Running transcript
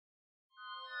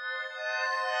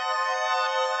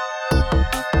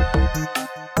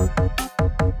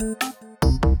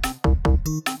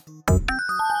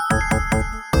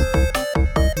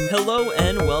Hello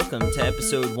and welcome to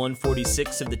episode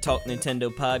 146 of the Talk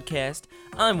Nintendo podcast.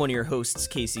 I'm one of your hosts,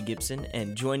 Casey Gibson,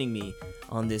 and joining me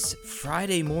on this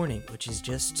Friday morning, which is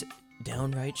just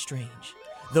downright strange,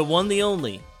 the one, the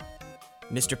only,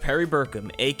 Mr. Perry Burkham,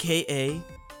 a.k.a.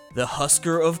 the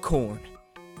Husker of Corn.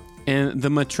 And the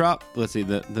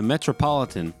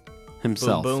Metropolitan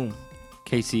himself, Boom, boom.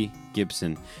 Casey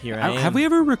Gibson. Here I am. Have we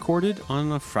ever recorded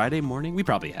on a Friday morning? We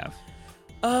probably have.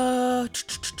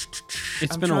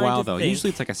 It's been a while, though. Think. Usually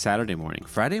it's like a Saturday morning.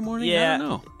 Friday morning? Yeah, I don't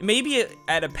know. maybe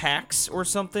at a PAX or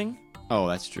something. Oh,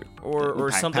 that's true.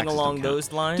 Or something PAXs along don't count.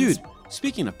 those lines. Dude,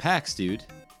 speaking of PAX,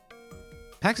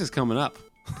 PAX is coming up.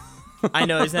 I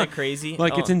know, isn't that crazy?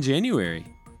 It's in January.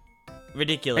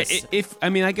 Ridiculous.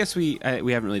 I guess we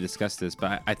haven't really discussed this,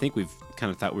 but I think we've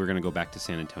kind of thought we were going to go back to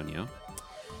San Antonio.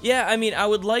 Yeah, I mean, I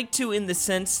would like to in the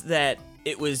sense that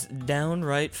it was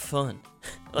downright fun.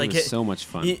 It was so much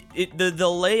fun. The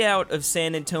layout of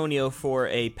San Antonio for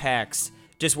a PAX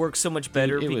just works so much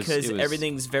better because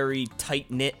everything's very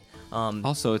tight-knit.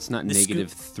 Also, it's not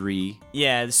 -3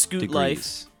 Yeah, the Scoot degrees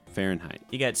Life. Fahrenheit.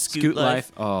 You got Scoot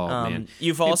Life. Oh, man.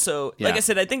 You've also, yeah. like I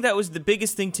said, I think that was the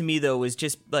biggest thing to me, though, was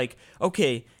just like,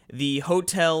 okay, the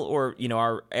hotel or,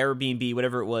 our Airbnb,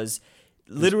 whatever it was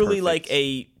literally perfect. like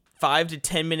a 5 to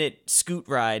 10 minute scoot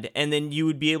ride, and then you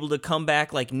would be able to come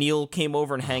back, like Neil came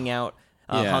over and hung out.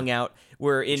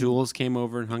 Jules came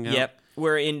over and hung out. Yep.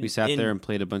 We sat there and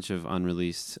played a bunch of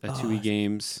unreleased Tui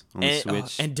games on the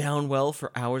Switch. And Downwell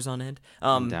for hours on end.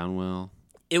 Downwell.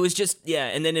 It was just,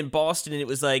 and then in Boston, it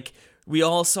was like, we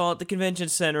all saw at the convention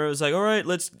center, it was like, all right,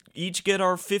 let's each get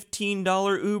our $15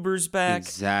 Ubers back.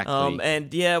 Exactly. I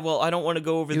don't want to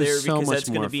go over there so because much that's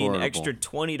going to be an more extra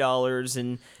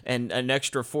 $20 and an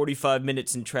extra 45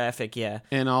 minutes in traffic, yeah.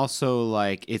 And also,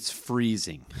 it's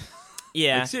freezing.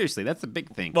 Yeah. Seriously, that's a big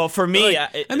thing. Well, for me,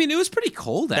 it was pretty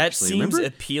cold, actually. That seems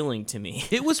appealing to me.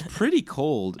 It was pretty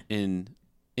cold in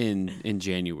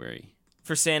January.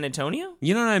 For San Antonio?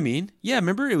 You know what I mean? Yeah,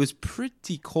 remember it was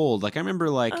pretty cold. I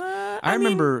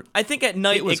remember I think at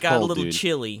night it got cold, a little dude.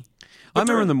 chilly. I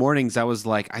remember in the mornings I was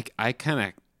like I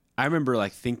remember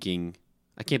thinking,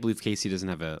 I can't believe Casey doesn't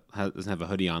have a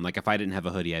hoodie on. Like if I didn't have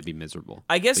a hoodie, I'd be miserable.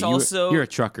 I guess but you're a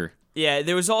trucker. Yeah,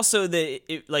 there was also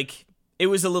it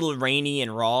was a little rainy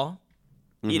and raw,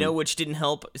 which didn't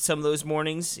help some of those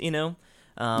mornings,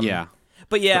 Yeah.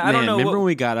 But yeah, I don't know. Remember when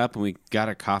we got up and we got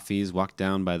our coffees, walked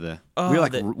down by the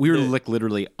we were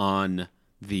literally on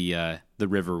the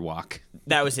river walk.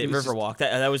 That was it, River Walk.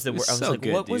 That was the word. I was so like,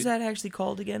 good, what dude. was that actually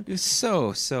called again? It was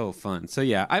so fun. So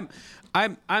yeah, I'm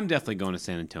definitely going to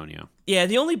San Antonio. Yeah,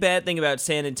 the only bad thing about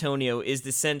San Antonio is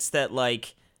the sense that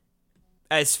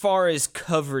as far as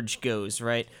coverage goes,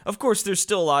 right? Of course, there's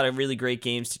still a lot of really great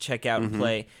games to check out and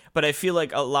play, but I feel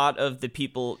like a lot of the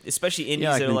people, especially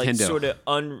indies, that are Nintendo. sort of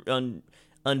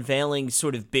unveiling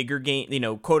sort of bigger game,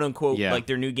 quote unquote, like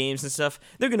their new games and stuff,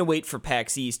 they're going to wait for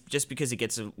PAX East just because it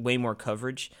gets way more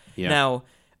coverage. Yeah. Now,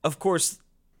 of course,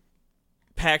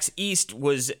 PAX East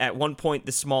was at one point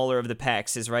the smaller of the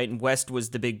PAXs, right? And West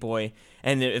was the big boy.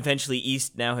 And then eventually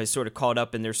East now has sort of caught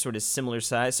up and they're sort of similar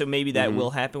size. So maybe that will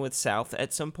happen with South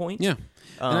at some point. Yeah.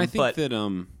 And I think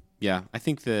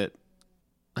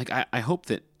I hope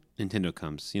that Nintendo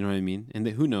comes, you know what I mean? And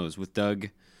who knows, with Doug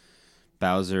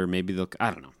Bowser, maybe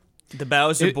I don't know. The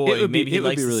Bowser boy, maybe he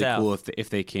likes the South. It would be really cool if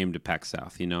they came to PAX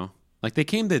South, Like they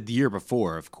came the year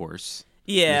before, of course.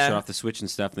 Yeah. And they showed off the Switch and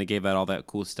stuff, and they gave out all that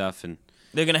cool stuff, and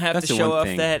they're going to have to show off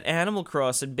that Animal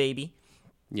Crossing, baby.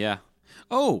 Yeah.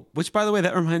 Oh, which, by the way,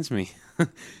 that reminds me.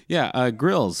 Yeah,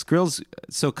 Grills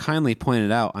so kindly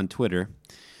pointed out on Twitter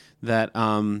that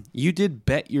you did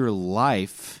bet your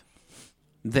life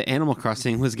that Animal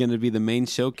Crossing was going to be the main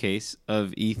showcase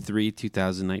of E3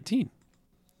 2019.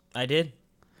 I did.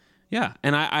 Yeah,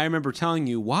 and I remember telling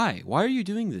you, why? Why are you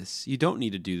doing this? You don't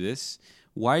need to do this.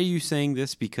 Why are you saying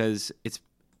this? Because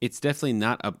it's definitely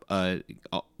not a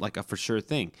for sure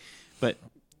thing. But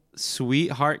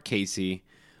sweetheart Casey,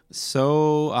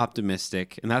 so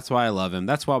optimistic, and that's why I love him.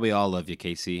 That's why we all love you,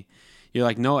 Casey. You're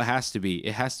like, no, it has to be.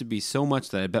 It has to be so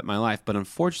much that I bet my life. But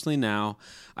unfortunately now,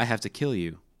 I have to kill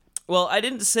you. Well, I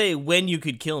didn't say when you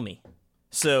could kill me.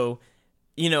 So,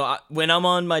 when I'm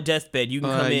on my deathbed, you can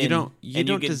come in you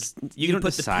can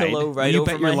put decide. The pillow right you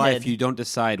over bet my your life, head. You don't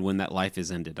decide when that life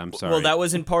is ended. I'm sorry. Well, that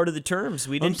wasn't part of the terms.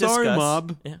 We didn't I'm sorry, discuss.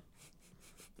 Mob. Yeah.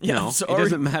 No, I'm sorry. It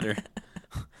doesn't matter.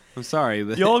 I'm sorry.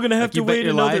 But Y'all gonna have to you wait bet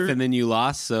your another... life and then you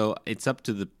lost, so it's up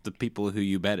to the people who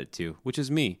you bet it to, which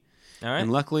is me. All right. And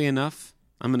luckily enough,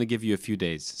 I'm going to give you a few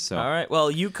days. So all right.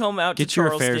 Well, you come out get to your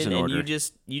Charleston affairs in order. and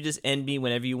you just end me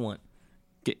whenever you want.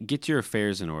 Get your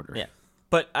affairs in order. Yeah.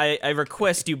 But I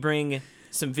request you bring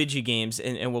some video games,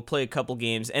 and we'll play a couple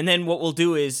games. And then what we'll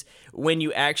do is, when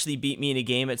you actually beat me in a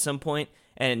game at some point,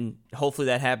 and hopefully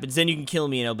that happens, then you can kill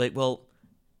me, and I'll be like, well,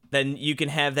 then you can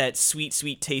have that sweet,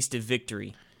 sweet taste of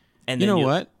victory. And then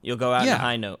what? You'll go out on a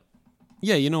high note.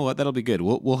 Yeah, you know what? That'll be good.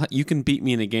 You can beat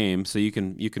me in a game, so you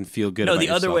can feel good. No, about the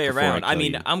other yourself way before around. I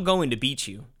mean, you. I'm going to beat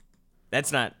you.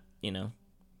 That's not,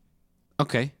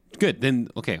 Okay, good. Then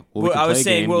okay. Well, we can I play was a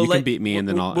saying, game. You can beat me, and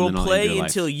then I'll. We'll and then I'll play end your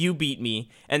until life. you beat me,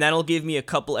 and that'll give me a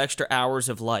couple extra hours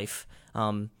of life.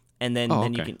 And then you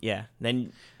okay. can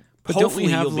then But don't we hopefully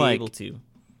have, you'll be like, able to.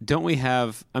 Don't we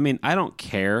have? I mean, I don't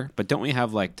care, but don't we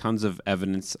have like tons of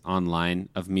evidence online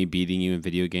of me beating you in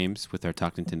video games with our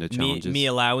Talk Nintendo challenges? Me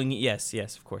allowing yes,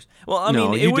 of course. Well, I No,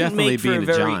 mean, you it wouldn't definitely make for a beat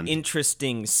very John.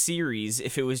 interesting series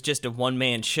if it was just a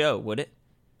one-man show, would it?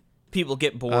 People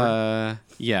get bored.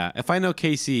 Yeah. If I know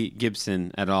Casey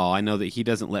Gibson at all, I know that he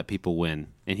doesn't let people win,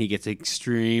 and he gets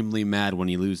extremely mad when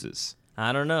he loses.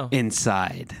 I don't know.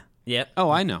 Inside. Yep. Oh,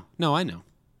 I know. No, I know.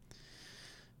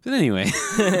 But anyway.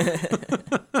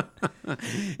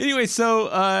 So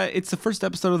it's the first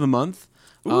episode of the month.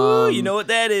 Ooh, you know what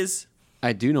that is.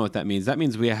 I do know what that means. That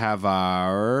means we have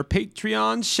our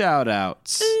Patreon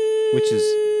shout-outs, which is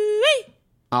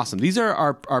awesome. These are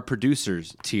our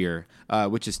producers tier,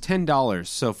 which is $10.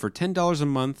 So for $10 a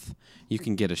month, you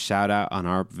can get a shout-out on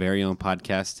our very own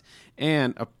podcast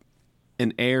and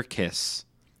an air kiss.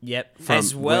 Yep,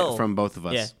 as well. From both of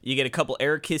us. Yeah, you get a couple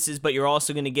air kisses, but you're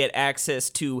also going to get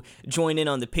access to join in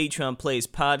on the Patreon Plays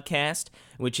podcast,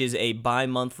 which is a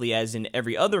bi-monthly, as in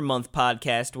every other month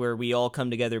podcast, where we all come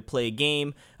together, play a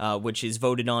game, which is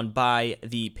voted on by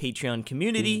the Patreon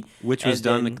community. Which was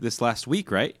done this last week,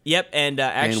 right? Yep, and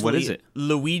actually, and what is it?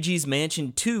 Luigi's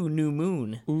Mansion 2 New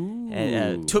Moon.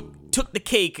 Ooh. Took the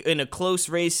cake in a close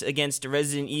race against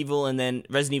Resident Evil, and then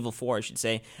Resident Evil 4, I should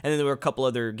say. And then there were a couple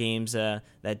other games that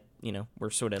were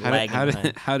sort of lagging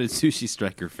behind. How did Sushi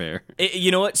Striker fare?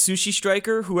 You know what? Sushi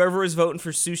Striker, whoever was voting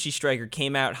for Sushi Striker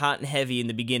came out hot and heavy in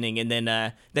the beginning, and then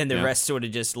the rest sort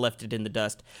of just left it in the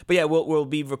dust. But yeah, we'll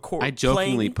be recording. I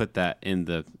jokingly put that in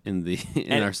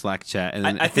our Slack chat, and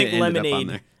then I think it ended up on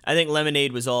there. I think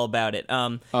Lemonade was all about it.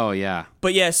 Oh yeah.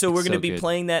 But yeah, so we're going to be good.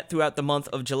 playing that throughout the month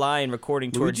of July and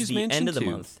recording towards Luigi's the Mansion end of the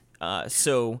 2. month.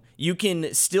 So you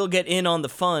can still get in on the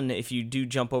fun if you do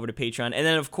jump over to Patreon. And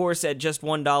then, of course, at just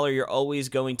 $1, you're always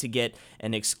going to get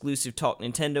an exclusive Talk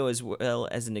Nintendo as well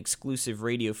as an exclusive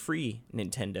Radio-Free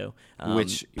Nintendo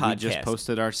Which podcast. we just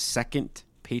posted our second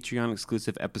Patreon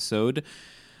exclusive episode.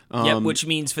 Which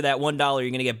means for that $1, you're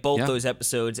going to get both Yeah. those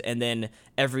episodes, and then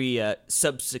every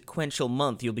subsequential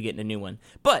month, you'll be getting a new one.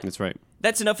 But That's right.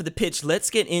 that's enough of the pitch. Let's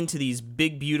get into these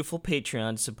big, beautiful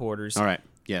Patreon supporters. All right.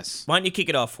 Yes. Why don't you kick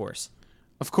it off for us?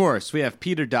 Of course, we have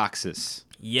Peter Doxus.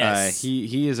 Yes.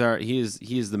 He is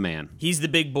the man. He's the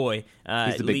big boy.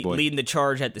 He's the big boy. Leading the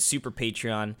charge at the Super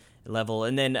Patreon level.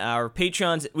 And then our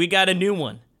Patrons, we got a new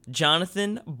one.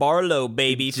 Jonathan Barlow,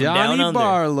 baby, from Johnny Down Under.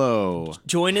 Barlow.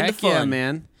 Joining the Heck yeah, fun.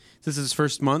 man. This is his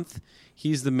first month.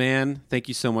 He's the man. Thank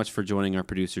you so much for joining our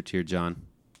producer tier, John.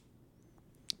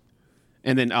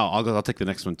 And then I'll take the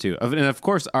next one too. And of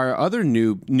course, our other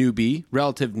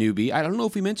relative newbie. I don't know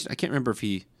if we mentioned. I can't remember if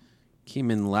he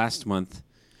came in last month.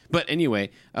 But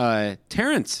anyway,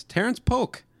 Terrence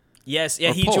Polk. Yes, yeah,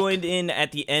 Or he Polk. joined in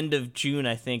at the end of June,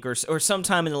 I think, or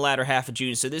sometime in the latter half of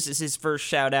June. So this is his first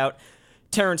shout out.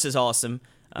 Terrence is awesome.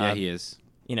 Yeah, he is.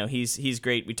 He's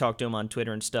great. We talked to him on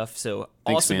Twitter and stuff, so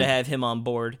Thanks, awesome man. to have him on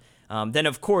board. Then,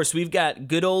 of course, we've got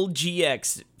good old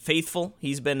GX Faithful.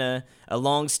 He's been a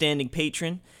long-standing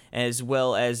patron, as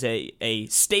well as a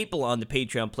staple on the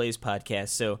Patreon Plays podcast.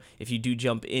 So if you do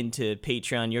jump into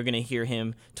Patreon, you're going to hear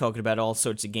him talking about all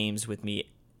sorts of games with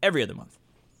me every other month.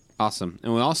 Awesome.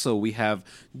 And we have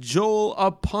Joel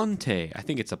Aponte. I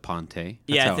think it's Aponte.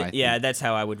 That's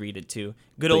how I would read it too.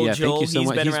 Good But old yeah, Joel. thank you so He's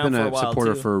much. been He's around been for a a while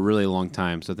supporter too. for a really long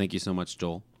time. So thank you so much,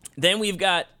 Joel. Then we've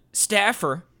got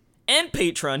Staffer and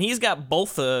Patron. He's got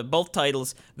both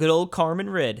titles. Good old Carmen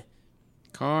Red.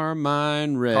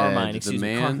 Carmine Red. Carmine, excuse the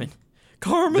me, man,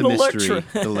 Carmen the Electra.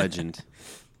 mystery, the legend.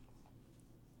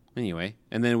 Anyway,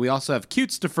 and then we also have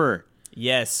Cutestifer.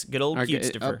 Yes, good old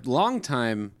Cutestifer. A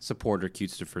long-time supporter,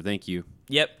 Cutestifer. Thank you.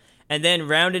 Yep. And then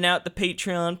rounding out the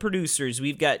Patreon producers,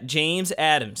 we've got James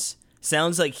Adams.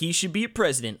 Sounds like he should be a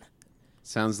president.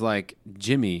 Sounds like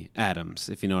Jimmy Adams,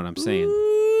 if you know what I'm saying.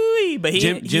 Ooh-wee, but he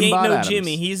ain't Jimbot no Adams.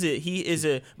 Jimmy. He is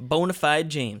a bona fide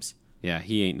James. Yeah,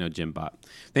 he ain't no Jimbot.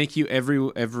 Thank you,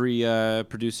 every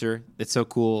producer. It's so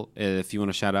cool. If you want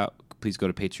to shout out, please go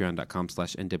to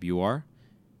patreon.com/NWR,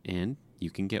 and you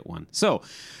can get one. So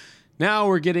Now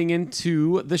we're getting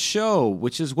into the show,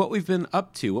 which is what we've been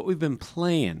up to, what we've been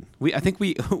playing. I think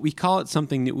we call it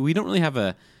something new. We don't really have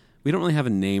a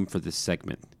name for this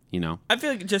segment, you know. I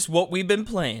feel like just what we've been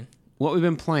playing. What we've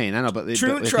been playing. I know, but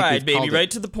True and tried, baby,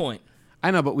 right to the point. I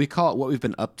know, but we call it what we've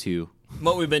been up to.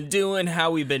 What we've been doing,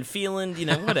 how we've been feeling,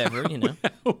 whatever,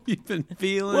 How we've been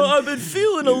feeling. Well, I've been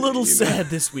feeling a little sad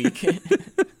this week.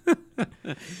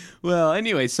 Well,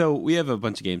 anyway, so we have a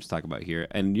bunch of games to talk about here,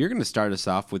 and you're going to start us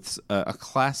off with a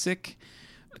classic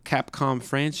Capcom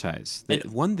franchise,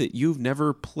 one that you've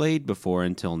never played before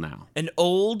until now. An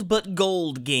old but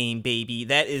gold game, baby.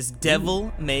 That is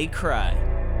Devil May Cry.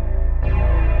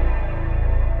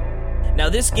 Now,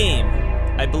 this game,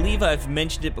 I believe I've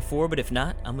mentioned it before, but if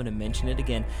not, I'm going to mention it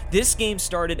again. This game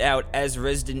started out as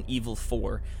Resident Evil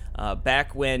 4,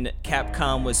 back when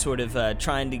Capcom was sort of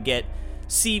trying to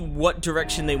see what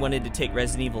direction they wanted to take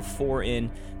Resident Evil 4 in.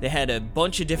 They had a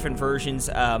bunch of different versions.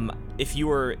 If you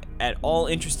were at all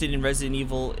interested in Resident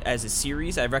Evil as a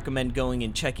series, I recommend going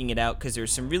and checking it out, because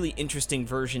there's some really interesting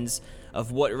versions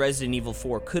of what Resident Evil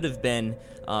 4 could have been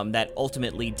that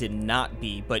ultimately did not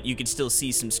be, but you could still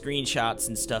see some screenshots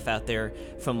and stuff out there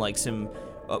from like some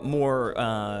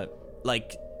more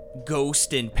like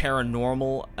ghost and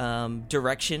paranormal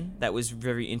direction that was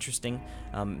very interesting.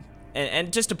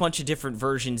 And just a bunch of different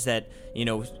versions that,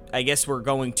 I guess were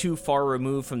going too far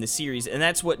removed from the series, and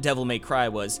that's what Devil May Cry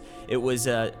was. It was,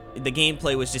 the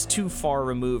gameplay was just too far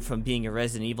removed from being a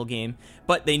Resident Evil game,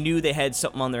 but they knew they had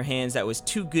something on their hands that was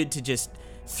too good to just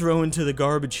throw into the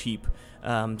garbage heap.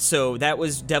 So that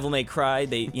was Devil May Cry.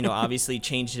 They, obviously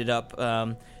changed it up,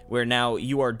 where now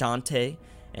you are Dante,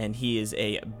 and he is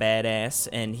a badass,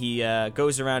 and he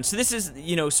goes around. So this is,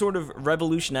 sort of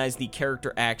revolutionized the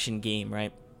character action game,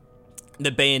 right? The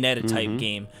Bayonetta type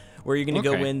game, where you're going to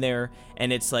go in there,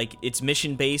 and it's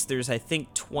mission based. There's, I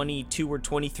think, 22 or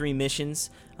 23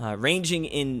 missions, ranging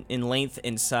in length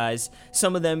and size.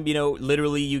 Some of them,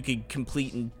 literally you could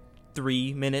complete in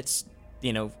 3 minutes,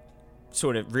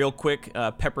 sort of real quick,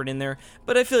 peppered in there.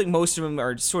 But I feel like most of them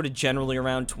are sort of generally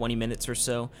around 20 minutes or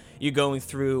so. You're going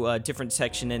through a different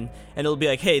section, and it'll be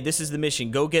like, hey, this is the mission.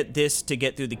 Go get this to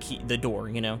get through the door,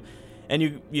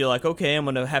 And you're like, okay, I'm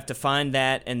going to have to find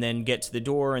that and then get to the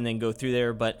door and then go through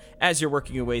there. But as you're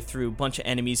working your way through, a bunch of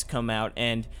enemies come out,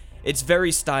 and it's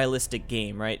very stylistic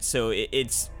game, right? So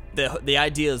it's the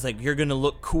idea is like you're going to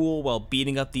look cool while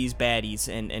beating up these baddies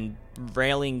and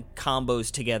railing combos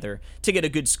together to get a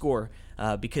good score,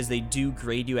 because they do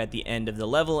grade you at the end of the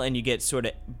level, and you get sort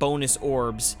of bonus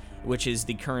orbs, which is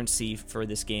the currency for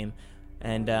this game.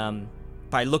 And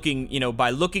by looking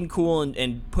cool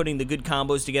and putting the good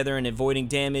combos together and avoiding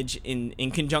damage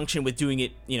in conjunction with doing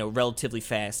it, relatively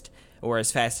fast, or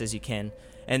as fast as you can.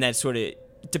 And that sort of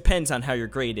depends on how your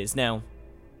grade is. Now,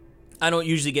 I don't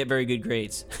usually get very good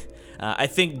grades. I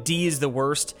think D is the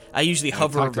worst. I usually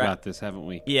hover around. We've talked about this, haven't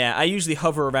we? Yeah, I usually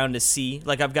hover around a C.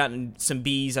 Like, I've gotten some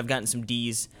Bs, I've gotten some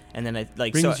Ds, and then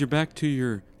brings you back to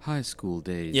your high school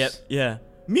days. Yep, yeah.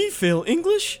 Me fail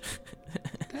English?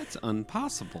 That's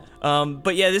impossible.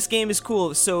 But yeah, this game is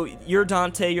cool. So you're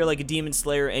Dante, you're like a demon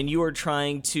slayer, and you are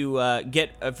trying to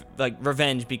get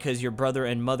revenge because your brother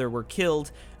and mother were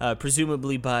killed,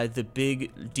 presumably by the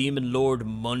big demon lord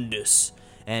Mundus.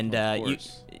 And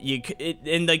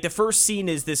and the first scene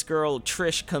is this girl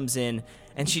Trish comes in,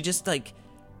 and she's like,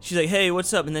 hey,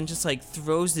 what's up? And then just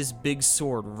throws this big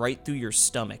sword right through your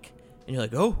stomach, and you're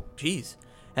like, oh, jeez.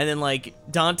 And then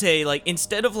Dante,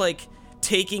 instead of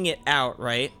taking it out,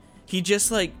 right, he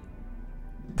just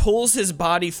pulls his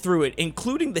body through it,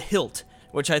 including the hilt,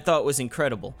 which I thought was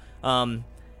incredible. So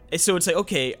it's like,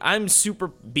 okay, I'm super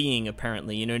being,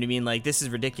 apparently, you know what I mean? This is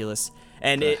ridiculous.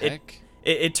 And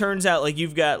it turns out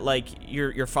you've got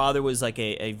your father was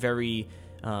a very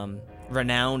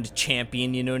renowned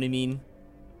champion, you know what I mean?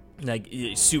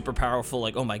 Super powerful,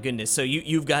 oh my goodness. So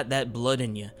you've got that blood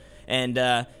in you.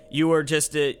 And you are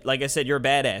just, like I said, you're a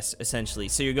badass, essentially.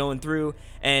 So you're going through,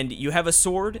 and you have a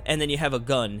sword, and then you have a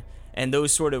gun. And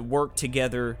those sort of work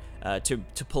together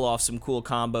to pull off some cool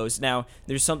combos. Now,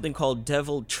 there's something called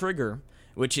Devil Trigger,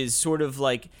 which is sort of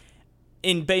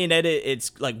in Bayonetta,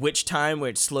 it's Witch Time,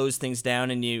 where it slows things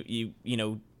down and you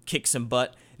kick some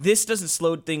butt. This doesn't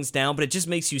slow things down, but it just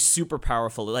makes you super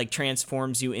powerful. It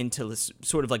transforms you into this,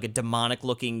 sort of a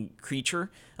demonic-looking creature.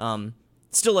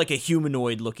 Still a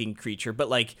humanoid-looking creature,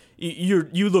 but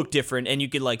you look different, and you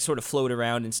could sort of float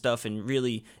around and stuff and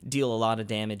really deal a lot of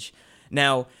damage.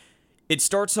 Now, it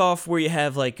starts off where you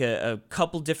have a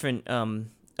couple different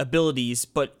abilities,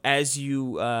 but as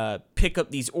you pick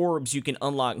up these orbs, you can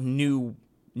unlock new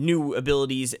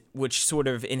abilities which sort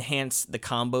of enhance the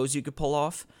combos you could pull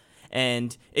off.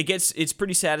 and it's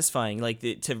pretty satisfying, like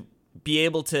to be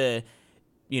able to,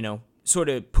 sort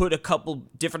of put a couple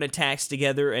different attacks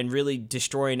together and really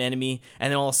destroy an enemy,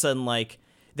 and then all of a sudden, like,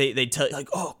 they tell you, like,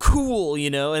 oh, cool,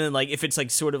 and then, like, if it's,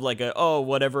 like, sort of like a, oh,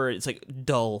 whatever, it's, like,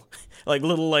 dull. Like,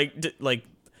 little, like,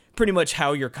 pretty much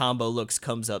how your combo looks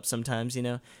comes up sometimes,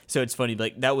 So it's funny,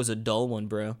 like, that was a dull one,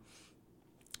 bro.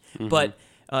 Mm-hmm. But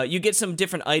you get some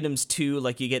different items, too.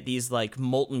 Like, you get these, like,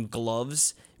 molten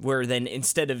gloves, where then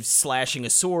instead of slashing a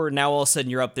sword, now all of a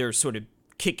sudden you're up there sort of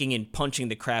kicking and punching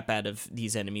the crap out of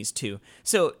these enemies, too.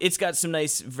 So it's got some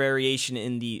nice variation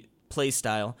in the play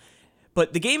style.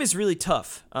 But the game is really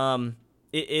tough.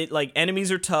 Like,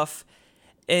 enemies are tough,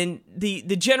 and the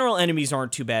general enemies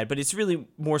aren't too bad, but it's really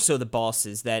more so the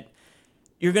bosses that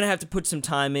you're going to have to put some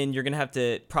time in. You're going to have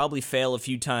to probably fail a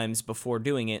few times before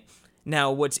doing it.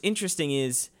 Now, what's interesting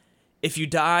is if you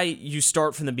die, you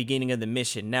start from the beginning of the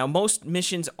mission. Now, most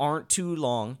missions aren't too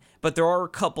long, but there are a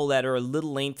couple that are a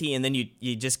little lengthy, and then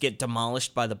you just get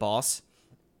demolished by the boss.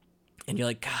 And you're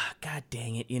like, God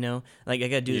dang it, Like, I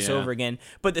got to do this over again.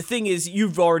 But the thing is,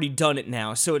 you've already done it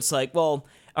now. So it's like, well,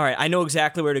 all right, I know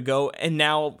exactly where to go. And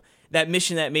now that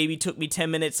mission that maybe took me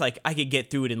 10 minutes, like, I could get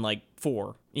through it in, like,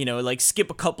 4. Like, skip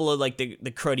a couple of, like, the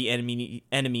cruddy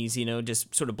enemies,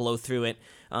 just sort of blow through it.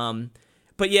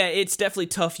 But yeah, it's definitely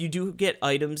tough. You do get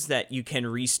items that you can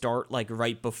restart, like,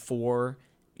 right before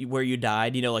where you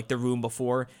died, like the room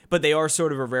before. But they are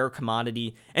sort of a rare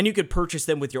commodity. And you could purchase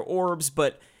them with your orbs,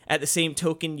 but at the same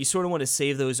token, you sort of want to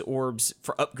save those orbs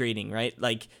for upgrading, right?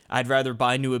 Like, I'd rather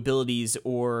buy new abilities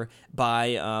or buy,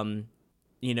 an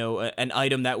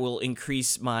item that will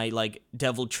increase my, like,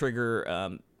 Devil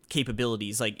Trigger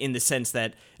capabilities, like, in the sense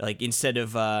that, like, instead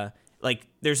of, like,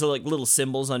 there's, like, little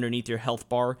symbols underneath your health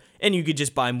bar, and you could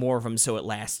just buy more of them so it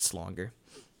lasts longer.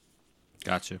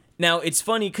 Gotcha. Now, it's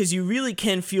funny because you really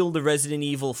can feel the Resident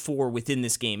Evil 4 within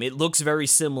this game. It looks very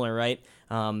similar, right?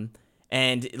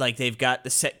 And, like, they've got the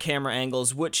set camera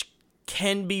angles, which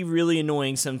can be really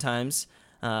annoying sometimes.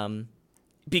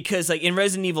 Because, like, in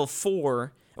Resident Evil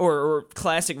 4, or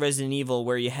classic Resident Evil,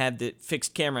 where you have the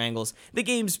fixed camera angles, the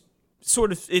game's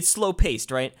sort of, it's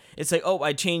slow-paced, right? It's like, oh,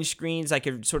 I changed screens, I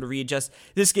could sort of readjust.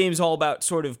 This game's all about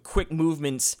sort of quick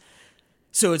movements.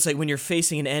 So it's like when you're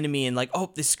facing an enemy and, like,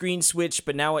 oh, the screen switched,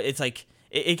 but now it's like,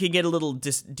 it can get a little,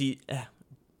 disorienting.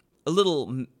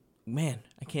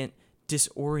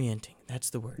 That's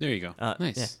the word. There you go.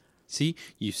 Nice. Yeah. See,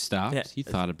 you stopped. Yeah. You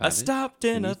thought about it. I stopped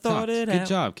and I thought it out. Good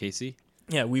job, Casey.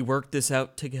 Yeah, we worked this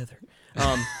out together.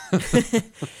 And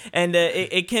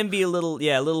it can be a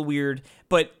little weird,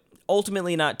 but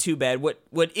ultimately not too bad.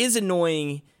 What is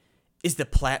annoying is the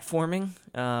platforming.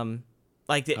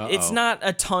 It's not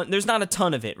a ton. There's not a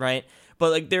ton of it, right?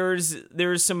 But, like, there's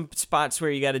some spots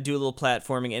where you got to do a little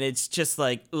platforming, and it's just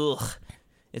like, ugh.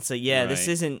 It's like, yeah,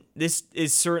 right. This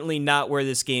is certainly not where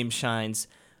this game shines.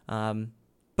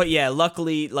 But yeah,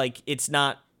 luckily, like, it's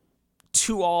not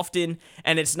too often,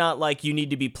 and it's not like you need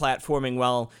to be platforming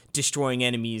while destroying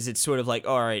enemies. It's sort of like,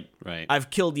 all right, I've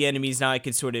killed the enemies, now I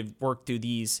can sort of work through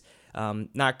these.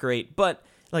 Not great, but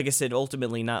like I said,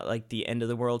 ultimately not like the end of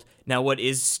the world. Now, what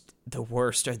is the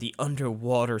worst are the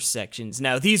underwater sections.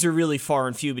 Now, these are really far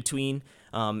and few between,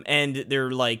 and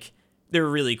they're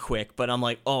really quick, but I'm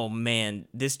like, oh man,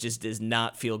 this just does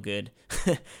not feel good.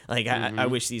 Like, I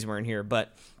wish these weren't here.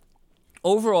 But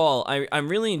overall, I'm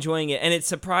really enjoying it, and it's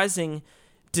surprising,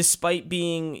 despite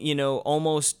being,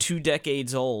 almost 2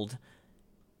 decades old,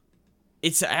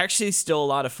 it's actually still a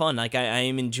lot of fun. Like, I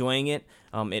am enjoying it.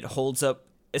 It holds up,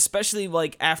 especially,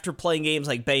 like, after playing games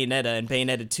like Bayonetta and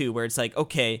Bayonetta 2, where it's like,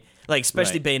 okay, like,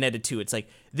 especially Bayonetta 2, it's like,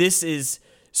 this is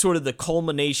sort of the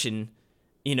culmination,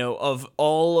 of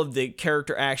all of the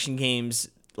character action games,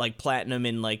 like Platinum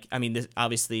and, like, I mean, this,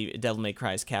 obviously Devil May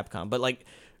Cry is Capcom, but, like,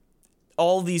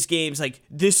 all these games, like,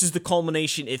 this is the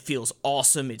culmination. It feels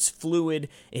awesome. It's fluid.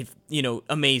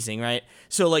 Amazing, right?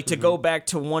 So, like, to go back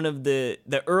to one of the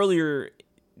earlier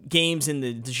games in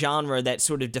the genre that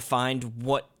sort of defined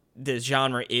what the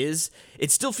genre is,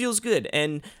 it still feels good.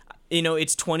 And,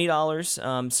 it's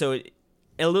 $20, so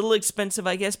a little expensive,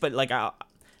 I guess, but, like, I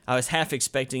was half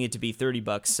expecting it to be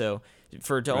 $30, so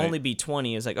for it to only be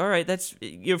 20, it's like, all right, that's,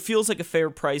 feels like a fair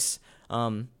price.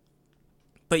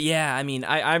 But yeah, I mean,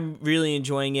 I'm really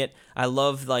enjoying it. I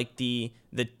love, like, the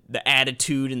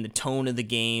attitude and the tone of the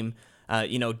game.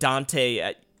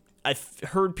 Dante, I've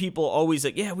heard people always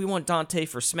like, yeah, we want Dante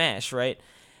for Smash, right?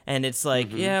 And it's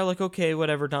like, yeah, like, okay,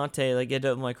 whatever, Dante, like, it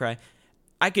doesn't like cry.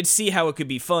 I could see how it could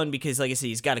be fun because, like I said,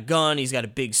 he's got a gun, he's got a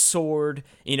big sword,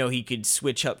 he could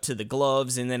switch up to the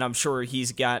gloves, and then I'm sure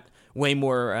he's got way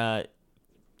more,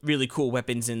 really cool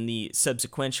weapons in the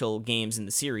subsequential games in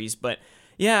the series. But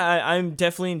yeah, I'm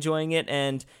definitely enjoying it,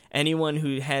 and anyone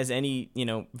who has any,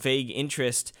 vague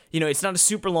interest, it's not a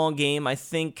super long game. I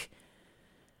think,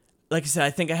 like I said, I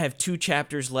think I have 2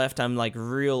 chapters left. I'm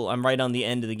right on the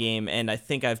end of the game, and I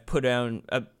think I've put down,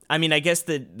 I guess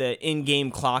the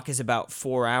in-game clock is about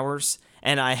 4 hours,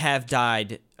 and I have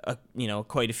died,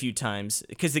 quite a few times,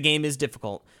 because the game is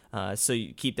difficult. So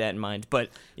you keep that in mind.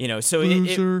 But, so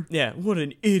yeah, what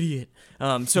an idiot.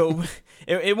 So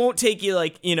it won't take you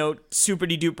super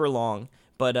duper long.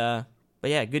 But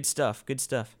yeah, good stuff.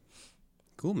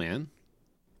 Cool, man.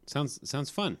 Sounds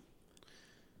fun.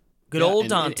 Good old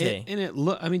Dante.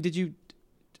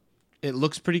 It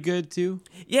looks pretty good too?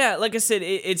 Yeah, like I said,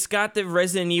 it's got the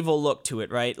Resident Evil look to it,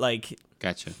 right?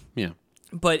 Gotcha. Yeah.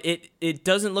 But it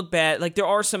doesn't look bad. There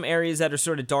are some areas that are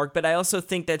sort of dark, but I also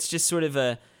think that's just sort of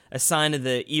a sign of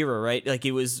the era, right?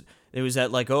 It was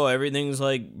that everything's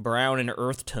brown and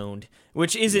earth toned,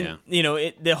 which isn't,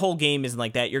 the whole game isn't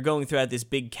like that. You're going throughout this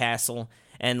big castle,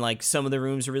 and some of the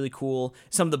rooms are really cool.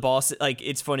 Some of the bosses,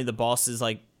 it's funny, the bosses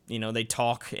they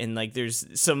talk, and there's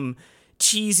some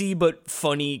cheesy but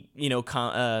funny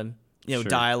Sure.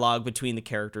 dialogue between the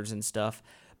characters and stuff.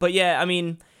 But yeah,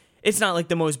 it's not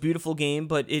the most beautiful game,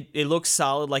 but it looks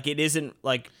solid. It isn't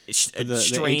a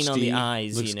strain on the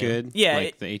eyes. Looks good. Yeah,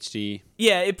 the HD.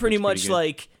 Yeah, it pretty much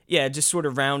just sort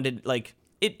of rounded,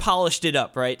 it polished it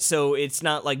up, right? So it's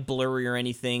not blurry or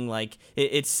anything.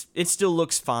 It still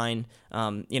looks fine.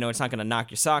 It's not gonna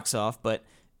knock your socks off, but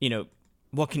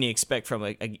what can you expect from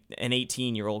an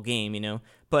 18-year-old game?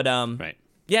 But right.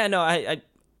 Yeah, no, I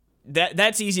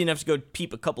that's easy enough to go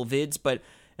peep a couple vids, but.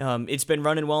 It's been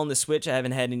running well on the Switch. I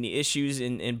haven't had any issues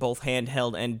in both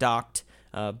handheld and docked,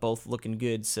 both looking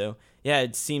good. So, yeah,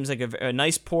 it seems like a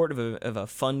nice port of a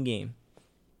fun game.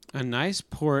 A nice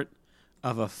port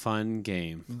of a fun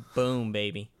game. Boom,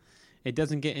 baby. It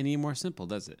doesn't get any more simple,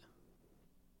 does it?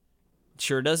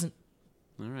 Sure doesn't.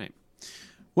 All right.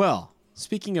 Well,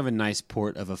 speaking of a nice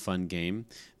port of a fun game,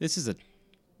 this is a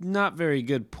not very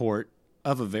good port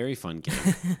of a very fun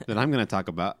game that I'm going to talk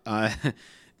about.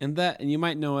 And you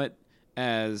might know it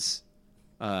as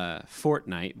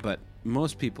Fortnite, but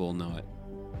most people know it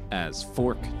as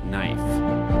Fork Knife.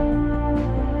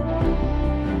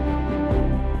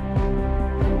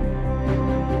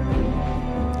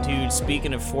 Dude,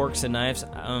 speaking of forks and knives,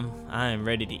 I am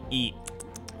ready to eat.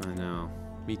 I know.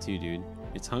 Me too, dude.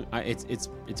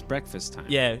 It's breakfast time.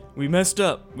 Yeah, we messed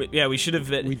up. We should have.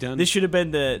 We done? This should have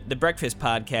been the breakfast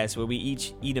podcast where we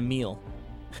each eat a meal.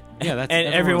 Yeah, that's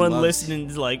and everyone listening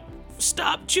is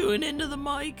stop chewing into the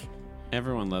mic.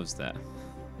 Everyone loves that.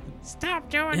 Stop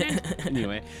doing it.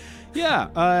 Anyway, yeah,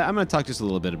 I'm going to talk just a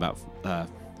little bit about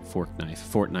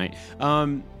Fortnite.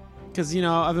 Because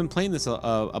I've been playing this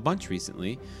a bunch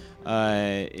recently.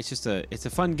 It's a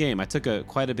fun game. I took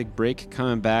quite a big break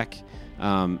coming back,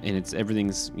 and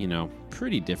everything's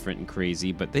pretty different and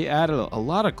crazy. But they added a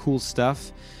lot of cool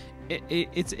stuff.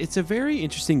 It's a very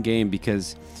interesting game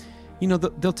because.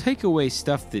 They'll take away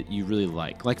stuff that you really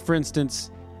like. Like, for instance,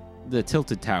 the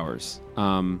tilted towers.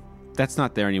 That's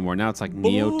not there anymore. Now it's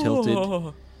neo-tilted.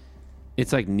 Oh.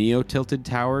 It's neo-tilted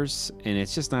towers, and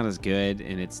it's just not as good,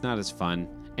 and it's not as fun.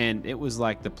 And it was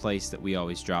the place that we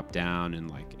always dropped down,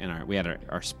 and we had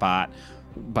our spot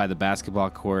by the basketball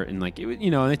court, and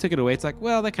and they took it away. It's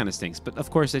well, that kind of stinks. But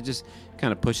of course, it just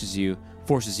kind of forces you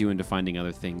into finding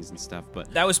other things and stuff.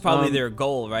 But that was probably their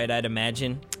goal, right? I'd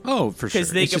imagine. Oh, for sure.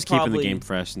 It's just keeping the game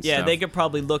fresh and stuff. Yeah, they could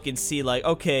probably look and see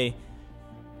okay,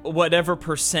 whatever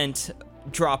percent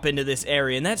drop into this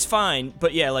area, and that's fine.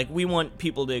 But yeah, we want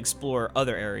people to explore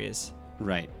other areas.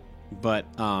 Right. But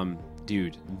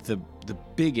dude, the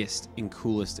biggest and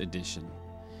coolest addition.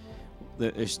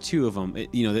 There's 2 of them.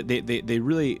 They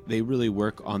really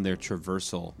work on their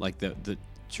traversal, the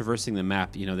traversing the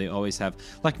map. They always have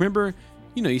remember,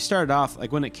 you started off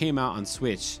when it came out on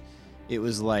Switch, it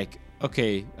was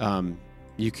okay,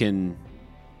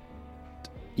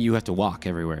 you have to walk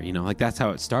everywhere, that's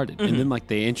how it started. Mm-hmm. And then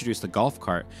they introduced the golf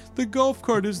cart. The golf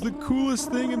cart is the coolest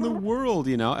thing in the world,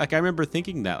 I remember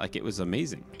thinking that it was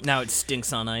amazing. Now it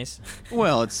stinks on ice.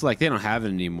 Well, it's they don't have it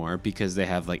anymore because they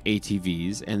have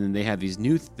ATVs, and then they have these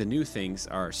new the things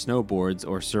are snowboards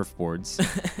or surfboards.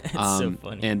 It's so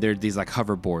funny. And they're these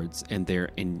hoverboards, and they're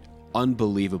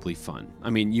unbelievably fun.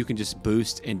 You can just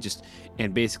boost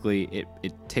and basically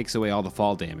it takes away all the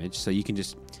fall damage, so you can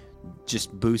just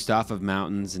boost off of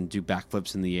mountains and do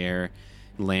backflips in the air,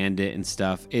 land it and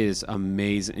stuff. It is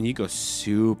amazing, and you go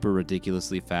super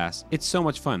ridiculously fast. It's so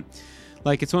much fun.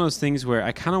 It's one of those things where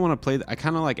I kind of want to play. I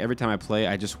kind of every time I play,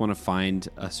 I just want to find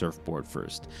a surfboard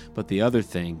first. But the other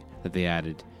thing that they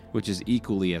added which is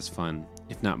equally as fun,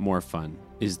 if not more fun,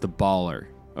 is the baller.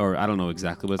 Or I don't know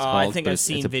exactly what it's called. I think I've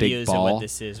seen it's a videos big ball, of what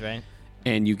this is, right?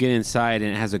 and you get inside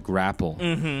and it has a grapple.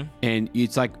 Mm-hmm. And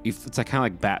it's like kind of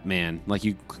like Batman. Like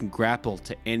you can grapple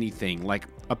to anything, like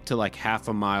up to like half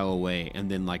a mile away, and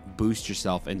then like boost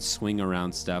yourself and swing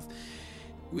around stuff.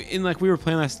 And like we were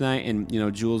playing last night, and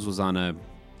Jules was on a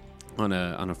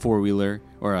 4-wheeler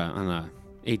or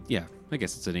I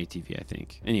guess it's an ATV, I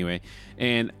think. Anyway,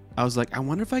 and I was like, I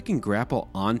wonder if I can grapple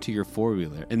onto your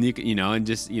 4-wheeler, and you can, and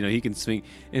just he can swing.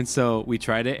 And so we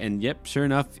tried it, and yep, sure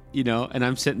enough, and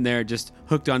I'm sitting there just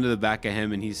hooked onto the back of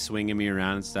him, and he's swinging me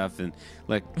around and stuff, and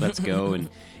like, let's go. And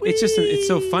it's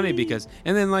so funny because,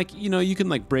 and then like you can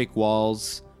like break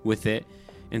walls with it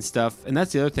and stuff, and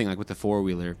that's the other thing, like with the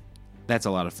 4-wheeler. That's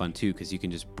a lot of fun too, because you can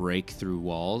just break through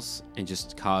walls and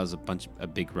just cause a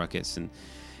big ruckus. And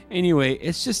anyway,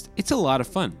 it's a lot of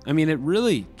fun. I mean, it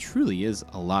really, truly is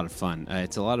a lot of fun.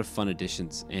 It's a lot of fun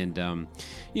additions, and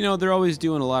they're always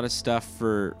doing a lot of stuff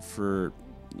for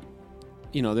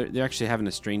they're actually having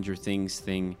a Stranger Things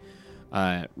thing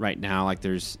right now. Like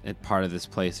there's at part of this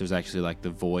place, there's actually like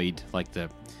the void, like the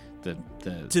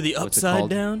to the upside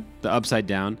down, the upside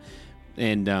down,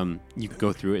 and you can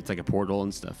go through it. It's like a portal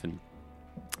and stuff,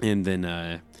 and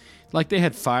then like they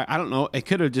had fire. I don't know. It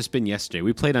could have just been yesterday.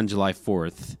 We played on July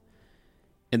 4th,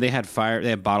 and they had fire.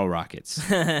 They had bottle rockets.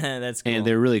 That's cool. And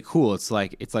they're really cool. It's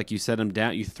like you set them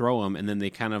down, you throw them, and then they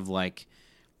kind of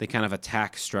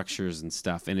attack structures and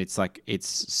stuff. And it's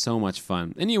so much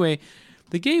fun. Anyway,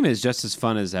 the game is just as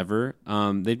fun as ever.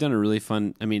 They've done a really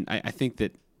fun. I mean, I think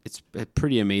that it's a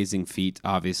pretty amazing feat.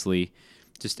 Obviously,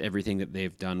 just everything that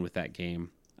they've done with that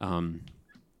game.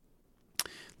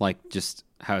 Like just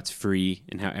how it's free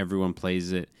and how everyone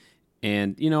plays it.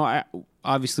 And,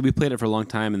 obviously we played it for a long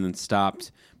time and then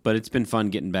stopped, but it's been fun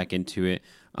getting back into it.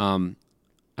 Like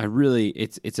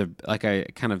I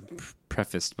kind of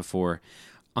prefaced before,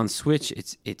 on Switch,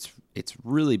 it's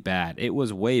really bad. It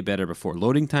was way better before.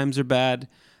 Loading times are bad.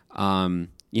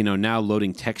 Now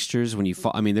loading textures when you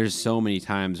fall. I mean, there's so many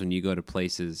times when you go to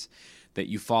places that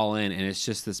you fall in and it's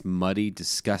just this muddy,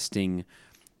 disgusting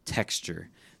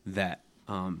texture that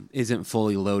isn't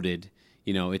fully loaded.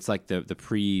 It's like the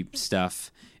pre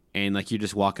stuff, and like you're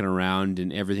just walking around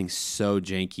and everything's so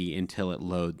janky until it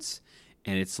loads,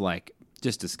 and it's like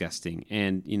just disgusting.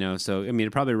 And so I mean,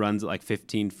 it probably runs at like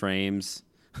 15 frames.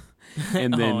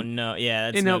 And then, oh no,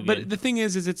 yeah, that's no good. But the thing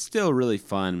is it's still really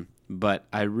fun. But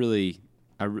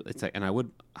it's like,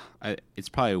 and it's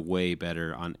probably way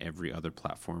better on every other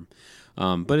platform.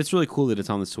 But it's really cool that it's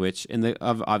on the Switch. And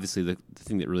obviously the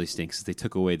thing that really stinks is they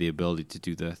took away the ability to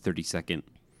do the 30-second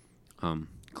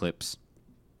clips.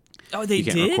 Oh, they did?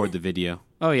 You can't record the video.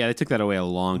 Oh, yeah, they took that away a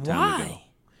long time ago. Why?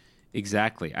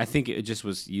 Exactly. I think it just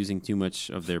was using too much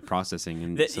of their processing,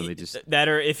 and so they just... That,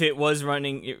 or if it was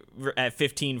running at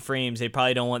 15 frames, they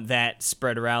probably don't want that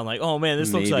spread around like, oh, man,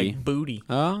 this looks like booty.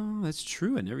 Oh, that's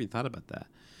true. I never even thought about that.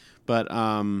 But,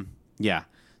 yeah.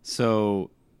 So,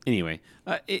 anyway,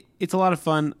 it's a lot of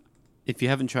fun. If you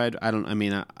haven't tried, I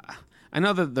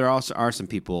know that there also are some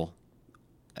people,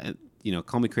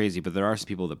 call me crazy, but there are some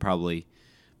people that probably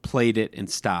played it and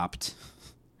stopped.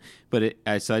 But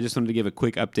so I just wanted to give a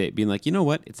quick update, being like, you know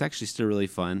what? It's actually still really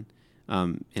fun,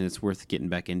 and it's worth getting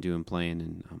back into and playing.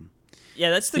 And yeah,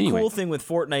 that's the cool thing with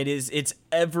Fortnite is it's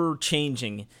ever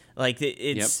changing. Like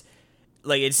it's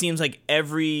like it seems like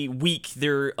every week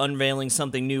they're unveiling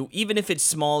something new, even if it's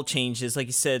small changes. Like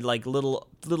you said, like little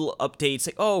updates,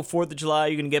 like 4th of July,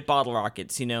 you're gonna get bottle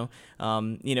rockets.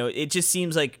 It just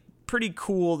seems like pretty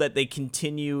cool that they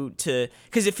continue to,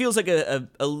 because it feels like a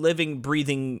living,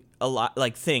 breathing a lot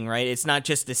like thing, right? It's not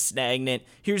just a stagnant,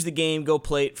 here's the game, go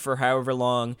play it for however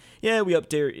long. Yeah, we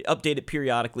update it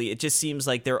periodically. It just seems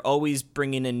like they're always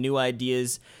bringing in new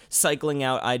ideas, cycling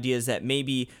out ideas that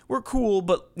maybe were cool,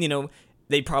 but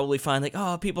they probably find like,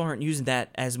 oh, people aren't using that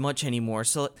as much anymore,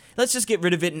 so let's just get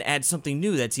rid of it and add something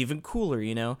new that's even cooler.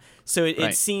 So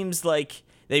it seems like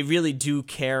they really do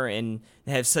care and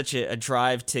have such a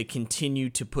drive to continue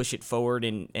to push it forward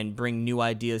and bring new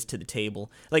ideas to the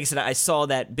table. Like I said, I saw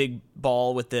that big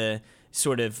ball with the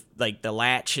sort of like the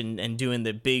latch and doing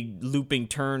the big looping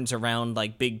turns around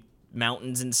like big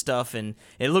mountains and stuff, and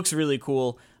it looks really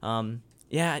cool.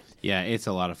 Yeah, it's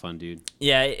a lot of fun, dude.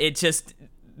 Yeah, it just,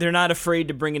 they're not afraid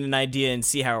to bring in an idea and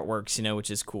see how it works, which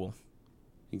is cool.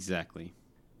 Exactly.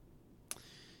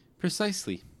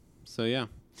 Precisely. So yeah.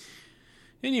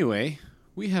 Anyway,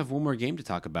 we have one more game to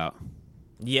talk about.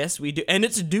 Yes, we do, and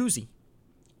it's a doozy.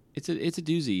 It's a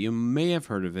doozy. You may have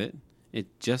heard of it.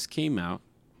 It just came out.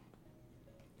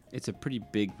 It's a pretty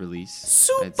big release.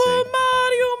 Super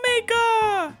Mario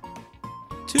Maker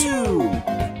 2.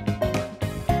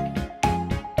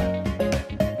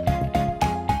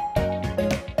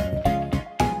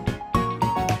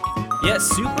 Yeah,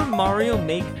 Super Mario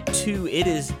Maker 2, it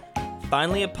is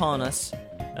finally upon us.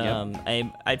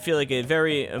 I feel like a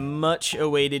very much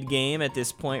awaited game at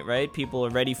this point, right? People are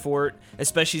ready for it,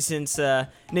 especially since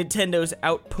Nintendo's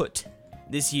output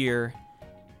this year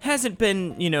hasn't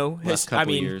been, Last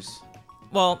couple years.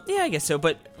 Well, yeah, I guess so.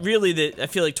 But really, I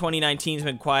feel like 2019's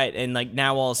been quiet, and like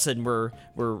now all of a sudden we're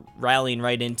rallying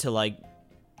right into like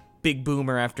big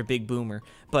boomer after big boomer.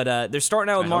 But they're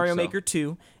starting out with Mario Maker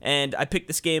 2, and I picked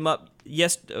this game up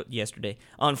yesterday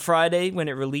on Friday when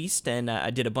it released, and I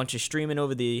did a bunch of streaming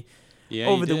over the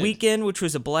weekend, which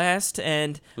was a blast.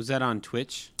 And was that on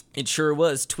Twitch? It sure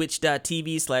was.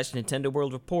 Twitch.tv/Nintendo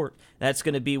World Report. That's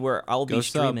going to be where I'll be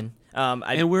streaming.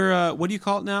 And we're what do you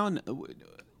call it now?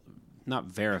 Not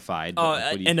verified.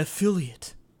 An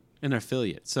affiliate. An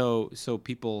affiliate. So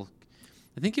people,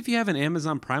 I think if you have an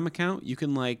Amazon Prime account, you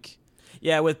can like.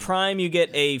 Yeah, with Prime you get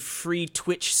a free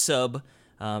Twitch sub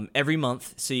every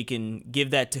month, so you can give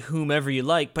that to whomever you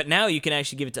like. But now you can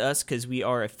actually give it to us because we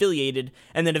are affiliated,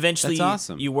 and then eventually That's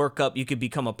awesome. You work up, you could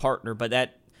become a partner. But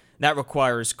that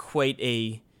requires quite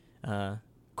a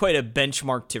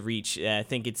benchmark to reach. I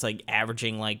think it's like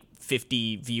averaging like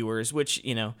 50 viewers, which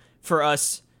for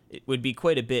us it would be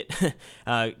quite a bit,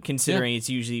 considering it's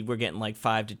usually we're getting like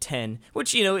 5 to 10,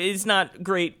 which is not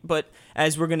great. But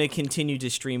as we're going to continue to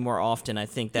stream more often, I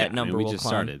think that number will climb. We just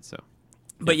started, so.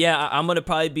 But yeah, I'm going to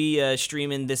probably be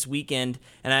streaming this weekend,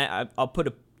 and I'll put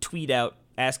a tweet out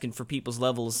asking for people's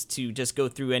levels to just go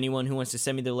through. Anyone who wants to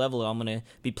send me their level, I'm going to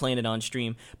be playing it on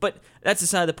stream. But that's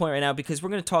aside the point right now, because we're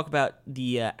going to talk about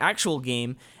the actual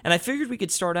game, and I figured we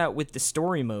could start out with the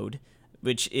story mode,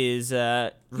 which is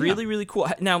really cool.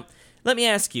 Now, let me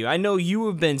ask you. I know you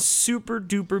have been super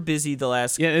duper busy the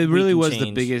last week. Yeah, it really was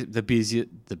change. the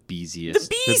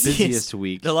busiest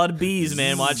week. A lot of bees,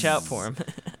 man. Watch out for them.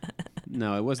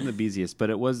 No, it wasn't the busiest, but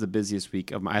it was the busiest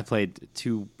week. I played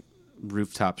 2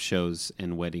 rooftop shows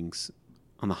and weddings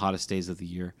on the hottest days of the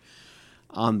year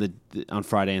on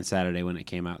Friday and Saturday when it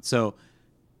came out. So,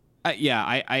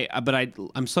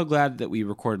 I'm so glad that we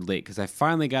recorded late because I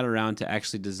finally got around to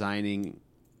actually designing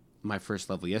my first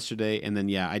level yesterday, and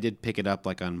then I did pick it up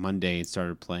like on Monday and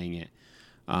started playing it,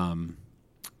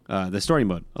 the story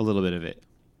mode, a little bit of it.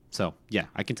 So yeah,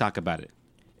 I can talk about it.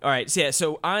 All right,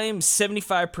 so I'm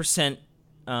 75%,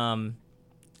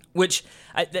 which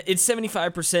it's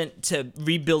 75% to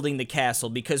rebuilding the castle,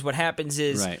 because what happens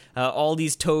is all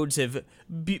these toads have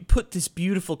put this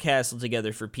beautiful castle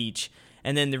together for Peach,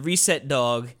 and then the reset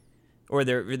dog, or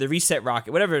the reset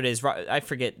rocket, whatever it is, I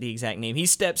forget the exact name, he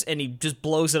steps and he just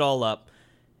blows it all up,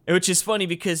 which is funny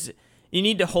because you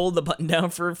need to hold the button down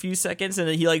for a few seconds, and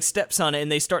then he like steps on it,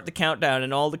 and they start the countdown,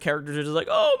 and all the characters are just like,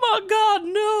 "Oh my god,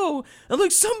 no!" I'm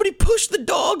like, somebody push the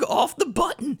dog off the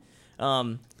button.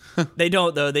 They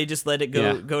don't though; they just let it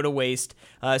go to waste.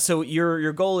 So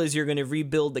your goal is you're going to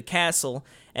rebuild the castle,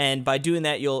 and by doing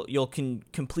that, you'll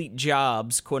complete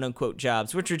jobs, quote unquote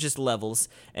jobs, which are just levels,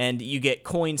 and you get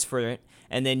coins for it.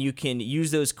 And then you can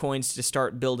use those coins to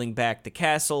start building back the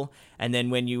castle. And then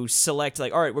when you select,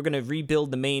 like, all right, we're going to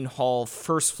rebuild the main hall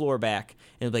first floor back,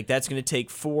 and like that's going to take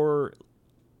four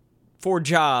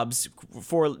jobs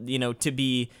to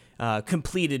be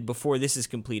completed before this is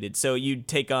completed. So you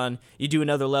do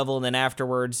another level, and then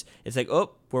afterwards it's like,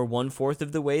 oh, we're 1/4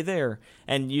 of the way there,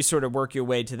 and you sort of work your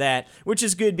way to that, which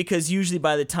is good because usually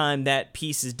by the time that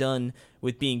piece is done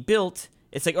with being built,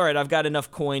 it's like, all right, I've got enough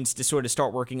coins to sort of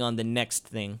start working on the next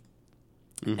thing.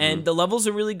 Mm-hmm. And the levels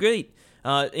are really great.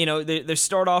 They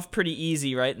start off pretty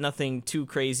easy, right? Nothing too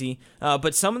crazy.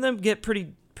 But some of them get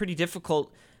pretty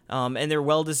difficult, and they're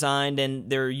well designed, and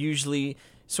they're usually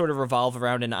sort of revolve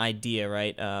around an idea,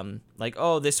 right? Like,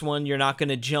 oh, this one you're not going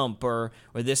to jump, or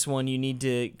this one you need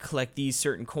to collect these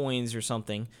certain coins or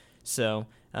something. So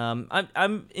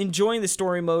I'm enjoying the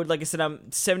story mode. Like I said, I'm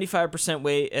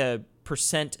 75%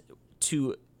 percent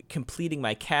to completing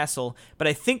my castle, but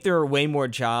I think there are way more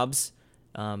jobs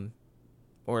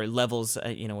or levels,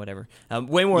 whatever.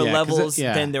 Way more levels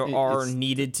than there are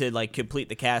needed to like complete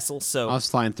the castle. So I was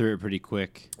flying through it pretty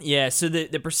quick. Yeah, so the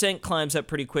percent climbs up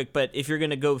pretty quick, but if you're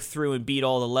gonna go through and beat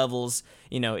all the levels,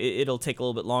 it'll take a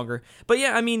little bit longer. But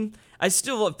yeah, I mean, I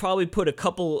still have probably put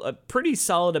a pretty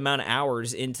solid amount of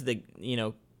hours into the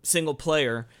single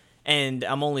player, and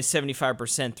I'm only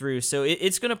 75% through, so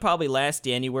it's gonna probably last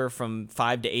you anywhere from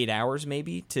 5 to 8 hours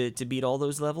maybe to beat all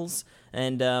those levels.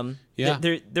 And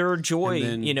they're a joy,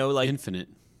 like infinite.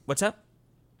 What's up?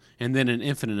 And then an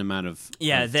infinite amount of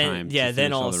time to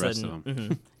then all the of a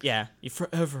sudden, you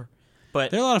forever.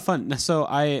 But they're a lot of fun. So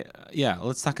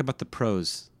let's talk about the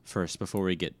pros first before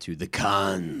we get to the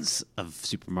cons of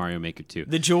Super Mario Maker 2.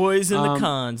 the joys and the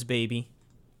cons, baby.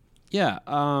 Yeah,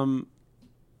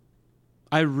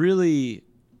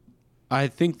 I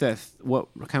think that what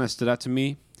kind of stood out to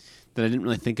me that I didn't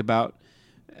really think about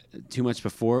too much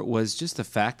before was just the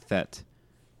fact that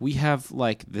we have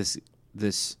like this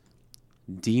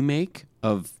demake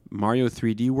of Mario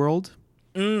 3D World,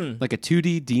 like a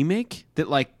 2D demake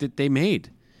that they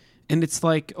made, and it's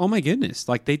like, oh my goodness,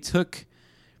 like they took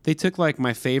like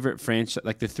my favorite franchise,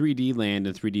 like the 3D Land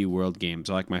and 3D World games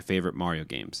are like my favorite Mario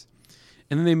games.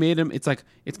 And then they made them. It's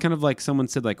kind of like someone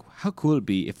said, like, how cool it'd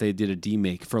be if they did a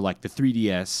demake for like the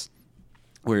 3DS,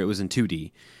 where it was in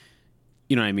 2D.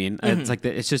 You know what I mean? It's like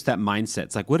it's just that mindset.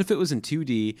 It's like, what if it was in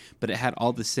 2D, but it had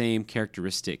all the same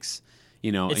characteristics?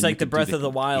 You know, it's like the Breath of the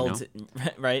Wild,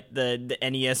 right? The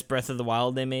NES Breath of the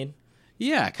Wild they made.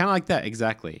 Yeah, kind of like that,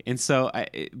 exactly. And so,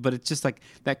 but it's just like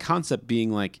that concept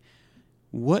being like,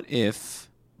 what if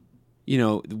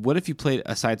you played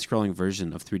a side-scrolling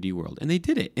version of 3D World? And they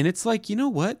did it. And it's like, you know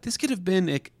what? This could have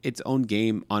been its own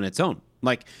game on its own.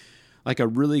 Like a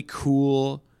really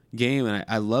cool game. And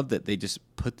I love that they just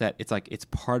put that. It's like it's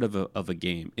part of a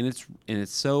game. And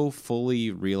it's so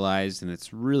fully realized, and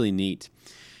it's really neat.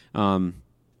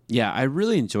 I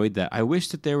really enjoyed that. I wish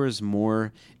that there was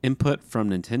more input from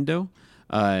Nintendo.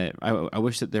 I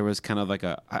wish that there was kind of like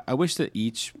I wish that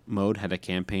each mode had a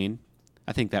campaign.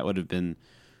 I think that would have been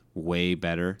way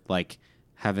better, like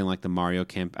having like the Mario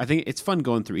camp. I think it's fun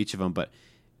going through each of them, but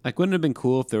like, wouldn't it have been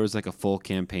cool if there was like a full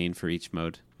campaign for each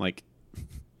mode? Like,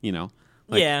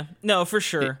 Yeah, no, for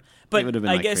sure. But been,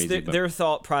 I like, guess crazy, their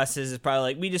thought process is probably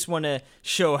like, we just want to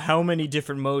show how many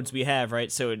different modes we have,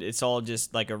 right? So it's all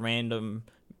just like a random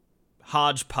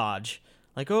hodgepodge.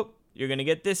 Like, oh, you're gonna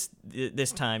get this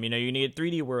time. You're gonna get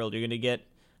 3D World. You're gonna get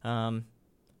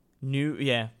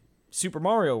Super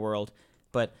Mario World.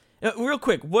 But real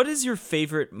quick, what is your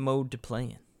favorite mode to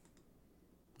play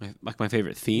in? Like my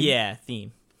favorite theme? Yeah,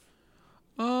 theme.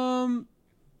 I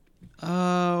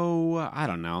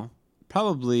don't know.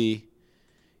 Probably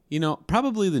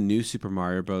the new Super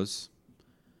Mario Bros.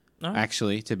 Right.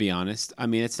 Actually, to be honest, I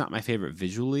mean, it's not my favorite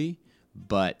visually,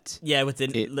 but yeah, with the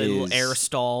little air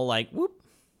stall, like whoop.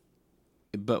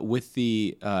 But with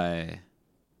the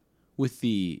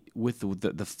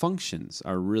functions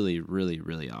are really, really,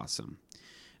 really awesome.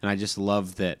 And I just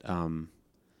love that.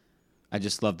 I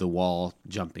just love the wall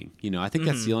jumping. I think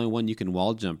that's the only one you can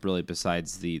wall jump really,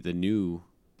 besides the new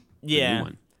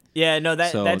one. Yeah, no,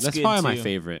 that's probably good my too.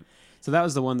 favorite. So that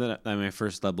was the one that my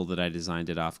first level that I designed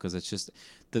it off, because it's just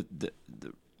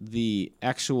the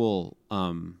actual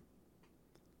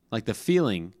like the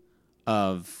feeling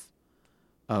of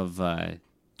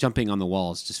jumping on the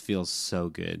walls just feels so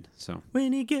good. So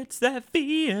when he gets that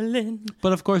feeling.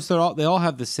 But of course, they all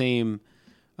have the same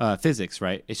physics,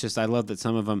 right? It's just I love that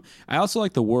some of them. I also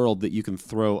like the world that you can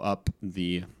throw up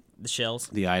the shells,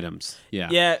 the items.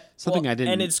 Yeah. Something I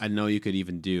know you could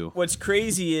even do. What's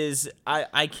crazy is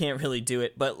I can't really do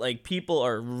it, but like people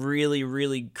are really,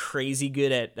 really crazy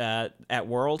good at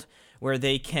World, where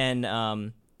they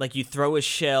can like you throw a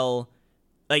shell,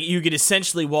 like you could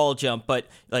essentially wall jump, but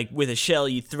like with a shell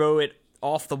you throw it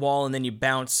off the wall and then you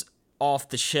bounce off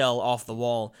the shell off the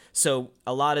wall. So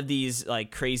a lot of these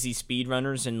like crazy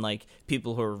speedrunners and like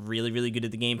people who are really, really good at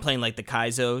the game playing like the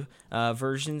Kaizo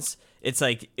versions, it's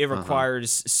like it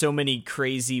requires so many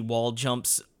crazy wall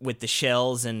jumps with the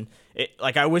shells, and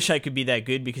like I wish I could be that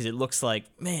good, because it looks like,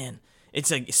 man,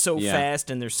 it's like so fast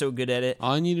and they're so good at it.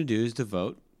 All you need to do is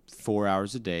devote 4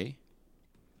 hours a day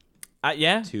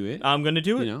to it. I'm gonna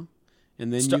do it.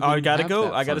 And then I gotta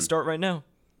go. I gotta start right now.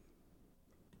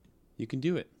 You can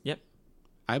do it. Yep.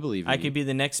 I believe in you. I could be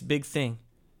the next big thing.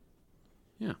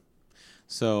 Yeah.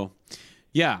 So,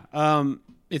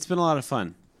 it's been a lot of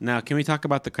fun. Now, can we talk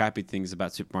about the crappy things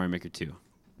about Super Mario Maker 2?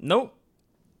 Nope.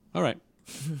 All right.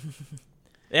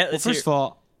 Let's first of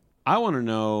all, I want to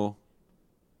know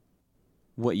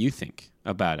what you think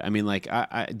about it. I mean, like,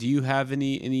 do you have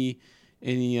any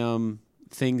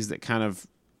things that kind of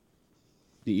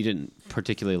that you didn't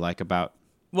particularly like about?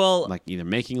 Well, like either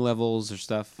making levels or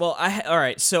stuff. Well, all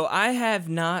right. So I have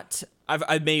not.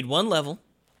 I've made one level.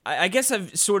 I guess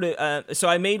I've sort of. So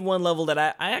I made one level that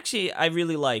I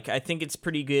really like. I think it's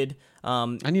pretty good.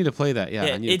 I need to play that. Yeah,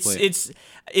 I need to play it.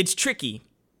 It's tricky.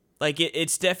 Like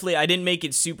it's definitely. I didn't make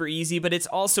it super easy, but it's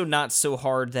also not so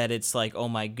hard that it's like, oh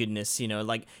my goodness,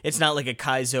 like it's not like a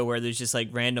Kaizo where there's just like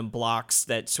random blocks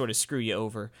that sort of screw you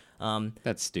over.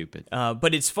 That's stupid.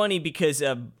 But it's funny because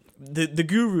the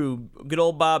guru, good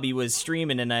old Bobby, was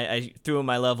streaming, and I threw him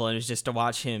my level, and it was just to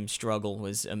watch him struggle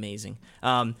was amazing.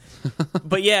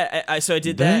 But yeah, so I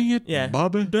did that. Dang it, yeah.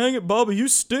 Bobby. Dang it, Bobby, you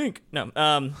stink. No,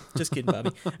 just kidding, Bobby.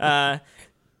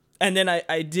 And then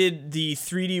I did the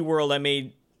 3D world. I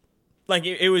made, like,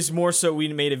 it was more so we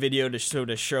made a video to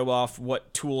show off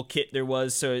what toolkit there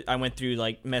was. So I went through,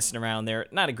 like, messing around there.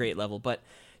 Not a great level, but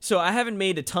so I haven't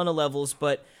made a ton of levels,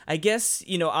 but I guess,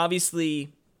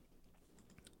 obviously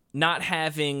not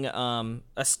having a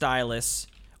stylus,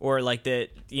 or like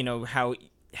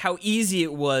how easy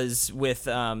it was with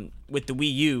the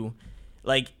Wii U,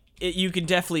 like you can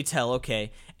definitely tell.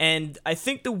 Okay, and I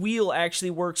think the wheel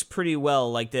actually works pretty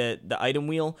well, like the item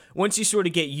wheel, once you sort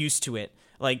of get used to it.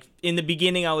 Like in the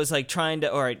beginning, I was like trying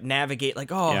to navigate,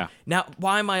 like, now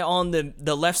why am I on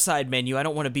the left side menu? I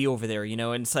don't want to be over there,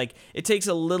 and it's like it takes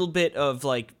a little bit of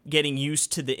like getting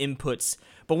used to the inputs.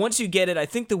 But once you get it, I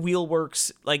think the wheel works.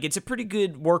 Like, it's a pretty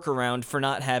good workaround for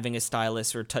not having a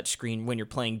stylus or touchscreen when you're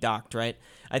playing docked, right?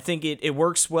 I think it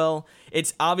works well.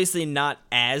 It's obviously not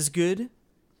as good.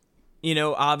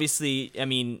 Obviously, I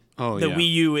mean, Wii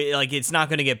U, it's not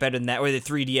going to get better than that, or the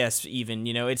 3DS even,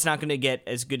 it's not going to get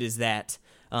as good as that.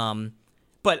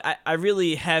 But I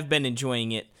really have been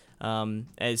enjoying it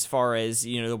as far as,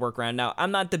 the workaround. Now,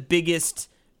 I'm not the biggest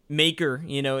maker,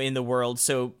 in the world,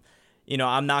 so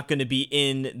I'm not going to be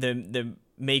in the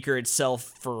maker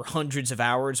itself for hundreds of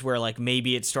hours where, like,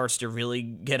 maybe it starts to really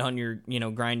get on your,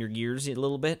 grind your gears a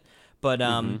little bit. But,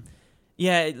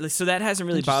 yeah, so that hasn't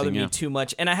really bothered me too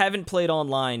much. And I haven't played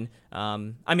online. I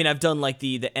mean, I've done, like,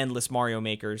 the Endless Mario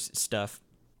Makers stuff,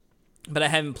 but I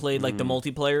haven't played, like, the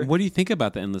multiplayer. What do you think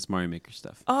about the Endless Mario Maker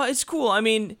stuff? It's cool. I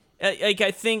mean,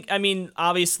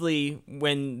 obviously,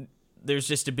 when there's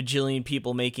just a bajillion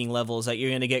people making levels, like,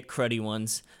 you're gonna get cruddy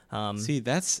ones. See,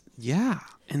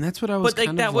 and that's what I was. But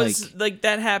like that was like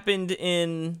that happened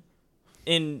in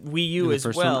Wii U as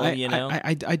well.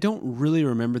 I don't really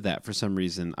remember that for some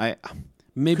reason.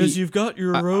 Maybe because you've got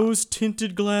your rose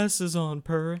tinted glasses on,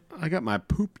 Perry. I got my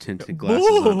poop tinted glasses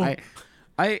on.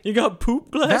 You got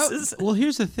poop glasses? Well,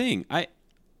 here's the thing. I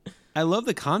love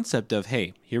the concept of,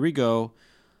 hey, here we go.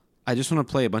 I just want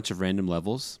to play a bunch of random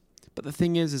levels. But the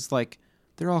thing is like,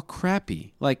 they're all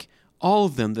crappy. Like, all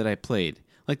of them that I played.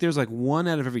 Like, there's like 1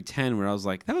 out of every 10 where I was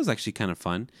like, that was actually kind of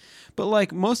fun. But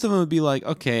like, most of them would be like,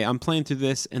 okay, I'm playing through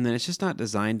this, and then it's just not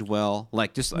designed well.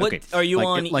 Like, just what, okay. Are you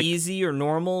on easy or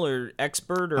normal or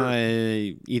expert or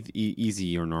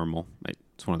easy or normal?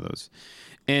 It's one of those.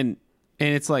 And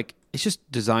it's like, it's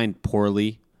just designed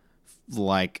poorly.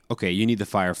 Like, okay, you need the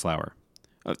fire flower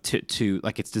to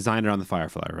like, it's designed around the fire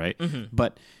flower, right? Mm-hmm.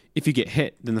 But if you get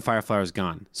hit, then the fire flower is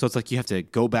gone. So it's like you have to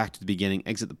go back to the beginning,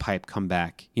 exit the pipe, come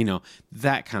back,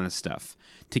 that kind of stuff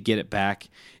to get it back.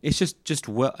 It's just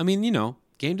well, I mean,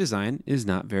 game design is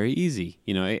not very easy.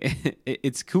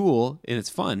 It's cool and it's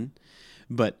fun,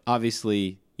 but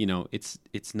obviously, it's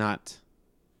not.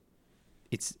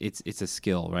 It's a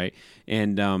skill, right?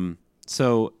 And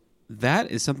so that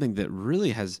is something that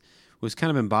really was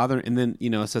kind of been bothering. And then,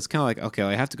 so it's kind of like, okay,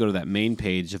 I have to go to that main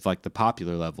page of like the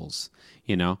popular levels,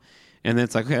 and then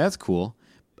it's like, okay, that's cool.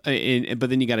 But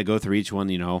then you got to go through each one,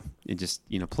 and just,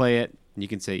 play it. And you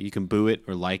can say, you can boo it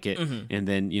or like it. Mm-hmm. And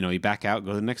then, you back out,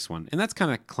 go to the next one. And that's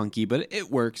kind of clunky, but it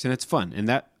works and it's fun. And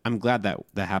that, I'm glad that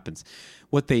happens.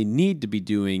 What they need to be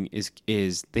doing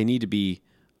is they need to be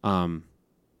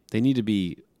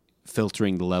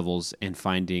filtering the levels and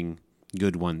finding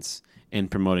good ones and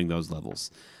promoting those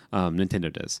levels.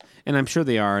 Nintendo does, and I'm sure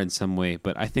they are in some way.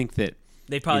 But I think that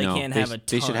they probably can't have a ton.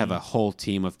 They should have a whole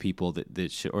team of people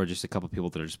that should, or just a couple of people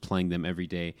that are just playing them every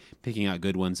day, picking out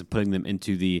good ones and putting them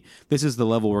into this is the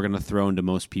level we're going to throw into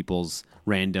most people's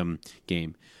random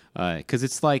game. Because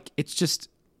it's like, it's just,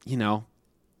 no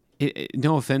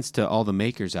offense to all the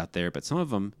makers out there, but some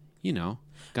of them,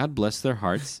 God bless their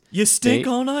hearts. You stink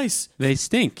on ice. They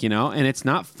stink, and it's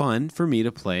not fun for me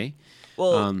to play.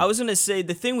 Well, I was going to say,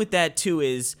 the thing with that, too,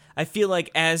 is I feel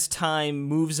like as time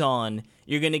moves on,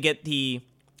 you're going to get the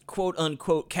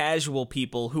quote-unquote casual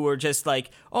people who are just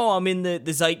like, oh, I'm in the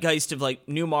zeitgeist of, like,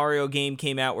 new Mario game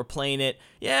came out, we're playing it.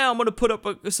 Yeah, I'm going to put up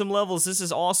some levels. This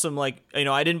is awesome. Like,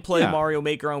 I didn't play Mario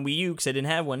Maker on Wii U because I didn't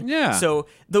have one. Yeah. So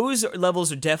those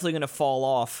levels are definitely going to fall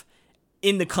off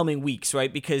in the coming weeks,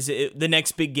 right? Because the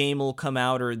next big game will come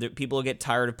out, or people will get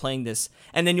tired of playing this,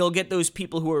 and then you'll get those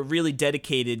people who are really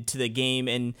dedicated to the game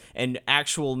and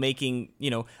actual making.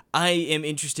 I am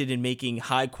interested in making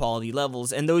high quality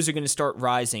levels, and those are going to start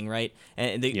rising, right?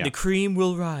 And the cream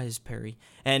will rise, Perry.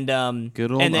 And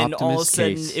good old and then Optimus all of a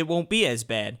sudden case. It won't be as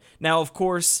bad. Now, of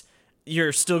course,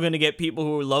 you're still going to get people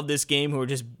who love this game who are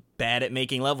just bad at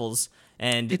making levels.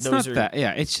 and It's those not are that.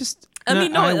 Yeah, it's just. I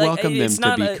mean, no, I like, welcome them it's to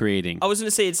not be a- creating. I was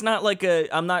gonna say it's not like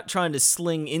I'm not trying to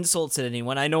sling insults at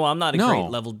anyone. I know I'm not a No.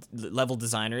 great level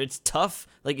designer. It's tough,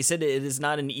 like you said. It is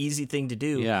not an easy thing to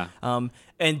do. Yeah.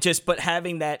 But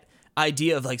having that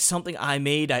idea of like something I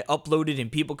made, I uploaded,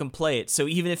 and people can play it. So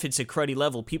even if it's a cruddy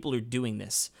level, people are doing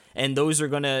this, and those are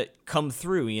gonna come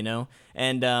through, you know.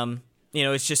 And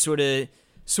it's just sort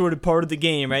of part of the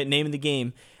game, right? Name of the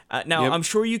game. Now Yep. I'm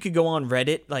sure you could go on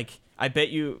Reddit. Like I bet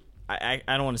you. I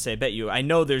don't want to say I bet you. I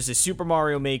know there's a Super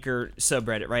Mario Maker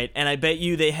subreddit, right? And I bet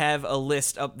you they have a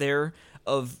list up there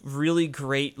of really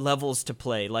great levels to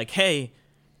play. Like, hey,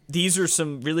 these are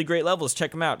some really great levels.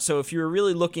 Check them out. So if you're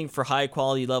really looking for high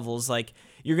quality levels, like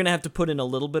you're gonna have to put in a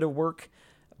little bit of work,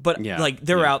 but Yeah, like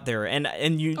they're yeah. out there,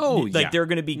 and you Oh, like yeah. they're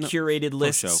gonna be curated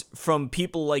lists from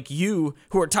people like you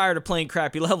who are tired of playing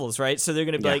crappy levels, right? So they're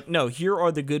gonna be Yeah. like, no, here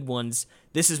are the good ones.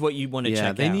 This is what you want to Yeah,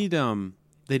 check they out. need.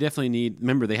 They definitely need.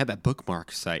 Remember, they had that bookmark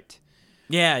site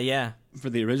Yeah. for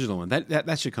the original one.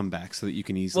 That should come back so that you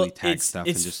can easily tag stuff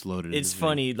and just load it. It's into the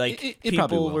funny, thing. like It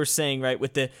probably people will. were saying, right,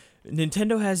 with the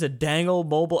Nintendo has a dangle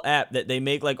mobile app that they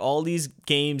make like all these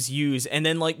games use, and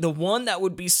then like the one that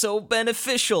would be so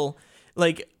beneficial,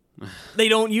 like they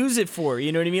don't use it for.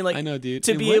 You know what I mean? Like I know, dude.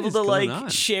 to And be what able is to going like on?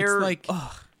 It's share. like,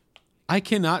 I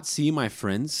cannot see my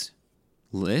friends'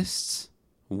 lists.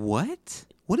 What?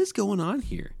 What is going on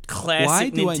here? Classic Why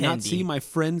do I not Nintendi. see my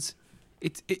friends?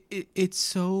 It's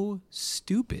so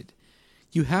stupid.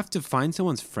 You have to find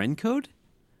someone's friend code.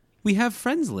 We have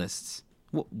friends lists.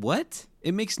 What?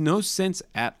 It makes no sense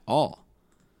at all.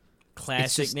 It's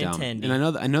Classic just dumb. Nintendo.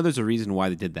 And I know there's a reason why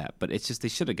they did that, but it's just they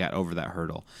should have got over that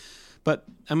hurdle. But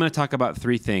I'm going to talk about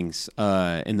 3 things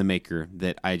in the Maker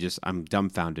that I'm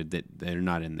dumbfounded that they're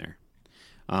not in there.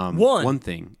 One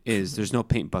thing is there's no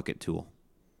paint bucket tool.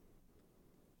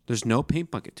 There's no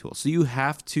paint bucket tool. So you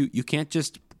can't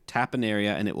just tap an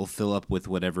area and it will fill up with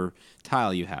whatever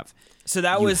tile you have. So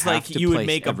that You was have like to you would place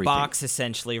make everything. a box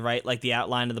essentially, right? Like the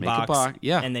outline of the Make a box. box,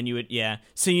 yeah. And then you would,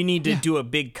 So you need to do a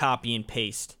big copy and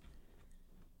paste.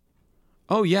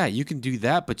 Oh yeah, you can do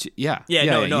that, but No, you I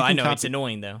can know. It's copy-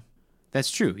 annoying though. That's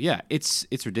true. Yeah, it's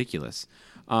ridiculous.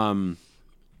 The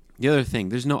other thing,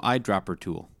 there's no eyedropper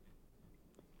tool.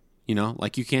 You know,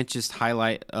 like you can't just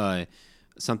highlight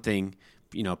something,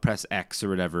 press X or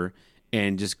whatever,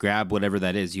 and just grab whatever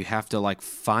that is. You have to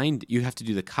you have to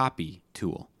do the copy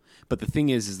tool. But the thing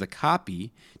is the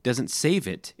copy doesn't save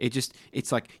it.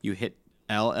 It's like you hit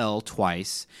LL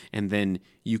twice, and then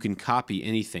you can copy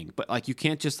anything. But like you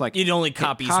can't just like It only hit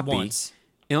copies copy. once.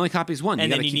 It only copies one. And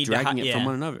You then got to you keep need to dragging it from yeah.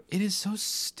 one another. It is so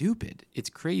stupid. It's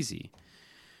crazy.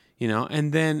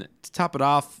 And then to top it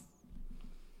off,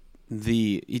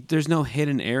 there's no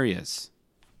hidden areas.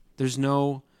 There's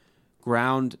no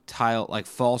ground tile like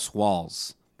false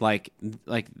walls like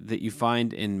that you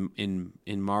find in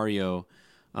Mario,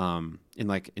 in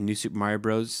New Super Mario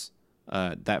Bros.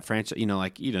 That franchise,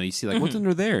 you see what's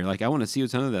under there. Like I want to see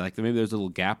what's under there. Like maybe there's a little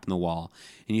gap in the wall,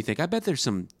 and you think I bet there's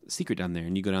some secret down there,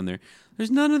 and you go down there. There's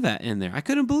none of that in there. I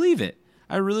couldn't believe it.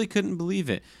 I really couldn't believe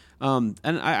it. And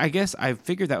I guess I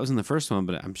figured that was in the first one,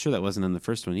 but I'm sure that wasn't in the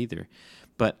first one either.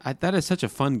 But that is such a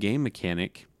fun game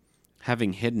mechanic,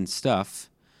 having hidden stuff.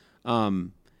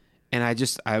 And it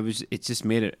just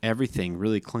made everything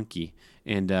really clunky.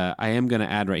 And I am going to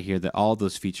add right here that all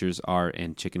those features are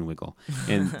in Chicken Wiggle.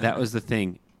 And that was the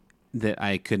thing that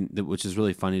which is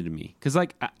really funny to me. Because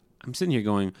I'm sitting here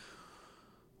going,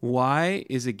 why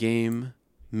is a game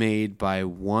made by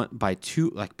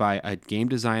a game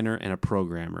designer and a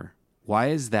programmer? Why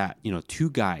is that, 2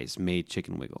 guys made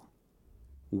Chicken Wiggle?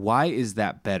 Why is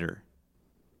that better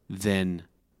than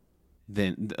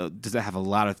does it have a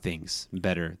lot of things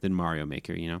better than Mario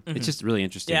Maker? It's just really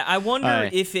interesting. Yeah, I wonder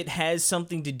if it has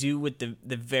something to do with the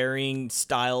varying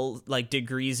style, like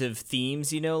degrees of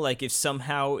themes, like if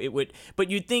somehow it would, but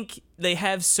you'd think they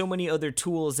have so many other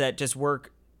tools that just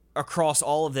work across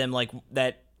all of them, like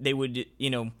that they would,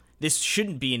 this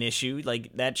shouldn't be an issue,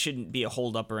 like that shouldn't be a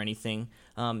holdup or anything.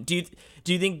 Do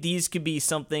you think these could be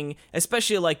something,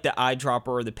 especially like the eyedropper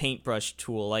or the paintbrush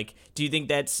tool? Like, do you think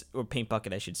that's, or paint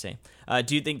bucket, I should say?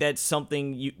 Do you think that's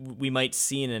something we might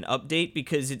see in an update?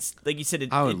 Because it's like you said,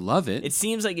 I would love it. It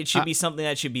seems like it should be something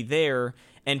that should be there,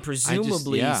 and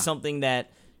presumably something that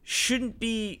shouldn't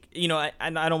be. I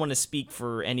don't want to speak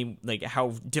for any like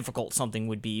how difficult something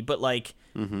would be, but like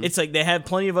it's like they have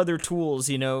plenty of other tools.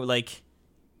 Like,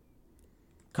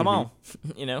 come on,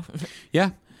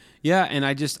 Yeah, and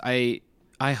I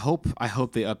hope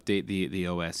they update the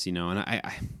OS, and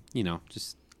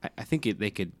I think they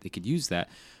could use that.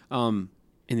 And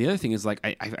the other thing is I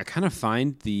kind of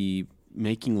find the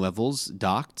making levels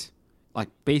docked like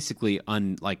basically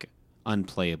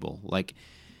unplayable. Like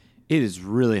it is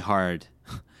really hard.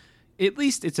 At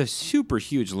least it's a super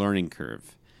huge learning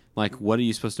curve. Like what are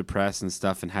you supposed to press and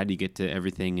stuff, and how do you get to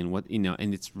everything, and what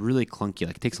and it's really clunky.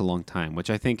 Like it takes a long time, which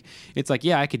I think it's like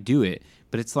I could do it,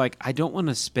 but it's like I don't want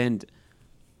to spend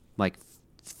like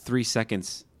 3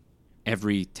 seconds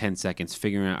every 10 seconds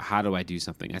figuring out how do I do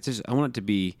something. I want it to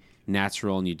be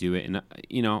natural and you do it. And,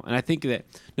 and I think that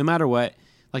no matter what,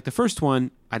 like the first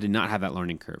one, I did not have that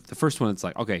learning curve. The first one, it's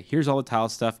like, okay, here's all the tile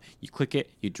stuff. You click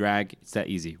it, you drag. It's that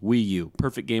easy. Wii U.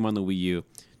 Perfect game on the Wii U.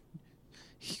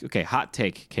 Okay, hot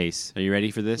take, Case. Are you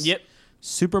ready for this? Yep.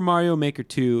 Super Mario Maker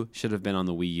 2 should have been on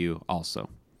the Wii U also.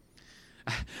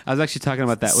 I was actually talking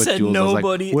about that with Said Jules.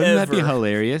 nobody I was like, wouldn't that be ever.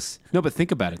 hilarious? No, but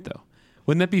think about it, though.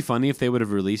 Wouldn't that be funny if they would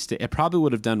have released it? It probably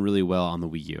would have done really well on the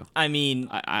Wii U. I mean,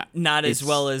 not as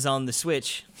well as on the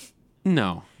Switch.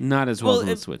 No, not as well as on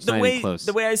the Switch. Not even close.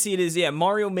 The way I see it is,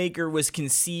 Mario Maker was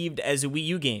conceived as a Wii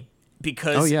U game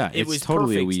because it was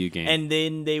totally perfect. a Wii U game. And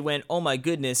then they went, oh my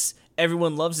goodness,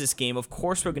 everyone loves this game. Of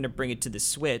course we're going to bring it to the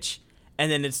Switch.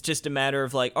 And then it's just a matter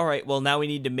of like, all right, well, now we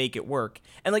need to make it work.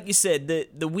 And like you said,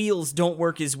 the wheels don't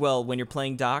work as well when you're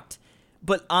playing docked.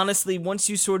 But honestly, once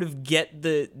you sort of get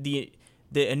the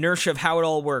inertia of how it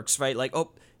all works, right? Like,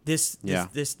 this,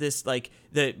 like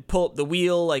the pull up the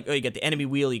wheel, like, you got the enemy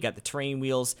wheel, you got the terrain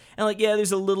wheels, and like,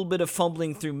 there's a little bit of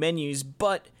fumbling through menus,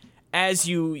 but as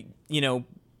you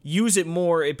use it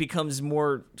more, it becomes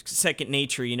more second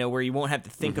nature, where you won't have to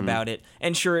think about it.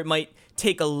 And sure, it might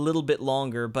take a little bit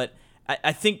longer, but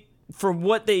I think for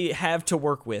what they have to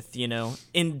work with,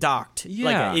 in docked,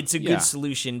 it's a good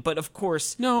solution. But of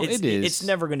course, it is. It's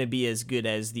never going to be as good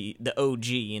as the OG,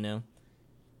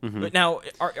 But now,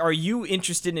 are you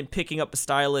interested in picking up a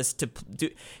stylus to do?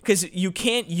 Because you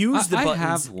can't use the buttons. I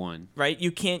have one. Right?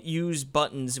 You can't use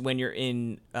buttons when you're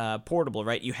in portable,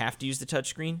 right? You have to use the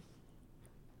touchscreen.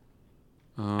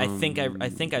 I think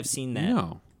I've seen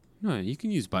that. No, you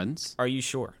can use buttons. Are you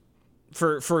sure?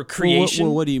 For creation?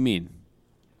 Well, what do you mean?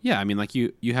 Yeah, I mean, like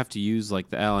you have to use like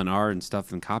the L and R and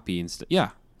stuff and copy and stuff. Yeah,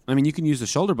 I mean, you can use the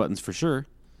shoulder buttons for sure.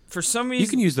 For some reason, you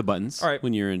can use the buttons. All right,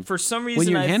 when you're in. For some reason, when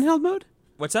you're in handheld mode.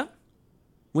 What's that?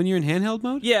 When you're in handheld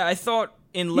mode? Yeah, I thought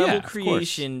in level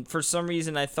creation, for some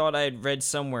reason, I thought I had read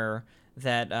somewhere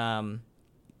that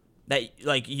that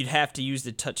like you'd have to use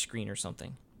the touchscreen or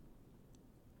something.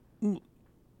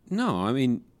 No, I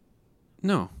mean,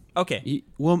 no. Okay.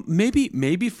 Well,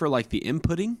 maybe for like the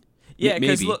inputting. Yeah,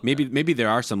 maybe there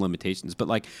are some limitations, but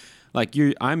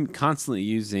I'm constantly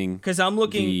using because I'm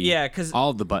looking because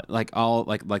all the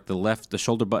the left, the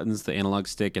shoulder buttons, the analog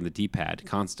stick, and the D-pad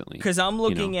constantly. Because I'm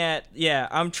looking at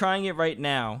I'm trying it right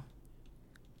now,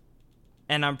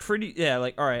 and I'm pretty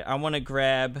all right. I want to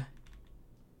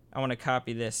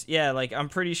copy this. Yeah, like I'm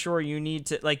pretty sure you need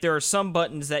to there are some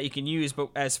buttons that you can use, but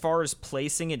as far as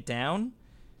placing it down,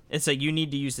 it's like you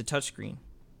need to use the touchscreen.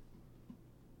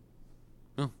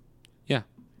 Yeah,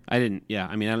 I didn't. Yeah,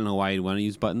 I mean, I don't know why you'd want to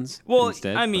use buttons. Well,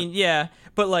 instead, I mean,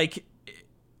 but like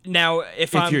now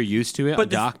if you're used to it,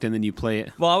 docked, and then you play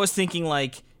it. Well, I was thinking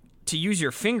like to use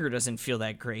your finger doesn't feel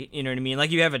that great. You know what I mean?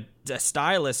 Like you have a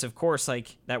stylus, of course,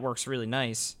 like that works really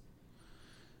nice.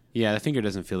 Yeah, the finger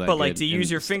doesn't feel that good. But like to use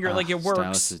your finger, it works.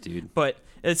 Styluses, dude. But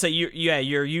it's like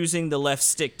you're using the left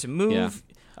stick to move.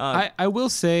 Yeah. I will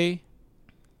say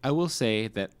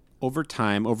that over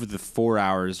time, over the 4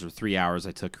 hours or 3 hours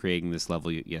I took creating this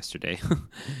level yesterday,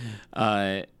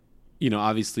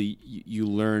 obviously you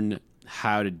learn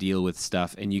how to deal with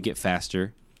stuff and you get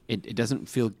faster. It doesn't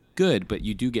feel good, but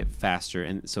you do get faster,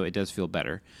 and so it does feel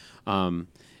better.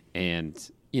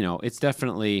 It's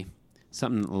definitely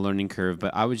something, a learning curve,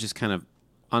 but I was just kind of,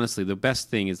 honestly, the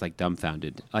best thing is like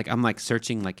dumbfounded. Like I'm like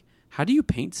searching, like, how do you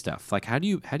paint stuff? Like, how do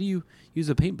you use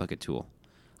a paint bucket tool?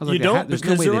 I was you don't? There's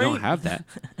no way they don't have that.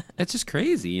 That's just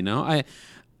crazy,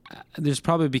 It's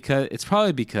probably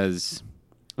because,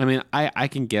 I mean, I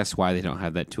can guess why they don't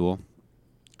have that tool.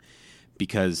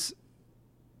 Because,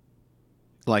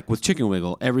 like with Chicken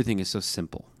Wiggle, everything is so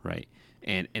simple, right?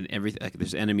 And everything, like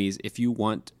there's enemies. If you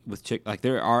want with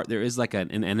there is like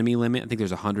an enemy limit. I think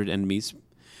there's 100 enemies.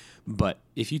 But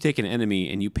if you take an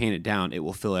enemy and you paint it down, it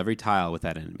will fill every tile with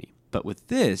that enemy. But with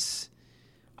this,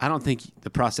 I don't think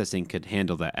the processing could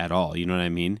handle that at all. You know what I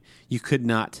mean? You could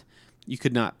not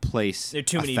place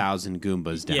 1,000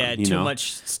 Goombas down. Yeah, too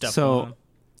much stuff. So,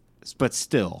 but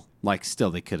still,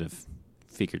 they could have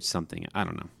figured something. I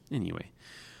don't know. Anyway,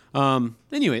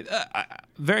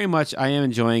 very much I am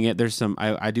enjoying it. There's some.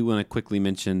 I do want to quickly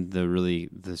mention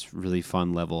this really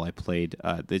fun level I played.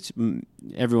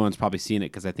 Everyone's probably seen it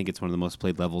because I think it's one of the most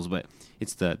played levels. But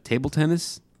it's the table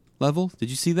tennis level. Did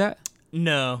you see that?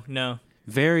 No.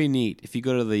 Very neat. If you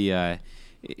go to the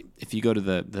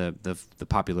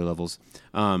popular levels,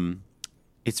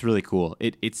 it's really cool.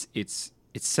 It's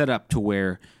set up to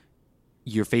where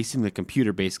you're facing the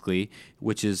computer basically,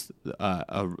 which is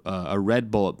a red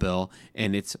bullet bill,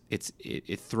 and it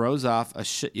throws off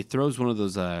it throws one of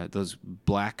those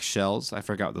black shells. I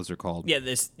forgot what those are called.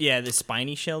 The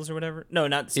spiny shells or whatever. No,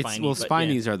 not the spiny.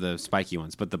 Spinies are the spiky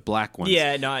ones, but the black ones.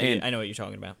 Yeah, no, I know what you're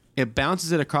talking about. It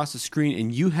bounces it across the screen,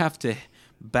 and you have to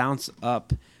bounce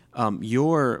up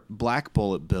your black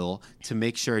bullet bill to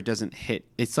make sure it doesn't hit.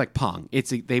 It's like Pong.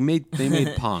 They made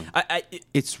Pong.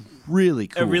 It's really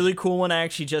cool. A really cool one I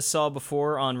actually just saw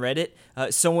before on Reddit.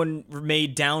 Someone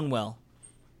made Downwell.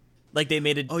 Like they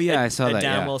made I saw that,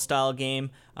 Downwell style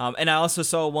game. And I also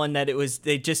saw one that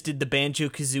they just did the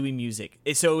Banjo-Kazooie music.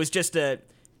 So it was just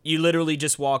you literally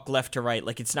just walk left to right.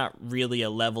 Like it's not really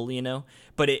a level,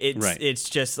 but it's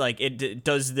just like it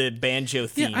does the banjo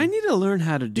theme. Yeah, I need to learn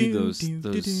how to do those.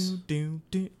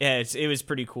 Yeah, it was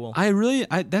pretty cool.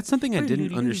 That's something I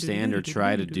didn't understand or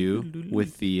try to do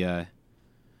with the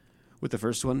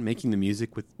first one, making the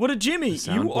music with. What a Jimmy!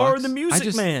 You are the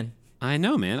music man. I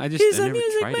know, man. He's I a never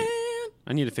music tried man. it.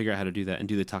 I need to figure out how to do that and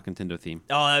do the Talk Nintendo theme.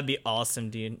 Oh, that'd be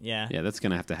awesome, dude. Yeah. Yeah, that's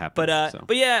gonna have to happen.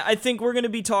 But yeah, I think we're gonna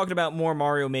be talking about more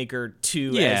Mario Maker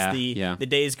 2 as the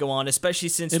days go on, especially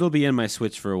since it'll be in my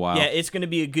Switch for a while. Yeah, it's gonna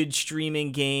be a good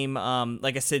streaming game.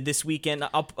 Like I said, this weekend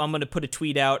I'm gonna put a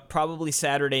tweet out probably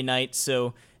Saturday night.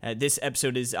 So this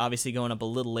episode is obviously going up a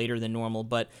little later than normal,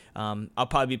 but I'll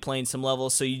probably be playing some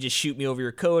levels. So you just shoot me over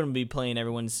your code and I'll be playing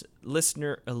everyone's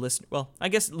listener. Well, I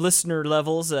guess listener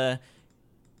levels.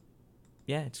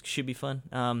 Yeah, it should be fun.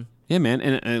 Yeah, man,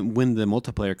 and when the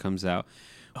multiplayer comes out,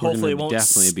 hopefully it won't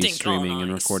definitely be stink streaming on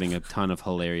and ice. recording a ton of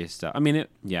hilarious stuff. I mean,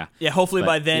 Yeah, hopefully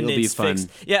by then it'll it's be fun. fixed.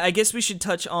 Yeah, I guess we should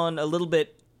touch on a little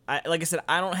bit. Like I said,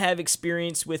 I don't have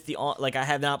experience with I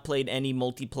have not played any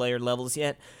multiplayer levels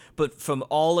yet, but from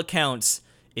all accounts,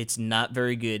 it's not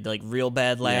very good. Like real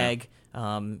bad lag.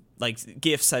 Like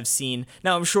GIFs I've seen.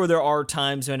 Now I'm sure there are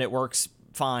times when it works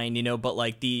fine, but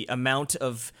like the amount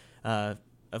of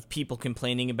people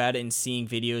complaining about it and seeing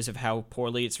videos of how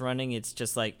poorly it's running, it's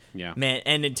just like, man,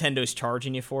 and Nintendo's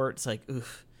charging you for it. It's like,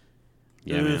 oof.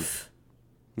 Yeah, oof.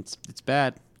 Man. It's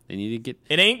bad. They need to get.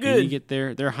 It ain't good. They need to get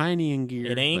their hiney in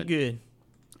gear. It ain't good.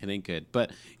 It ain't good.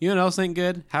 But you know what else ain't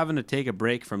good? Having to take a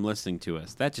break from listening to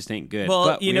us. That just ain't good. Well,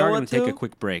 but we are going to take a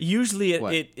quick break. Usually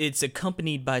it's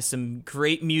accompanied by some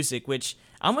great music, which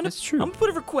That's true. I'm going to put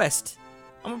a request.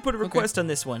 I'm going to put a request on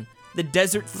this one. The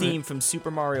desert theme from Super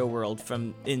Mario World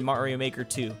in Mario Maker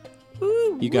 2.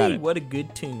 Ooh, you got it. What a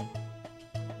good tune.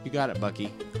 You got it,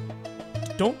 Bucky.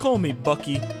 Don't call me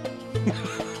Bucky.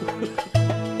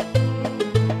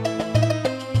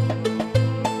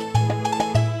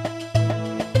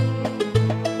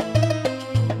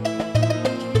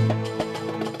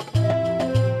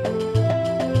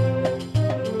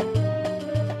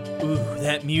 Ooh,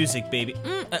 that music, baby.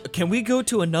 Can we go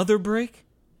to another break?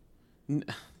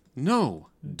 No.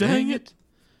 Dang it.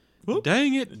 Whoop.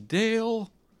 Dang it,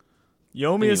 Dale. You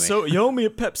owe me a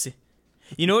Pepsi.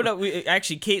 You know what?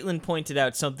 Actually, Caitlin pointed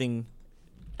out something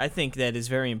I think that is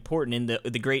very important in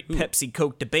the great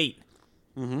Pepsi-Coke debate.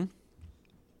 Mm-hmm.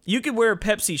 You could wear a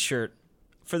Pepsi shirt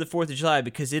for the 4th of July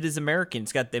because it is American.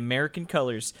 It's got the American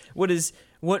colors.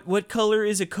 What color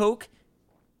is a Coke?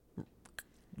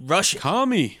 Russian.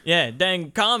 Commie. Yeah,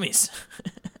 dang commies.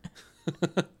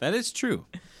 That is true.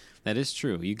 That is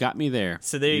true. You got me there.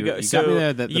 So there you go. You got me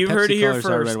there. The you Pepsi heard it here colors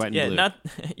first. are red, white, and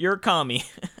blue. You're a commie.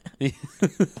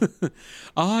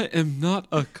 I am not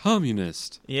a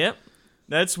communist. Yep.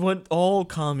 That's what all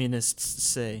communists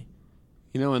say.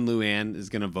 You know when Luann is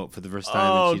going to vote for the first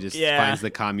time and she just finds the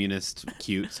communist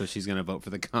cute, so she's going to vote for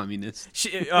the communist.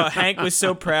 Hank was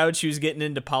so proud she was getting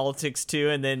into politics too,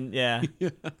 and then,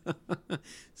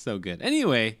 So good.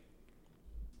 Anyway,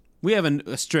 we have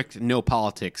a strict no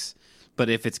politics, but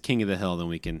if it's King of the Hill, then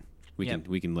we can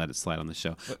let it slide on the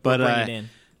show. But bring it in.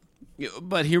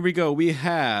 But here we go. We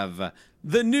have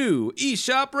the new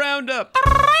eShop Roundup.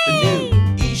 The new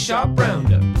eShop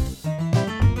Roundup.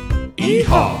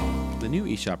 Yeehaw! The new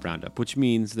eShop Roundup, which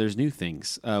means there's new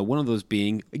things. One of those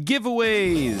being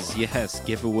giveaways. Yes,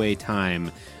 giveaway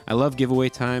time. I love giveaway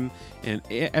time. And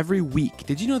every week,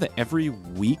 did you know that every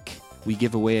week we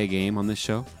give away a game on this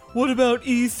show? What about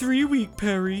E3 week,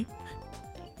 Perry?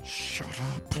 Shut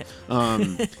up.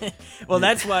 Well,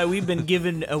 that's why we've been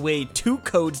giving away 2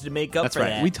 codes to make up that's for right.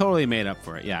 that. We totally made up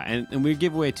for it, yeah. And we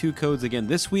give away 2 codes again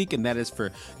this week, and that is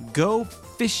for Go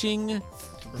Fishing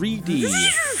 3D.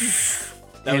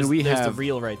 There's the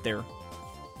reel right there.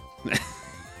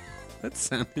 That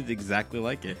sounded exactly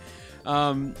like it.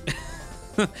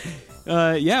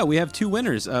 Yeah, we have 2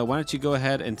 winners. Why don't you go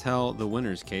ahead and tell the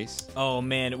winners, Case? Oh,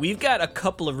 man. We've got a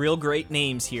couple of real great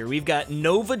names here. We've got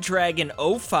Nova Dragon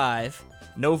 05,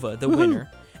 Nova, the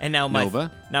winner. And now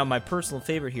my personal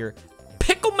favorite here,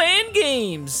 Pickleman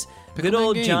Games. Good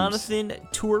old Games. Jonathan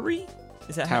Towery.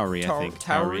 Is that Towery, how? I think.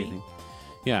 Towery. I think.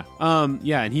 Yeah.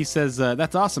 Yeah, and he says,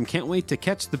 that's awesome. Can't wait to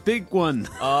catch the big one.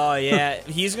 Oh, yeah.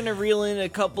 He's going to reel in a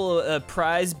couple of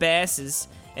prize basses.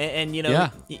 And you know, Yeah.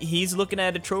 he's looking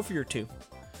at a trophy or two.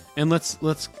 And let's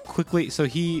quickly. So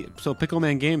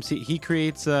Pickleman Games. He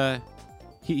creates.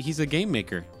 He's a game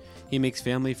maker. He makes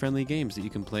family-friendly games that you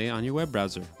can play on your web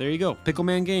browser. There you go,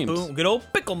 Pickleman Games. Boom, good old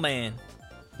Pickleman.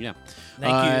 Yeah.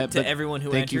 Thank you to everyone who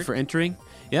entered. Thank you for entering.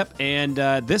 Yep. And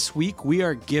this week we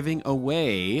are giving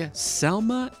away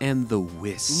Selma and the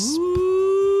Wisp.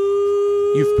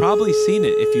 You've probably seen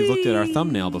it if you've looked at our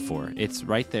thumbnail before. It's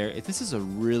right there. This is a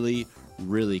really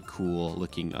cool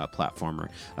looking platformer.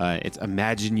 It's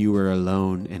imagine you were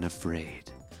alone and afraid.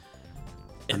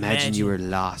 Imagine you were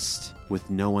lost with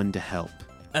no one to help.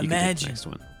 You can take the next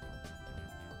one.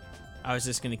 I was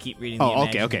just gonna keep reading.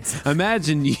 The okay.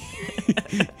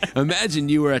 Imagine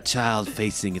you were a child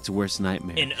facing its worst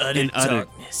nightmare. In utter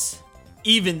darkness.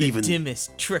 Even the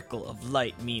dimmest trickle of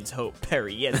light means hope,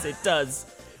 Perry. Yes, it does.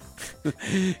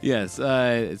 Yes,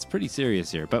 it's pretty serious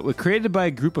here. But we're created by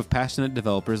a group of passionate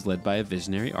developers led by a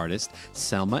visionary artist.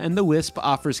 Selma and the Wisp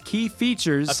offers key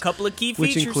features. A couple of key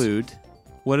which features. include...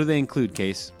 What do they include,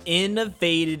 Case?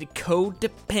 Innovative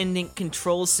codependent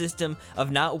control system of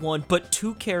not one but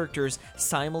 2 characters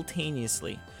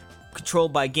simultaneously,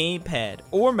 controlled by gamepad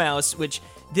or mouse. Which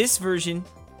this version,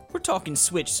 we're talking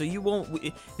Switch, so you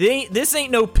won't. This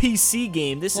ain't no PC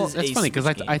game. This is. That's funny because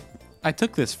I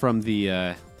took this from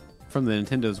the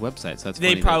Nintendo's website, so that's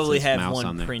they funny probably that it says have mouse on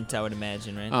one there. print, I would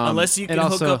imagine, right? Unless you can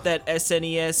hook up that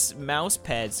SNES mouse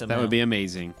pad somehow. That would be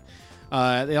amazing.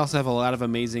 They also have a lot of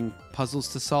amazing puzzles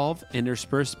to solve,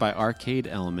 interspersed by arcade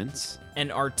elements.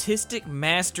 An artistic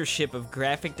mastership of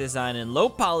graphic design and low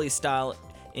poly style,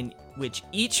 in which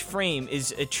each frame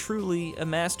is truly a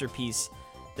masterpiece.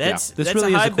 That's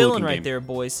really a is high cool billing looking right game. there,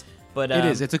 boys. But It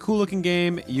is. It's a cool looking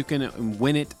game. You can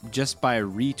win it just by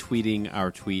retweeting our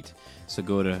tweet. So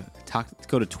go to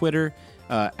Twitter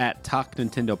at Talk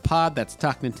Nintendo Pod. That's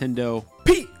Talk Nintendo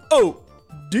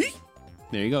POD.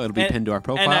 There you go. It'll be pinned to our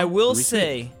profile. And I will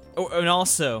say, and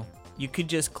also, you could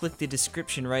just click the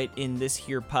description right in this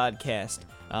here podcast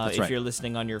if right. you're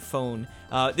listening on your phone.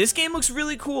 This game looks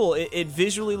really cool. It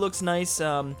visually looks nice,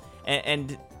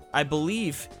 and I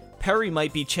believe Perry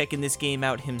might be checking this game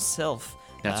out himself.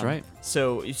 That's right.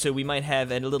 So we might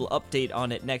have a little update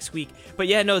on it next week. But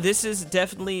yeah, no, this is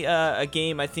definitely a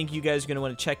game I think you guys are going to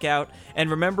want to check out.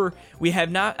 And remember, we've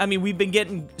been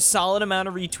getting solid amount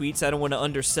of retweets. I don't want to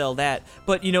undersell that.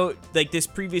 But, like this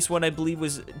previous one, I believe,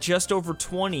 was just over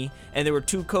 20, and there were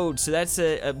 2 codes. So that's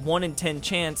a 1 in 10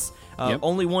 chance. Yep.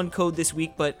 Only 1 code this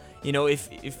week, but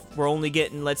if we're only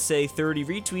getting, let's say, 30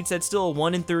 retweets, that's still a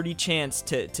 1 in 30 chance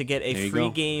to get a free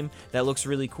game that looks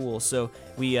really cool. So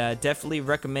we definitely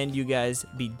recommend you guys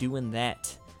be doing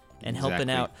that and helping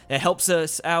out. It helps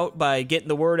us out by getting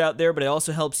the word out there, but it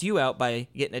also helps you out by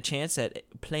getting a chance at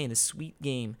playing a sweet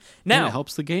game. Now, and it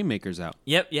helps the game makers out.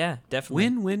 Yep, yeah, definitely.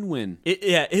 Win. It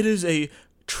is a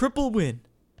triple win.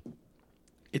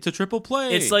 It's a triple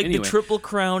play. It's like the Triple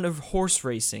Crown of horse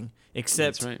racing,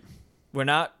 except That's right. we're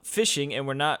not fishing and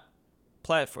we're not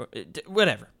platform.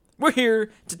 Whatever. We're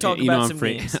here to talk about some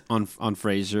games. on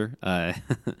Frasier,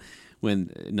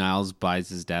 when Niles buys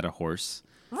his dad a horse,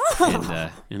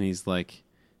 and he's like,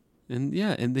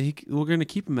 we're gonna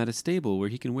keep him at a stable where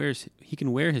he can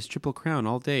wear his triple crown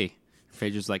all day.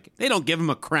 Frasier's like, they don't give him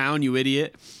a crown, you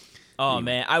idiot. Oh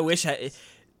man, I wish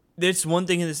there's one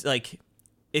thing in this, like,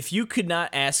 if you could not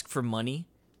ask for money,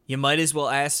 you might as well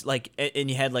ask, like, and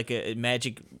you had like a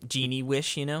magic genie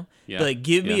wish, Yeah. Like,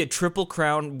 give me a triple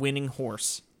crown winning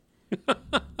horse.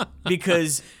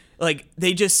 Because like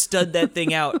they just stud that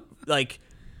thing out, like,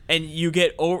 and you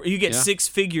get 6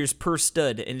 figures per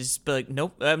stud, and it's like,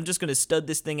 nope, I'm just gonna stud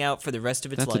this thing out for the rest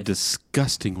of its life. That's a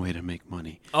disgusting way to make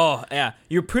money. Oh yeah,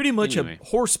 you're pretty much a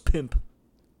horse pimp.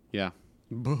 Yeah.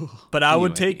 But I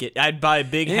would take it. I'd buy a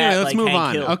big hat. Let's like move Hank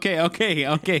on.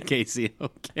 Hill. Okay, Casey.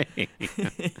 Okay.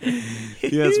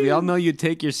 Yes, we all know you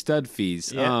take your stud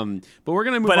fees. Yeah. But we're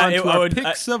gonna move on to our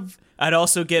picks of. I'd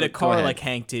also get a car like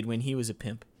Hank did when he was a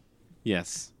pimp.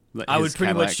 Yes, I would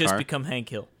pretty much just car. become Hank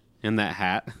Hill. And that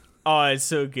hat. Oh, it's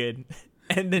so good.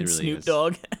 And then really Snoop is.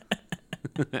 Dogg.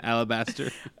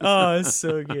 Alabaster. Oh, it's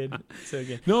so good. So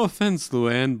good. No offense,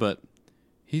 Luann, but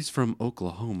he's from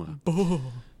Oklahoma.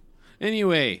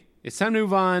 Anyway, it's time to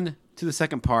move on to the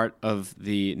second part of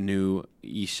the new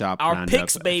eShop Our roundup.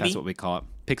 picks, if baby. That's what we call it.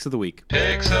 Picks of the week.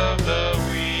 Picks of the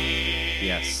week.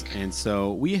 Yes, and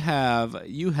so you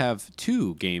have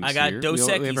two games. I got here. Dos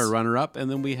We have Equis. our runner-up,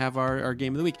 and then we have our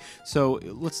game of the week. So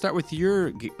let's start with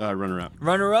your runner-up.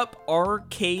 Runner-up,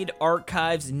 Arcade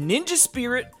Archives Ninja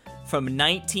Spirit from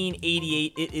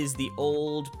 1988. It is the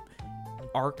old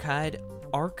Arcade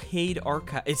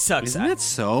Archive. It sucks. Isn't it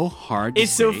so hard to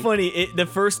It's so say? funny. The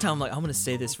first time, I'm like, I'm gonna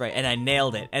say this right, and I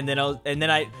nailed it. And then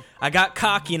I got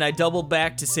cocky and I doubled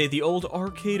back to say the old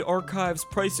Arcade Archives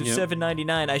price of Yep.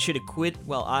 $7.99. I should have quit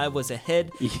while I was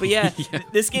ahead. But yeah,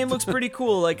 this game looks pretty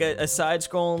cool, like a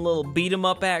side-scrolling little beat 'em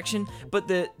up action. But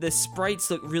the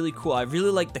sprites look really cool. I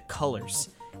really like the colors.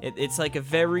 It's like a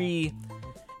very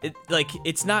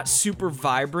it's not super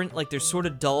vibrant, like they're sort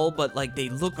of dull, but like they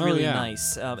look really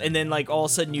nice. And then like all of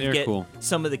a sudden you They're get cool.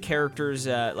 some of the characters.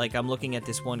 Like I'm looking at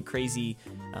this one crazy,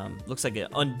 looks like an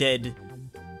undead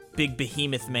big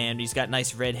behemoth man. He's got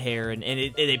nice red hair, and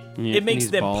it and makes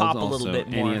he's them bald pop a little also, bit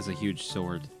more. And he has a huge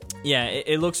sword. Yeah,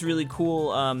 it looks really cool.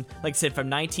 Like I said, from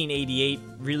 1988,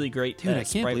 really great. Dude, I can't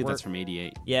sprite believe work. that's from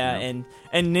 '88. Yeah, you know?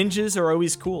 and ninjas are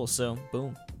always cool. So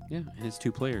boom. Yeah, and it's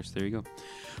 2 players. There you go.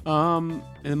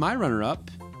 And my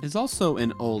runner-up is also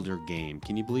an older game.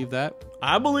 Can you believe that?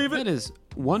 I believe That is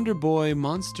Wonder Boy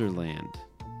Monsterland.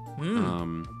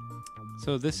 Hmm.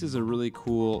 So this is a really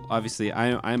cool. Obviously,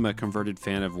 I'm a converted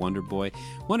fan of Wonder Boy.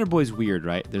 Wonder Boy's weird,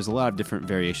 right? There's a lot of different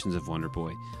variations of Wonder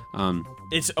Boy.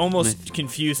 It's almost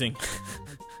confusing.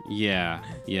 Yeah.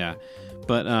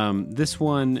 But this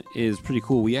one is pretty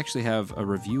cool. We actually have a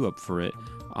review up for it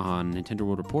on Nintendo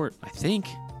World Report, I think.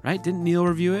 Right? Didn't Neil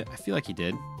review it? I feel like he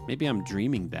did. Maybe I'm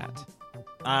dreaming that.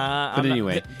 But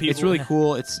anyway, it's really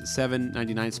cool. It's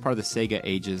 $7.99. It's part of the Sega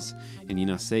Ages, and you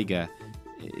know Sega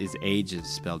is ages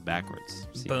spelled backwards.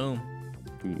 See? Boom.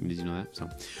 Did you know that? So,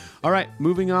 all right,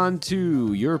 moving on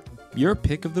to your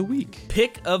pick of the week.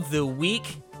 Pick of the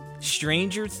week: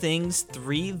 Stranger Things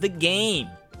 3: The Game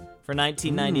for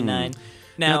 1999.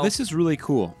 Now this is really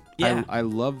cool. Yeah. I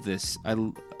love this. I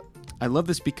love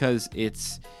this because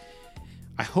it's.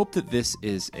 I hope that this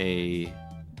is a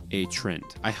trend.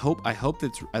 I hope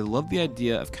that I love the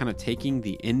idea of kind of taking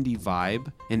the indie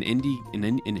vibe, an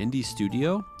indie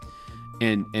studio,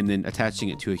 and then attaching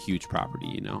it to a huge property.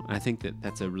 You know, and I think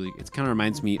that's a really. It kind of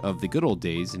reminds me of the good old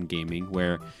days in gaming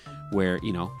where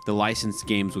you know the licensed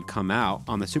games would come out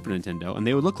on the Super Nintendo and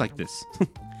they would look like this.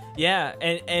 Yeah,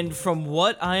 and from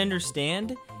what I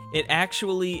understand,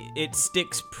 it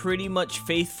sticks pretty much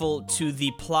faithful to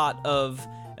the plot of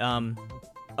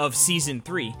season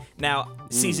 3. Now,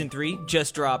 season 3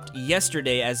 just dropped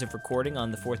yesterday as of recording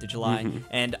on the 4th of July,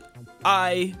 and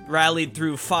I rallied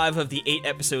through 5 of the 8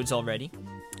 episodes already.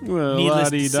 Well,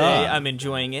 Needless to say, I'm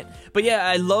enjoying it. But yeah,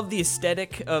 I love the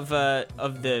aesthetic of the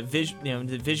the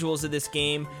visuals of this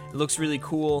game. It looks really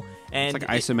cool, and it's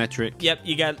like isometric. Yep,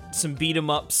 you got some beat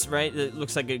 'em ups, right? It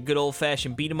looks like a good old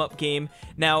fashioned beat 'em up game.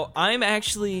 Now, I'm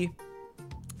actually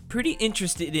pretty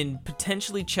interested in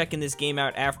potentially checking this game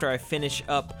out after I finish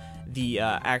up the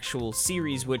actual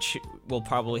series, which will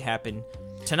probably happen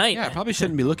tonight. Yeah, I probably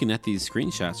shouldn't be looking at these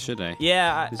screenshots, should I?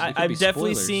 Yeah, This could I'm be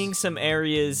definitely spoilers. seeing some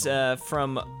areas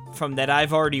from that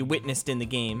I've already witnessed in the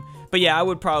game. But yeah, I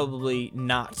would probably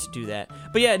not do that.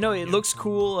 But yeah, no, it looks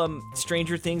cool.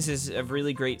 Stranger Things is a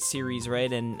really great series,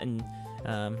 right? And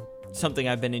something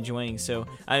I've been enjoying. So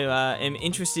I am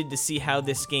interested to see how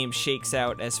this game shakes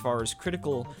out as far as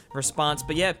critical response.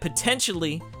 But yeah,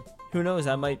 potentially, who knows?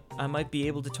 I might be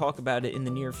able to talk about it in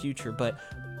the near future, but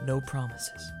no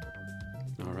promises.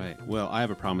 All right. Well, I have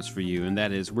a promise for you, and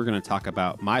that is we're going to talk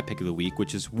about my pick of the week,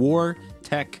 which is War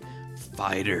Tech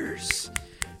Fighters.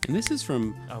 And this is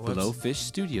from whoops. Blowfish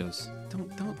Studios. Don't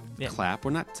clap.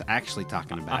 We're not actually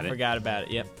talking about I it. forgot about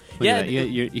it. Yep. Look at that.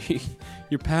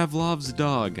 You're Pavlov's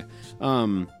dog.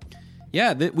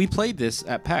 We played this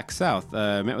at PAX South.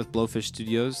 Met with Blowfish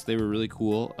Studios. They were really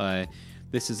cool.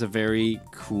 This is a very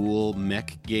cool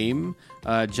mech game.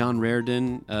 John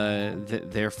Raridan,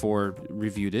 therefore,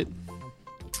 reviewed it.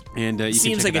 And you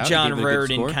Seems can like check a it out. John He gave it a good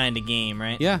Raridan score. kind of game,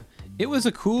 right? Yeah, it was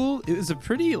a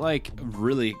pretty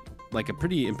really a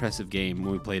pretty impressive game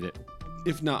when we played it.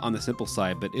 If not on the simple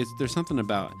side, but there's something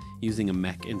about using a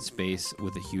mech in space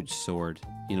with a huge sword.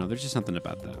 You know, there's just something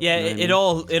about that. Yeah, You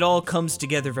know what I mean? it all comes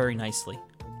together very nicely.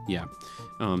 Yeah.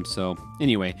 So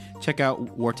anyway, check out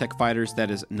War Tech Fighters.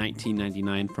 That is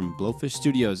 $19.99 from Blowfish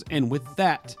Studios. And with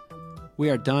that, we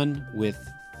are done with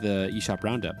the eShop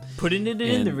Roundup. Putting it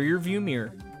in And- the rear view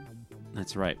mirror.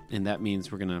 That's right. And that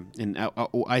means we're going to... And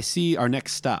I see our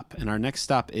next stop. And our next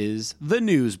stop is the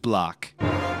News Block.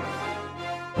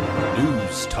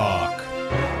 News Talk.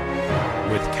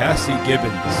 with Cassie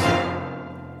Gibbons.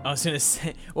 I was gonna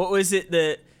say, what was it?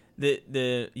 The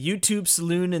YouTube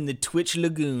Saloon and the Twitch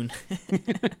Lagoon.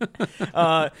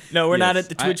 No, we're not at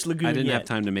the Twitch Lagoon I didn't yet. have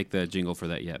time to make the jingle for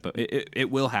that yet, but it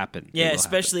will happen. Yeah, It will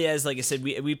especially as, like I said,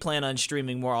 we plan on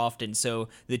streaming more often, so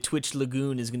the Twitch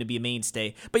Lagoon is going to be a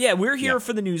mainstay. But yeah, we're here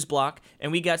for the news block,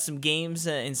 and we got some games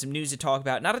and some news to talk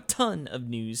about. Not a ton of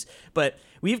news, but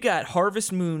we've got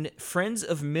Harvest Moon Friends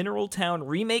of Mineral Town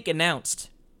remake announced.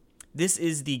 This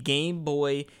is the Game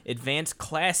Boy Advance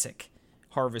Classic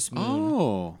Harvest Moon.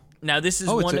 Oh. Now this is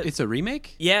it's a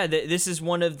remake? Yeah, this is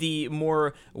one of the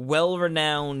more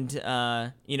well-renowned,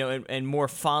 and more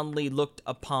fondly looked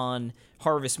upon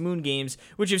Harvest Moon games,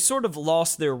 which have sort of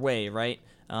lost their way, right?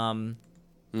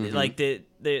 Like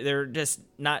they're just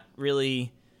not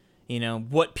really,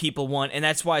 what people want, and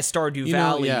that's why Stardew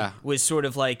Valley was sort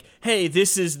of like, hey,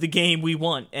 this is the game we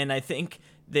want, and I think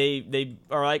they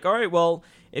are like, all right, well,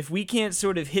 if we can't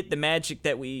sort of hit the magic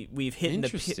that we've hit in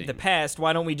the past,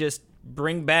 why don't we just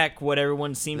bring back what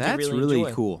everyone seemed to really enjoy? That's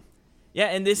really cool. Yeah,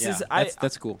 and this is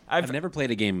that's cool. I've never played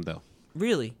a game though.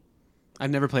 Really?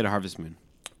 I've never played a Harvest Moon.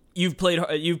 You've played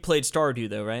Stardew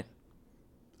though, right?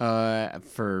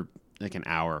 For like an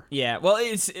hour. Yeah. Well,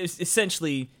 it's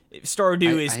essentially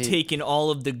Stardew is taking all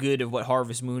of the good of what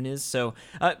Harvest Moon is. So,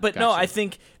 but Gotcha. no, I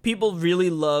think people really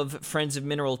love Friends of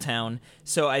Mineral Town.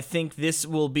 So I think this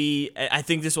will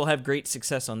have great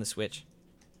success on the Switch.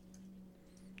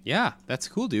 Yeah, that's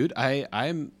cool, dude. I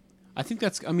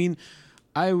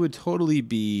would totally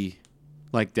be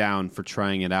like down for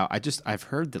trying it out. I've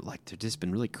heard that like they've just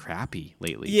been really crappy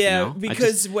lately. Yeah,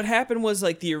 because what happened was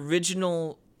like the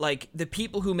original, like the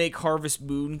people who make Harvest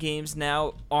Moon games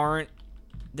now aren't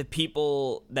the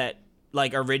people that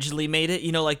like originally made it.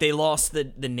 Like they lost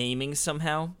the naming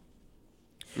somehow.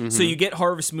 Mm-hmm. So you get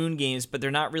Harvest Moon games, but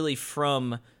they're not really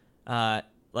from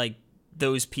like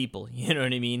those people. You know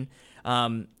what I mean?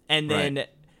 And then right.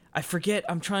 I forget,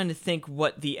 I'm trying to think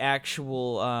what the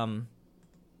actual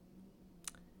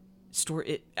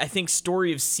story, I think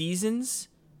Story of Seasons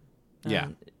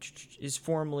is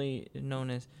formerly known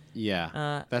as.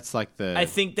 Yeah, that's like the. I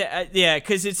think that,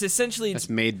 because it's essentially. It's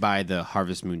made by the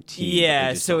Harvest Moon team.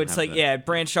 Yeah, so it's like, it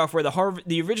branched off where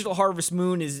the original Harvest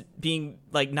Moon is being,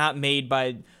 like, not made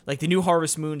by, like, the new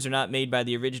Harvest Moons are not made by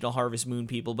the original Harvest Moon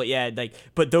people, but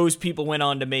but those people went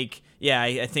on to make,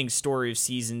 I think Story of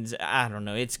Seasons, I don't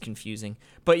know, it's confusing.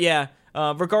 But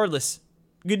regardless,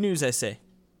 good news, I say.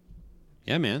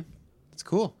 Yeah, man. It's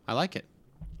cool. I like it.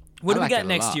 What do we got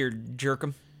next year,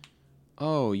 Jerkum?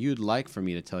 Oh, you'd like for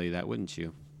me to tell you that, wouldn't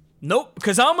you? Nope,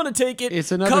 because I'm going to take it.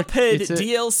 It's another Cuphead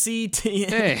DLC.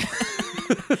 Hey.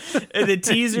 The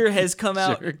teaser has come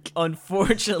out,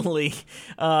 unfortunately,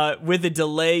 with a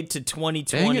delay to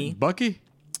 2020. Dang it, Bucky.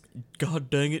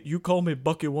 God dang it, you call me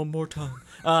Bucky one more time.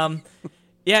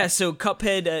 So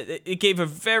Cuphead, it gave a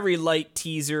very light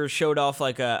teaser, showed off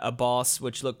like a boss,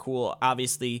 which looked cool.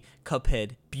 Obviously,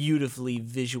 Cuphead, beautifully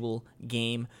visual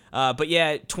game.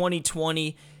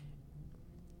 2020...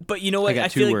 But you know what? I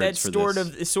feel like that's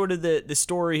sort of the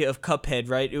story of Cuphead,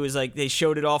 right? It was like they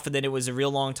showed it off, and then it was a real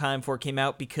long time before it came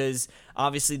out because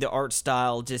obviously the art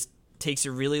style just takes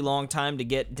a really long time to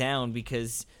get down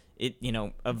because it,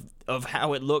 of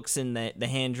how it looks and the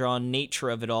hand drawn nature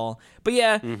of it all.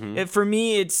 But for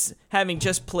me, it's having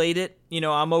just played it.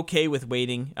 I'm okay with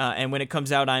waiting, and when it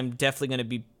comes out, I'm definitely going to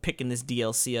be picking this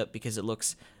DLC up because it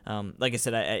looks, like I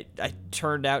said, I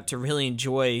turned out to really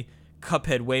enjoy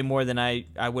Cuphead way more than I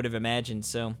would have imagined.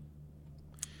 So,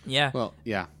 yeah. Well,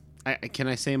 yeah. Can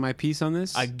I say my piece on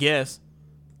this? I guess.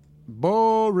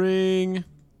 Boring.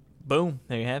 Boom.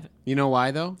 There you have it. You know why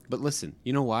though? But listen,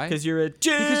 you know why? Because you're a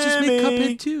Jimmy. Because just make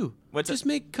Cuphead 2. Just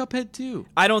make Cuphead 2.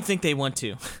 I don't think they want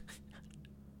to.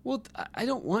 Well, I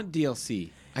don't want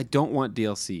DLC. I don't want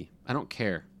DLC. I don't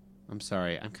care. I'm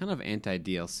sorry. I'm kind of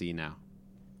anti-DLC now.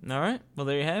 All right. Well,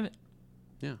 there you have it.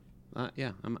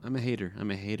 Yeah. I'm a hater.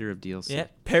 I'm a hater of DLC. Yeah.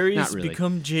 Perry's Not really.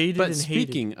 become jaded but and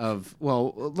speaking of,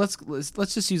 well, let's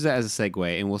just use that as a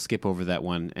segue, and we'll skip over that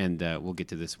one, and we'll get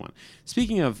to this one.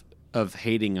 Speaking of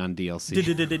hating on DLC,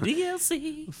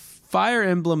 DLC. Fire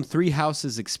Emblem Three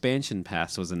Houses expansion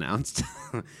pass was announced.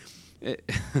 It's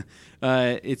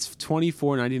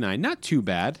 $24.99. Not too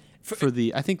bad for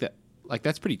the. I think that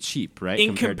that's pretty cheap, right?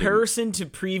 In comparison to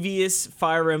previous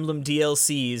Fire Emblem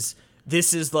DLCs,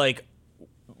 this is like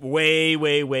way,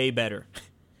 way, way better.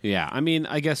 Yeah,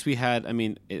 I guess we had.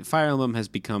 Fire Emblem has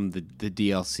become the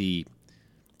DLC.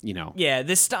 Yeah,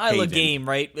 this style haven. of game,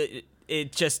 right?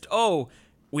 It just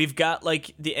we've got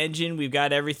like the engine, we've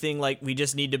got everything. Like we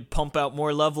just need to pump out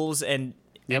more levels and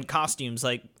costumes.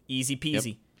 Like easy peasy.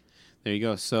 Yep. There you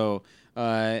go. So,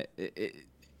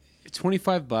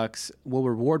 $25 will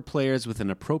reward players with an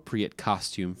appropriate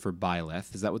costume for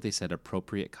Byleth. Is that what they said?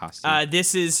 Appropriate costume.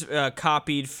 This is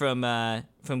copied from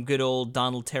good old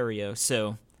Donald Terrio.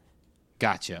 So,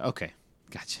 Gotcha. Okay.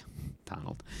 Gotcha.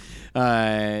 Donald.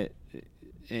 And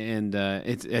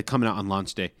it's coming out on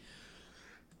launch day.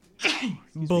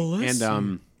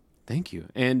 And thank you.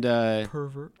 And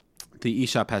pervert. the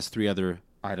eShop has 3 other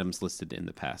items listed in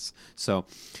the pass. So,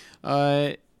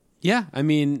 yeah, I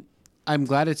mean, I'm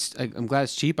glad it's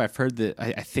cheap. I've heard that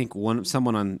I think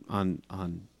someone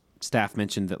on staff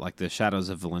mentioned that like the Shadows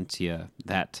of Valentia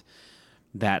that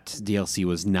DLC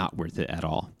was not worth it at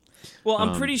all. Well,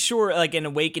 I'm pretty sure, like, in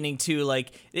Awakening 2,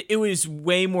 like, it was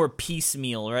way more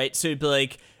piecemeal, right? So it'd be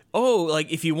like, oh,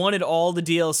 like, if you wanted all the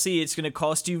DLC, it's going to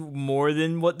cost you more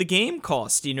than what the game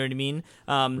cost, you know what I mean?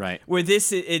 Right. Where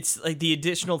this, it's, like, the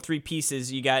additional 3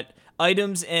 pieces. You got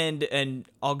items and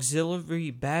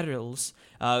auxiliary battles,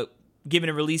 given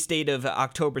a release date of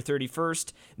October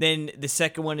 31st. Then the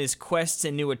second one is quests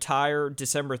and new attire,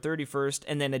 December 31st.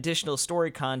 And then additional story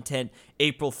content,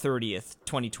 April 30th,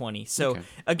 2020. So,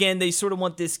 again, they sort of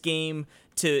want this game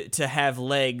to have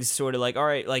legs, sort of like, all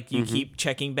right, like you keep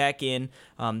checking back in.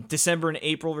 December and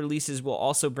April releases will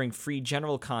also bring free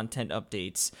general content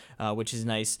updates, which is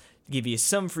nice. Give you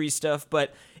some free stuff,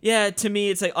 but yeah, to me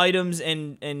it's like items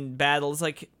and battles.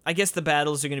 Like, I guess the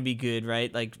battles are going to be good,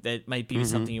 right? Like, that might be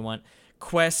something you want.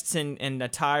 Quests and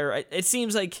attire, it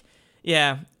seems like,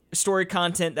 yeah, story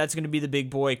content, that's going to be the big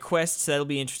boy. Quests, that'll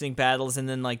be interesting. Battles, and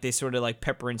then like they sort of like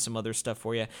pepper in some other stuff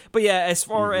for you. But yeah, as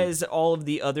far as all of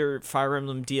the other Fire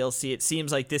Emblem DLC, it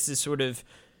seems like this is sort of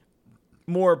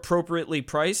more appropriately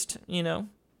priced, you know?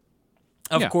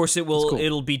 Of course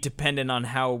it'll be dependent on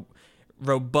how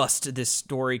robust this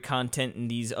story content and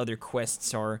these other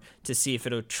quests are to see if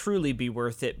it'll truly be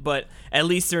worth it, but at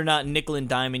least they're not nickel and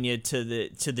diming you to the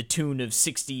tune of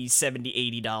 $60,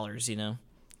 $70, $80, you know?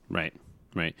 Right.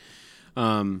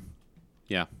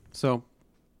 Yeah, so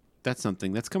that's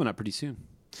something that's coming up pretty soon.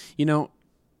 You know,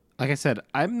 like I said,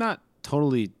 I'm not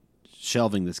totally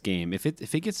shelving this game. If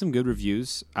it gets some good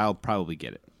reviews, I'll probably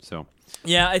get it. So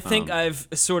yeah, I think I've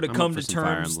sort of I'm come up for to some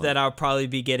Fire terms Emblem. that I'll probably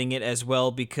be getting it as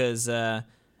well, because I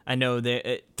know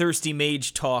the Thirsty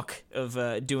Mage talk of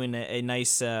doing a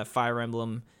nice Fire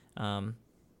Emblem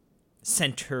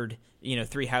centered, you know,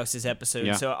 Three Houses episode.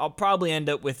 Yeah. So I'll probably end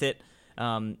up with it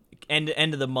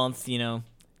end of the month, you know.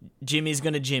 Jimmy's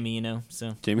gonna Jimmy, you know.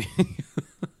 So Jimmy.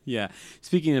 Yeah.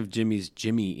 Speaking of Jimmy's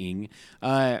Jimmying,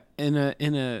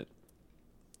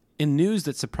 in news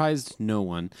that surprised no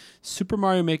one, Super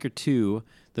Mario Maker 2,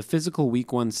 the physical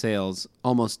week 1 sales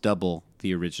almost double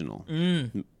the original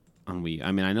on Wii.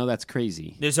 I mean, I know that's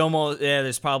crazy.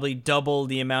 there's probably double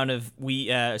the amount of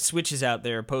Wii Switches out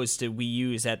there opposed to Wii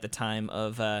U's at the time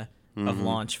of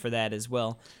launch for that as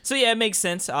well. So yeah, it makes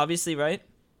sense, obviously, right?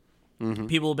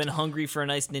 People have been hungry for a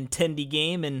nice Nintendo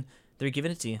game, and they're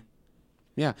giving it to you.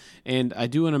 Yeah, and I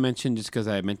do want to mention, just because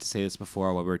I meant to say this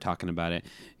before while we were talking about it,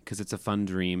 because it's a fun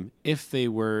dream, if they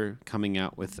were coming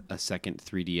out with a second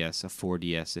 3DS, a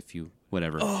 4DS, if you,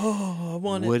 whatever. Oh, I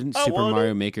want it. Wouldn't Super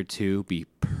Mario Maker 2 be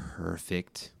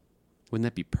perfect? Wouldn't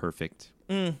that be perfect?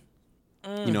 You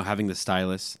know, having the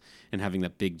stylus and having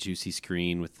that big juicy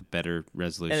screen with the better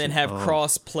resolution. And then have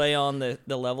cross play on the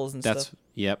levels and stuff.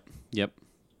 Yep.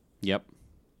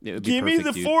 It would be Give me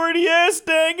perfect, the dude. 4DS,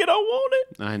 dang it, I want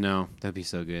it. I know. That'd be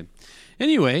so good.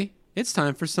 Anyway, it's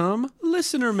time for some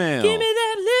listener mail. Give me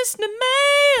that listener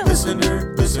mail.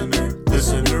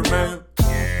 Listener mail.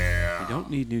 I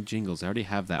don't need new jingles. I already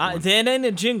have that one. That ain't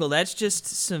a jingle. That's just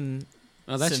some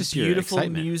Just your beautiful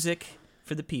excitement. music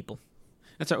for the people.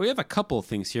 That's right. We have a couple of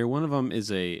things here. One of them is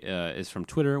is from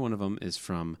Twitter. One of them is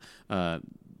from our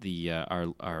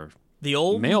The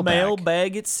old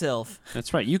mailbag itself.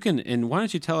 That's right. You can, and why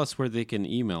don't you tell us where they can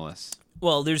email us?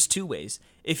 Well, there's 2 ways.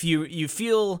 If you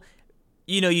feel,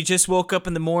 you know, you just woke up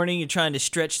in the morning, you're trying to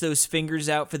stretch those fingers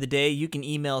out for the day, you can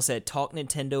email us at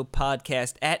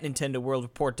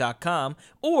talknintendopodcast@nintendoworldreport.com.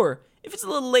 Or if it's a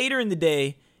little later in the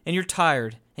day and you're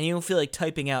tired and you don't feel like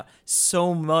typing out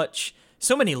so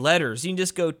many letters, you can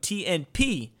just go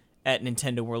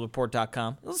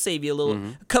TNP@nintendoworldreport.com. It'll save you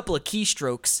a couple of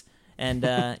keystrokes. And,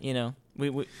 you know,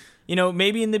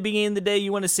 maybe in the beginning of the day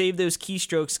you want to save those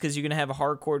keystrokes because you're going to have a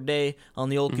hardcore day on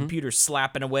the old computer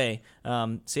slapping away.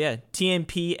 So, yeah,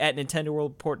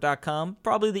 TNP@nintendoworldreport.com.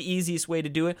 Probably the easiest way to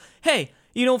do it. Hey,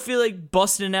 you don't feel like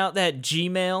busting out that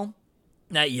Gmail,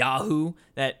 that Yahoo,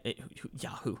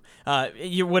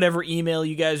 your whatever email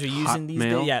you guys are using these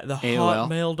days. Yeah, the AOL.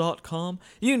 hotmail.com.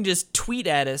 You can just tweet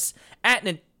at us at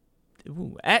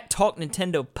Ooh, at Talk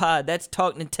Nintendo Pod. That's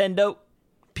Talk Nintendo.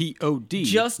 POD.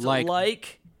 Just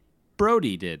like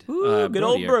Brody did. ooh, good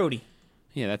old Brody.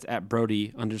 Yeah, that's at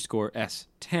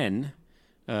Brody_S10.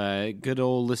 Good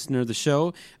old listener of the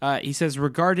show. He says,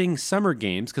 regarding summer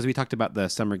games, because we talked about the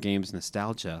summer games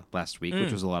nostalgia last week,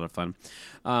 which was a lot of fun.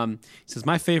 He says,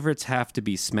 my favorites have to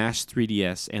be Smash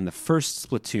 3DS and the first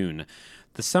Splatoon.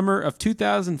 The summer of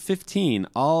 2015,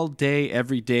 all day,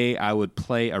 every day, I would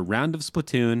play a round of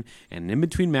Splatoon and in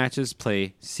between matches,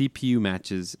 play CPU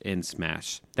matches in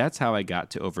Smash. That's how I got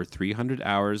to over 300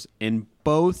 hours in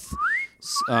both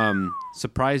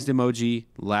surprised emoji,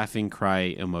 laughing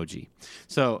cry emoji.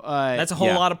 So That's a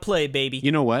whole lot of play, baby.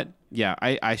 You know what? Yeah,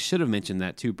 I should have mentioned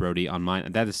that too, Brody, on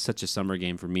mine. That is such a summer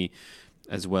game for me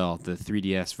as well, the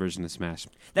 3DS version of Smash.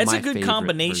 That's My a good favorite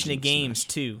combination version of games,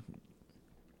 too.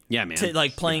 Yeah, man. To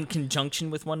like play in conjunction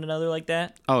with one another like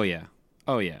that. Oh yeah,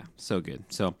 so good.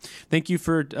 So thank you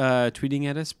for tweeting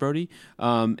at us, Brody.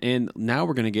 And now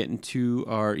we're gonna get into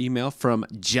our email from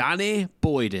Johnny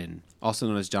Boyden, also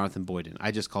known as Jonathan Boyden.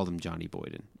 I just called him Johnny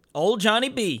Boyden. Old Johnny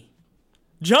B.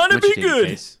 Johnny What B. you think, Good.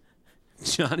 Case?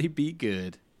 Johnny B.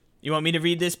 Good. You want me to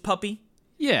read this puppy?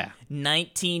 Yeah.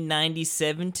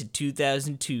 1997 to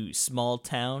 2002, small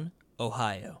town,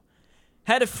 Ohio.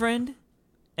 Had a friend,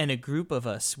 and a group of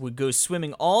us would go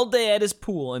swimming all day at his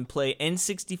pool and play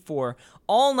N64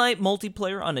 all-night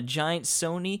multiplayer on a giant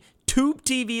Sony tube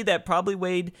TV that probably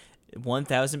weighed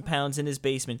 1,000 pounds in his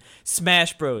basement.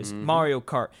 Smash Bros, Mario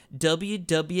Kart,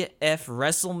 WWF,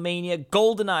 WrestleMania,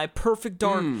 GoldenEye, Perfect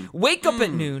Dark. Wake up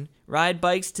at noon, ride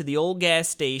bikes to the old gas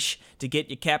station to get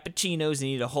your cappuccinos and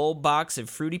eat a whole box of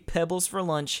Fruity Pebbles for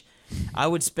lunch. I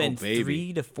would spend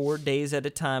 3 to 4 days at a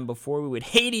time before we would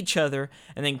hate each other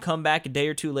and then come back a day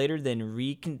or two later, then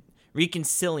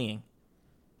reconciling.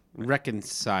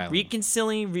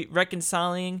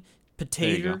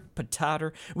 Potato.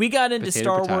 We got into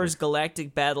Star Wars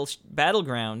Galactic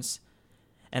Battlegrounds,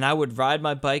 and I would ride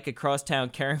my bike across town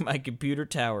carrying my computer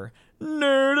tower.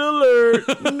 Nerd alert!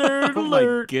 Nerd Oh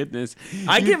alert! my goodness.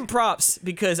 I give him props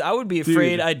because I would be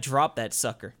afraid I'd drop that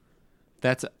sucker.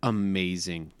 That's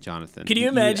amazing, Jonathan. Can you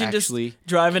imagine just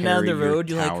driving down the road?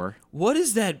 You're tower. like, what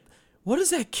is that? What is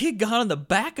that kid got on the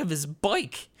back of his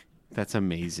bike? That's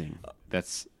amazing.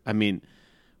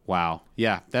 Wow.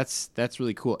 Yeah, that's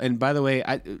really cool. And by the way,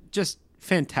 just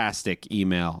fantastic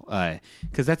email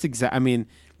because that's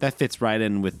that fits right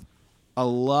in with a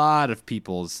lot of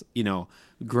people's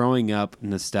growing up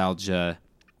nostalgia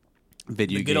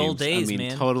video games. The good old days,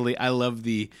 man. Totally. I love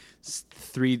the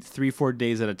 3-4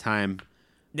 days at a time.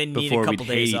 Then need before a couple we'd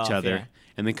hate days each off, other yeah.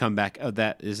 and then come back. Oh,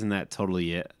 isn't that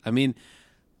totally it?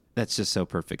 That's just so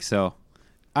perfect. So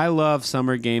I love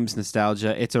summer games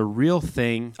nostalgia. It's a real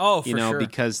thing. Oh, for sure.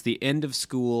 Because the end of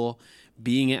school,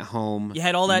 being at home, you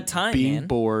had all that time, being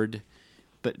bored,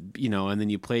 but and then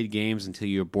you played games until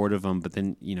you were bored of them. But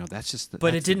then that's just.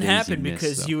 But it didn't happen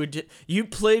because you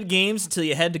played games until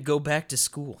you had to go back to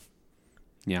school.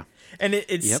 Yeah, and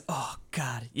it's oh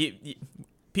god,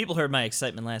 people heard my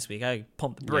excitement last week. I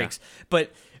pumped the brakes,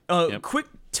 but quick,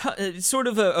 sort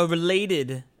of a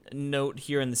related note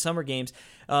here in the summer games.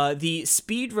 The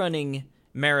speedrunning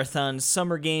marathon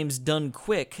Summer Games Done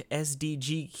Quick,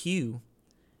 SDGQ,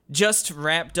 just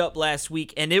wrapped up last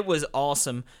week, and it was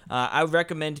awesome. I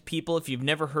recommend people, if you've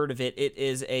never heard of it, it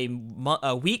is a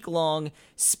week-long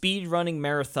speedrunning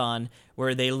marathon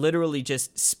where they literally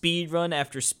just speedrun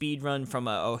after speedrun from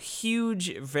a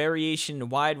huge variation,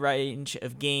 wide range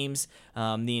of games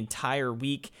the entire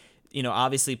week.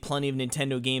 Obviously plenty of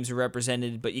Nintendo games are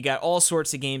represented, but you got all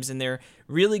sorts of games in there.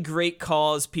 Really great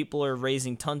cause. People are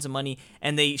raising tons of money,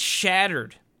 and they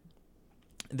shattered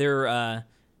their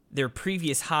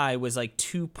previous high was like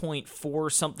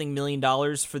 $2.4 something million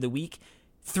for the week.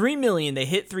 $3 million. They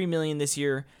hit $3 million this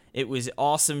year. It was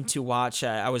awesome to watch.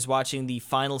 I was watching the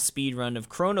final speed run of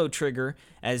Chrono Trigger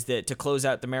to close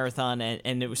out the marathon,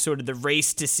 and it was sort of the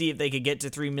race to see if they could get to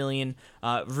 3 million.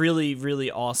 Really,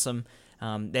 really awesome.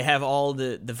 They have all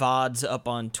the VODs up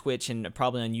on Twitch and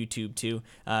probably on YouTube too.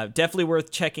 Definitely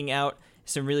worth checking out.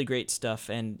 Some really great stuff,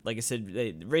 and like I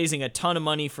said, raising a ton of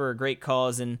money for a great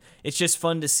cause, and it's just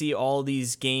fun to see all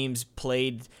these games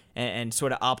played and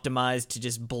sort of optimized to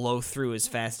just blow through as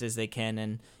fast as they can.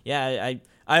 And yeah,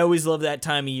 I always love that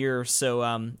time of year, so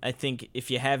I think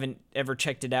if you haven't ever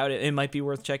checked it out, it might be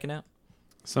worth checking out.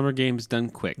 Summer Games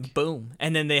Done Quick. Boom.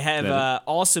 And then they have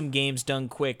Awesome Games Done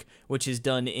Quick, which is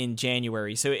done in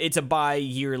January. So it's a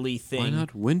bi-yearly thing. Why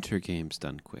not Winter Games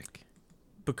Done Quick?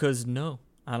 Because no.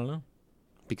 I don't know.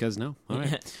 Because no. All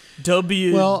right.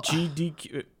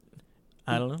 WGDQ.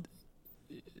 I don't know.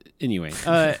 Anyway,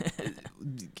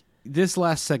 this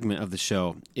last segment of the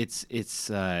show, it's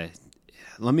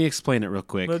let me explain it real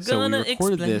quick. We're So we gonna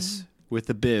recorded explain. this with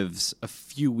the Bivs a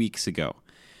few weeks ago.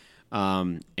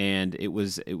 And it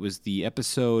was the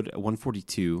episode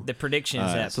 142. The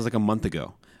predictions So it was like a month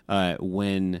ago,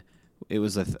 when it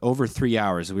was over 3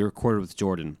 hours. We recorded with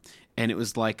Jordan, and it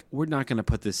was like, we're not going to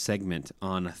put this segment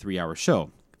on a 3-hour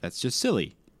show. That's just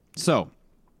silly. So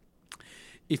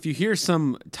if you hear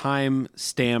some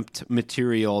time-stamped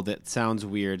material that sounds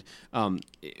weird,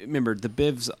 remember, the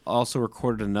Bivs also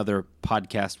recorded another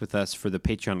podcast with us for the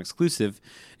Patreon exclusive,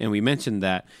 and we mentioned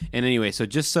that. And anyway, so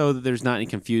just so that there's not any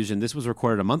confusion, this was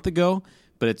recorded a month ago,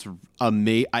 but it's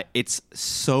it's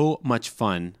so much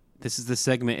fun. This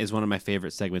segment is one of my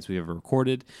favorite segments we've ever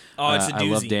recorded. Oh, it's a I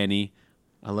love doozy. Danny.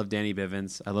 I love Danny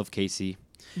Bivens. I love Casey.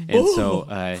 And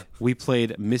so we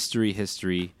played Mystery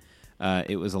History.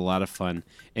 It was a lot of fun.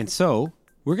 And so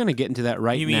we're going to get into that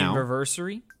right You mean now.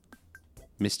 reversery?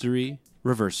 Mystery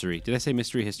Reversery. Did I say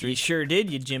Mystery History? You sure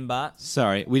did, you Jimbot.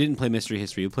 Sorry, we didn't play Mystery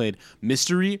History. We played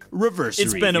Mystery Reversery.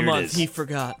 It's been a Here it month. is. He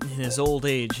forgot. In his old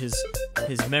age,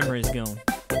 his memory's gone.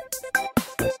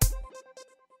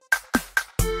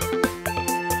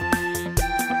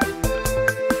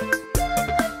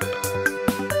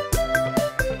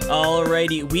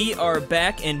 Alrighty, we are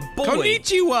back, and boy,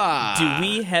 Konnichiwa! do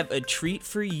we have a treat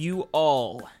for you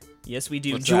all. Yes, we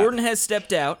do. What's Jordan that? has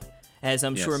stepped out, as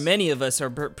I'm sure Yes. many of us are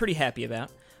pretty happy about.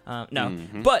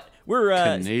 But we're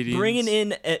Canadians. bringing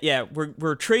in,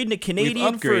 we're trading a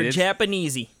Canadian for a upgraded.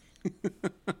 Japanesey.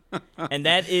 And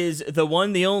that is the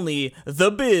one, the only,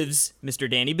 the Bivs, Mr.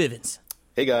 Danny Bivens.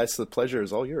 Hey guys, the pleasure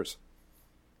is all yours.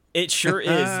 It sure is,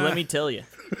 let me tell you.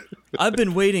 I've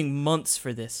been waiting months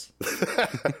for this.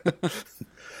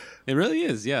 It really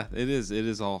is. Yeah, it is. It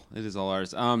is all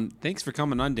ours. Thanks for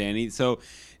coming on, Danny. So,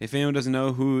 if anyone doesn't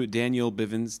know who Daniel the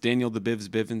Bivs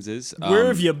Bivens is, Where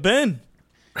have you been?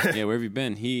 Yeah, where have you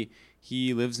been?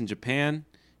 He lives in Japan.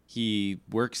 He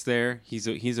works there. He's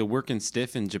a working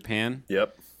stiff in Japan.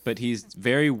 Yep. But he's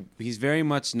very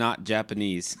much not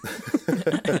Japanese.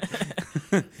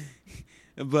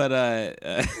 But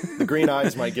The green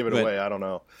eyes might give it But- away. I don't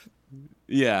know.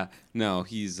 yeah, no,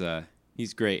 he's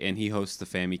great, and he hosts the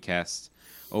Famicast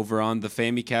over on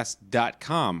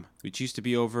thefamicast.com, which used to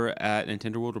be over at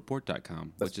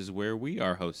NintendoWorldReport.com, which is where we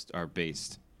are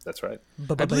based. That's right.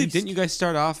 I believe, didn't you guys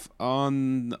start off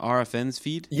on RFN's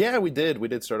feed? Yeah, we did. We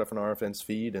did start off on RFN's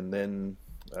feed, and then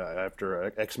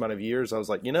after X amount of years, I was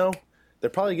like, they're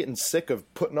probably getting sick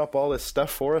of putting up all this stuff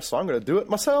for us, so I'm going to do it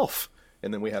myself.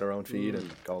 And then we had our own feed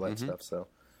and all that stuff. So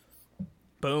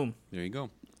Boom. There you go.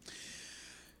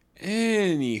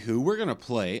 Anywho, we're going to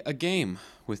play a game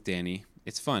with Danny.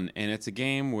 It's fun, and it's a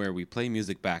game where we play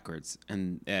music backwards,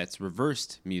 and it's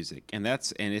reversed music, and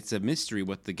it's a mystery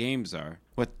what the games are.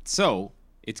 So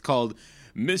it's called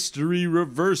Mystery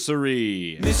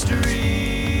Reversery. Mystery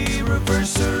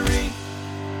Reversery.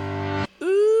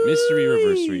 Mystery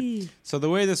Reversery. So the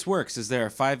way this works is there are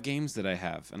 5 games that I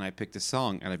have, and I picked a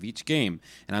song out of each game,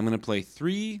 and I'm going to play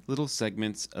 3 little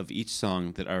segments of each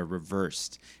song that are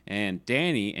reversed. And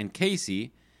Danny and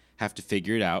Casey have to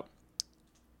figure it out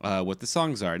what the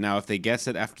songs are. Now, if they guess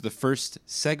it after the first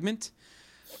segment,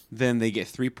 then they get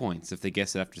 3 points. If they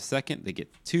guess it after the second, they get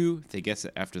 2. If they guess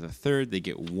it after the third, they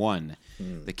get 1.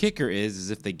 The kicker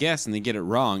is if they guess and they get it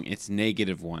wrong, it's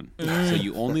 -1. So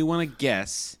you only want to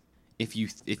guess if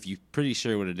you're pretty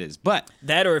sure what it is. But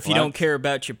That or if you Well, don't care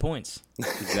about your points.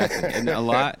 exactly, and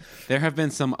there have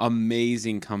been some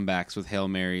amazing comebacks with Hail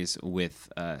Marys with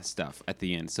stuff at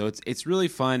the end. So it's really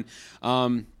fun.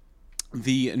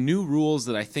 The new rules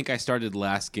that I think I started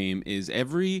last game is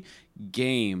every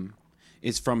game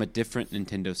is from a different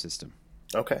Nintendo system.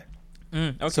 okay.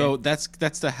 Okay. So that's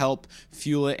to help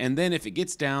fuel it. And then if it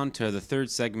gets down to the third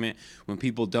segment when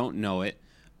people don't know it,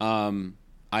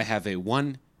 I have a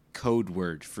one code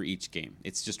word for each game.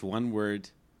 It's just one word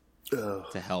to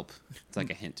help. It's like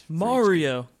a hint. for each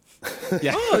Mario. game.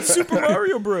 Yeah. Oh, it's Super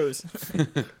Mario Bros.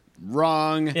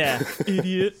 Wrong. Yeah,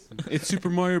 idiot. It's Super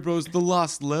Mario Bros. The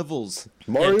Lost Levels.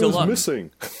 Mario's Deluxe.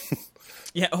 missing.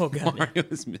 Yeah, oh god. Mario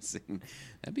is missing.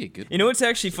 That'd be a good one. You know what's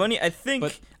actually funny? I think,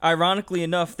 But- ironically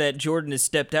enough, that Jordan has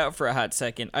stepped out for a hot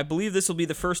second. I believe this will be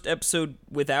the first episode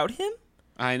without him?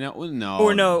 I know. Well, no.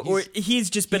 Or no, or he's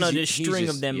just been he's- on a he's string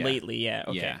just- of them yeah. lately. Yeah,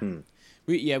 okay.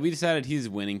 Yeah. We decided he's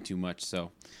winning too much,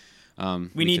 so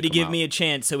We need to give me a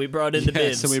chance, so we brought in the Yeah,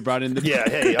 Bivs. so we brought in the Yeah,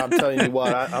 hey, I'm telling you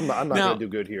what, I'm not Now- going to do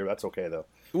good here. That's okay, though.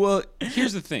 Well,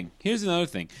 here's the thing. Here's another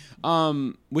thing.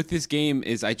 With this game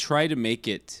is I try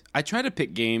to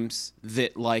pick games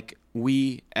that like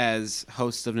we as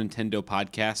hosts of Nintendo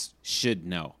podcasts should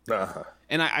know. Uh-huh.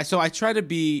 And I try to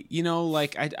be,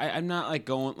 like I'm not like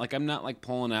going, like I'm not like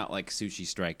pulling out like Sushi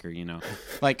Striker,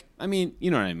 like I mean, you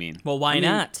know what I mean. Well, why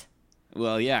not?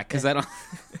 Well, yeah, because I don't.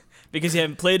 Because you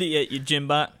haven't played it yet, you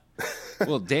Jimbot.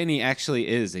 Well, Danny actually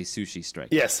is a Sushi Striker.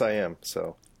 Yes, I am.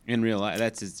 So In real life,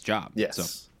 that's his job. yes,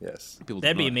 So yes. people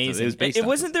That'd don't be know that. So amazing. it was based It off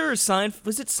wasn't this. there a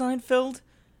was it Seinfeld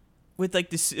with like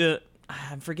this?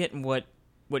 I'm forgetting what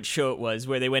show it was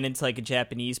where they went into like a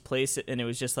Japanese place and it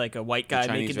was just like a white guy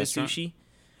Chinese making the restaurant? sushi,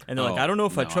 and they're like, Oh, I don't know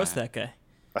if I no, trust I- that guy.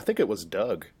 I think it was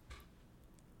Doug.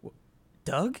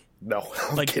 Doug? No,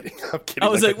 I'm Like- kidding. I'm kidding. I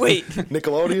was like, wait.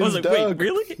 Nickelodeon's I was like, Doug. wait,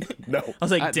 really? No, I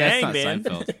was like, That's dang, not man.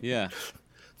 Seinfeld. Yeah.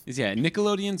 Yeah,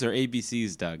 Nickelodeon's or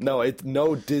ABC's Doug.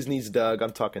 no Disney's Doug.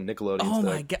 I'm talking Nickelodeon's Oh Doug.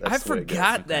 my god, That's I the way it goes.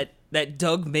 forgot that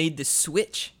Doug made the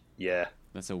switch. Yeah,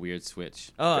 That's a weird switch.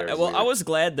 Oh Very well, I weird. was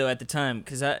glad though at the time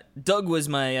because Doug was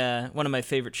my one of my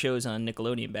favorite shows on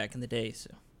Nickelodeon back in the day. So,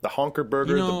 the Honker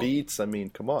Burger, You know- the Beats. I mean,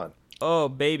 come on. oh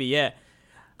baby, yeah.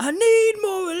 I need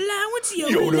more allowance,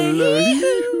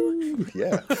 Yodelay,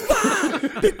 Yeah,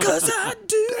 because I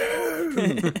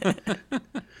do.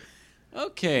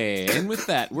 Okay, and with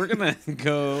that, we're going to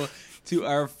go to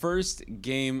our first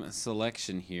game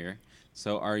selection here.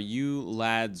 So are you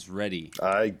lads ready?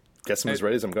 I guess I'm as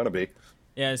ready as I'm gonna be.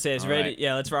 Yeah, it says All ready. right.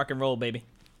 Yeah, let's rock and roll, baby.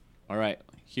 All right,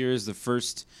 here's the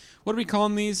first. What are we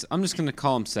calling these? I'm just going to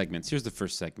call them segments. Here's the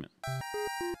first segment.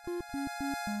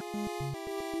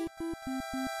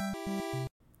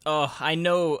 Oh, I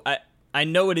know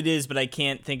what it is, but I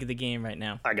can't think of the game right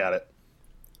now. I got it.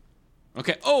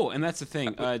 Okay. Oh, and that's the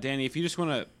thing. Danny, if you just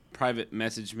want to private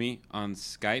message me on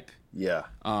Skype. Yeah.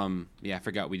 Yeah, I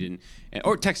forgot we didn't.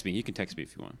 Or text me. You can text me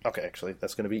if you want. Okay, actually,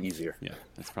 that's gonna be easier. Yeah,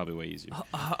 that's probably way easier.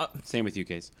 Same with you,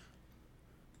 Case.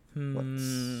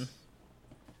 Let's-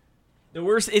 The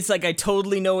worst, it's like I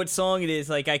totally know what song it is.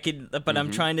 Like I could, but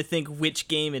I'm trying to think which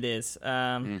game it is. So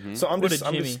I'm What just, a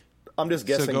I'm Jimmy. just, I'm just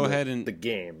guessing. go the, ahead and- the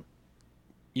game.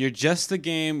 You're just the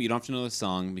game. You don't have to know the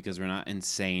song because we're not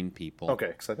insane people. Okay,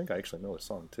 because I think I actually know the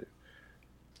song too.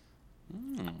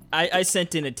 I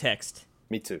sent in a text.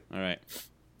 Me too. All right.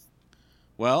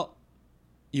 Well,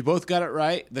 you both got it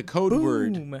right. The code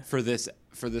Boom. word for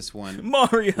this one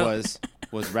Mario.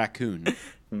 was raccoon.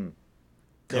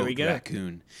 There we Code go.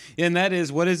 Raccoon. And that is,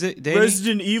 what is it, Danny?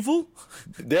 Resident Evil.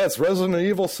 Yeah, it's Resident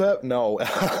Evil Set. No,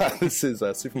 this is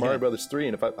Super Mario Brothers 3,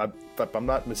 and if I'm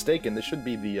not mistaken, this should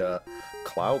be the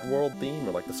Cloud World theme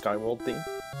or like the Sky World theme.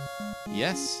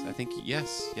 Yes, I think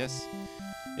yes.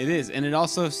 It is, and it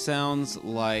also sounds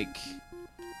like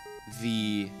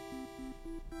the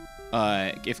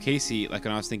if Casey, like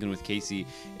when I was thinking with Casey,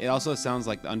 it also sounds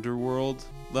like the underworld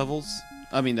levels.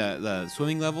 I mean the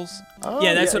swimming levels. Oh,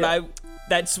 Yeah,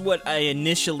 that's what I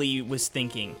initially was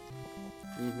thinking.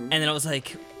 And then I was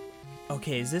like,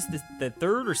 okay, is this the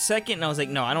third or second? And I was like,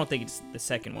 no, I don't think it's the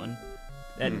second one.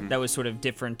 That was sort of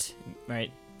different,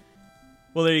 right?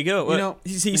 Well, there you go. You know,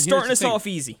 he's and here's starting the us thing. off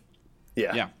easy.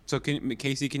 Yeah. Yeah. So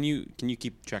Casey, can you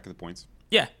keep track of the points?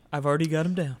 Yeah, I've already got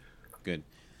him down. Good.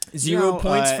 0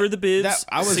 points for the Bibbs.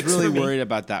 I was 6 really for me. worried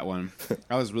about that one.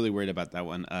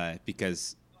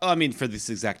 Because, I mean, for this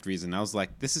exact reason. I was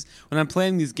like, this is, when I'm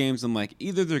playing these games, I'm like,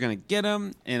 either they're going to get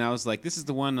them, and I was like, this is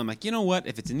the one. I'm like, you know what?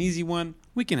 If it's an easy one,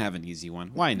 we can have an easy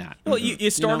one. Why not? Well, you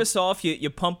start know? us off. You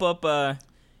pump up,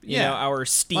 you know, our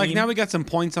steam. Like, now we got some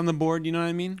points on the board, you know what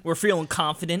I mean? We're feeling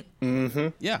confident.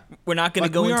 Yeah. We're not going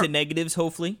Like, to go we into are- negatives.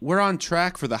 Hopefully, We're on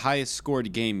track for the highest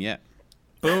scored game yet.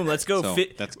 boom. Let's go. So,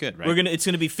 that's good, right? It's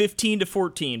gonna be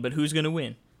 15-14, but who's gonna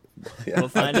win? We'll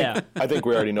find out. I think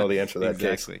we already know the answer to that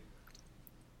case. Exactly.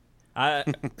 I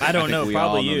don't know. We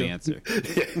Probably all know you. the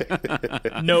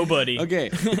answer. Nobody. Okay.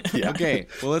 Okay.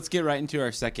 Well, let's get right into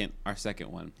our second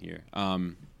one here.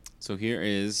 So here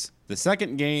is the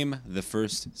second game, the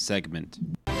first segment.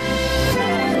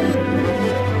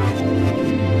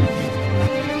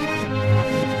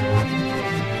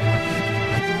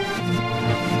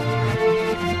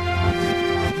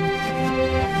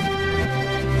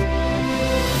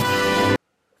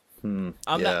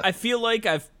 Yeah. I feel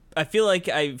like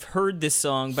I've heard this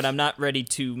song, but I'm not ready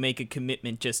to make a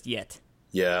commitment just yet.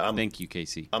 Yeah, Thank you,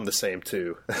 Casey. I'm the same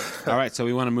too. All right, so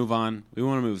we want to move on. We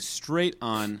want to move straight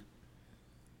on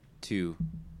to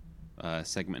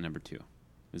segment number 2.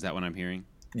 Is that what I'm hearing?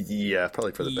 Yeah,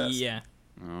 probably for the best. Yeah.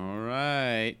 All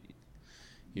right.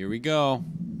 Here we go.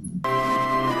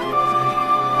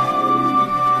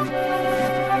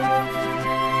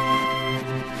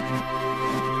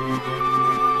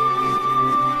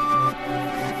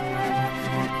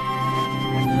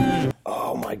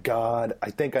 Oh my god, I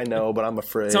think I know, but I'm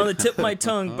afraid. It's on the tip of my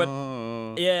tongue, but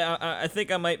Oh. yeah, I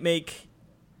think I might make.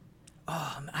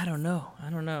 Oh, I don't know.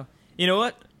 You know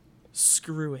what?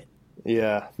 Screw it.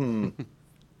 Yeah. I'm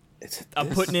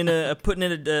putting in a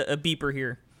beeper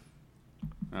here.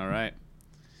 All right.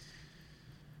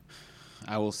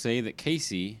 I will say that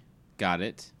Casey got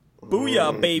it.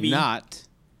 Booyah, baby. Not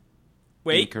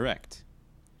Wait. incorrect.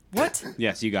 What?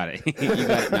 Yes, you got it. You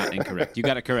got it not incorrect. You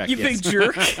got it correct. You yes. big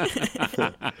jerk.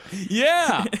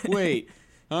 Yeah. Wait.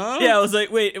 Huh? Yeah, I was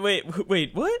like, wait,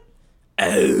 what?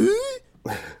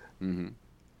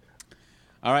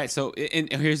 All right. So,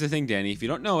 and here's the thing, Danny. If you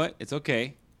don't know it, it's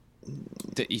okay.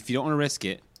 If you don't want to risk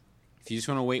it, if you just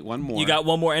want to wait one more, You got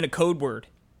one more and a code word.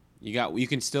 You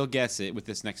can still guess it with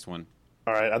this next one.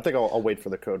 All right, I think I'll wait for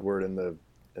the code word in the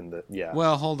yeah.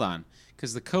 Well, hold on,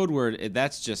 because the code word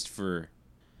that's just for.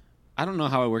 I don't know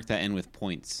how I work that in with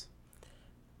points.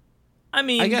 I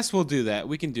mean, I guess we'll do that.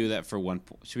 We can do that for 1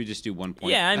 point. Should we just do 1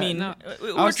 point? yeah, I mean, no.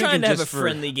 we're was trying to thinking have a just for-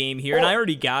 friendly game here, and I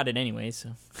already got it anyway, so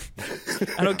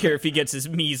I don't care if he gets his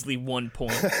measly 1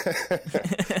 point.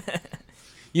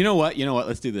 You know what?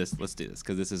 Let's do this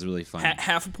because this is really fun.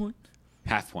 Half a point?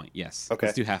 Half point, yes. Okay.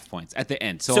 Let's do half points at the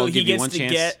end. So So I'll he give you gets one to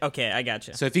chance. get. Okay, I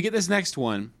gotcha. So if you get this next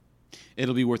one,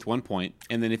 it'll be worth 1 point,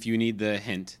 and then if you need the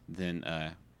hint, then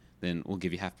we'll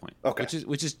give you half point. Okay.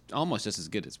 Which is almost just as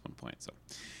good as 1 point. So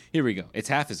here we go. It's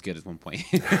half as good as 1 point.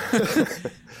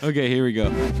 Okay, here we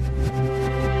go.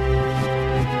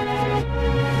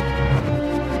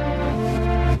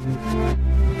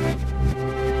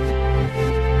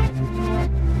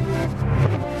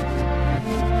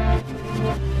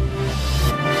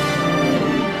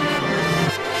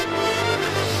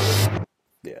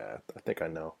 Yeah, I think I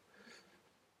know.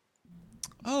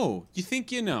 Oh, you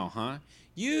think you know, huh?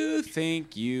 You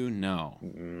think you know.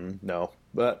 No,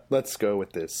 but let's go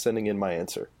with this. Sending in my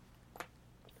answer.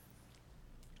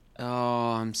 Oh,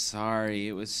 I'm sorry.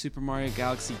 It was Super Mario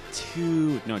Galaxy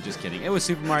 2. No, just kidding. It was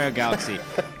Super Mario Galaxy.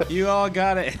 You all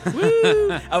got it.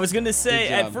 Woo! I was gonna say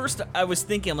Good at job. first I was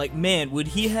thinking, I'm like, man, would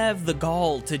he have the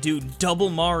gall to do double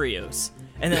Marios?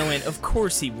 And then I went, of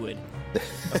course he would.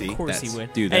 See, Of course that's- he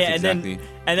would. Dude, that's and exactly.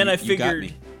 then I you got figured,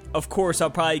 me. of course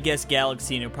I'll probably guess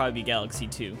Galaxy, and it'll probably be Galaxy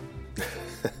 2.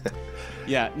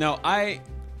 Yeah, no, I'm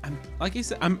like I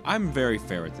said, I'm very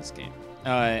fair with this game.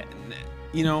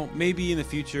 You know, maybe in the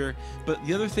future, but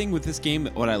the other thing with this game,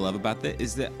 what I love about it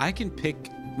is that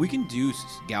we can do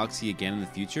Galaxy again in the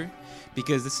future,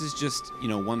 because this is just,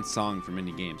 one song from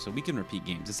any game, so we can repeat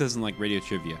games. This isn't like Radio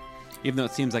Trivia, even though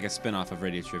it seems like a spin-off of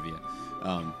Radio Trivia.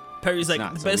 Perry's like,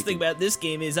 not, the so best we thing can- about this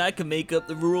game is I can make up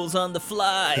the rules on the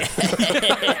fly.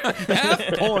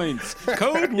 Half points,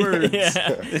 code words.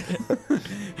 Yeah.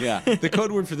 Yeah, the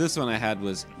code word for this one I had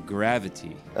was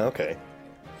gravity. Okay.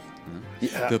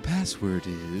 Yeah, The password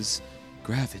is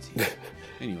gravity.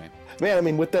 Anyway, man. I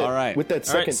mean, with that, All right. with that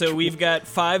All second. right, so we've got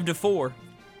 5-4.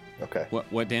 Okay.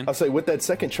 what Dan? I'll say with that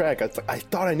second track, I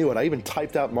thought I knew it. I even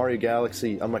typed out Mario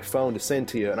Galaxy on my phone to send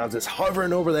to you, and I was just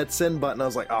hovering over that send button. I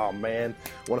was like, oh man,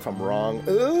 what if I'm wrong?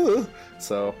 Ugh.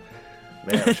 So,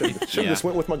 man, I should have Yeah. just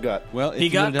went with my gut. Well, if He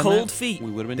you got would've done cold that, feet. We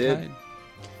would have been Did. tied.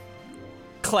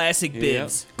 Classic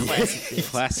bibs.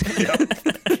 Classic.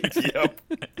 Yep.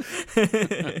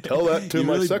 Tell that to You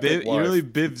my really, second you wife. really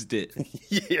bibsed it.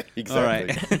 Yeah, exactly. All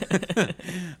right.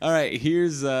 All right.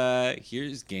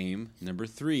 Here's game number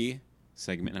 3,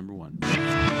 segment number 1.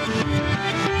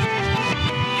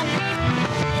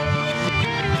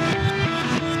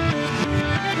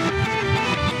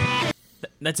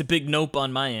 That's a big nope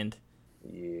on my end.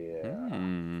 Yeah.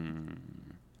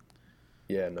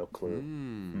 Yeah, no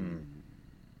clue.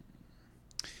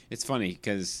 It's funny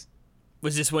because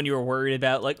Was this when you were worried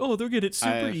about, like, oh, they'll get it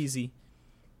super easy?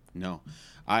 no,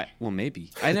 maybe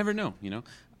I never know.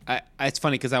 It's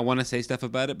funny because I want to say stuff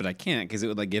about it, but I can't because it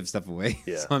would give stuff away.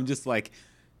 Yeah. So I'm just like,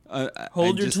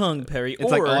 Hold your tongue, Perry. It's or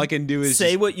like all I can do is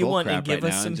say just what you bull want and crap give right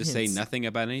us now some and just hints. say nothing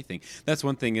about anything. That's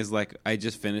one thing is I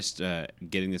just finished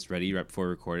getting this ready right before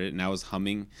we recorded, and I was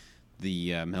humming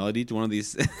the melody to one of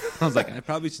these. I was like, I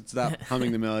probably should stop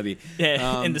humming the melody.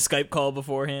 Yeah, in the Skype call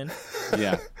beforehand.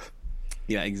 Yeah.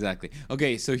 Yeah, exactly.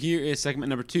 Okay, so here is segment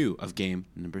number 2 of game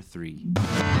number 3.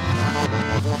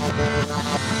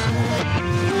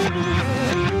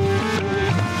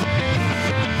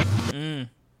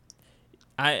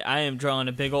 I am drawing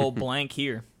a big old blank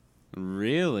here.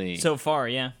 Really? So far,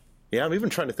 yeah. Yeah, I'm even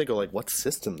trying to think of what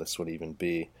system this would even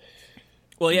be.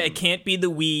 Well, yeah, it can't be the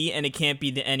Wii and it can't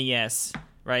be the NES,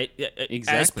 right? As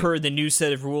Exactly. per the new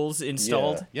set of rules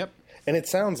installed. Yeah. Yep. And it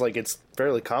sounds like it's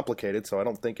fairly complicated, so I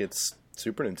don't think it's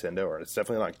Super Nintendo, or it's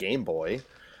definitely not Game Boy.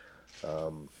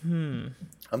 I'm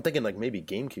thinking maybe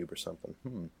GameCube or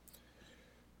something.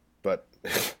 But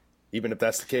even if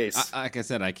that's the case. Like I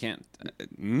said, I can't.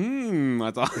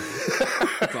 That's all.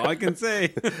 That's all I can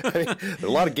say. I mean, there are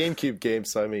a lot of GameCube games,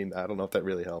 so I mean, I don't know if that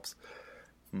really helps.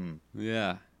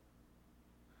 Yeah.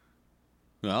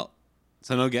 Well,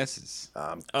 so no guesses.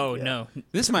 Oh, Yeah. no.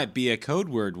 This might be a code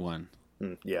word one.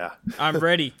 Yeah. I'm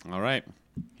ready. All right.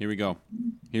 Here we go.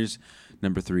 Here's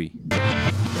number 3.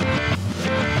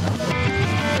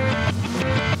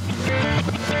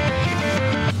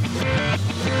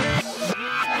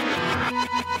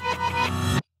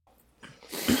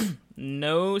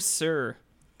 No, sir.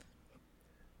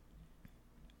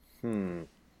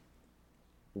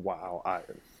 Wow.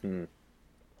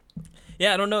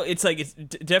 Yeah, I don't know. It's like it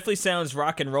definitely sounds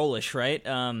rock and rollish, right?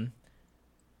 Yeah.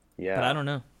 But I don't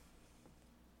know.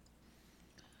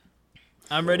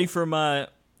 I'm ready for my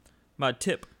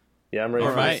tip, Yeah, I'm ready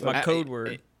All for right. this. my code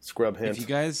word. Scrub If hint. you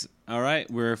guys, all right,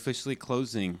 we're officially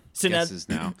closing So now- guesses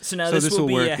now. so now this will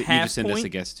be work a that you half just send us a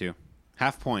point? guess to.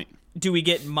 Half point. Do we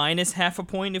get minus half a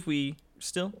point if we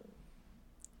still?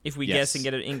 If we Yes. guess and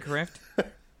get it incorrect? It's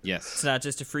Yes. not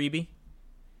just a freebie?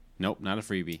 Nope, not a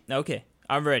freebie. Okay,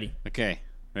 I'm ready. Okay,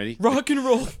 ready? Rock and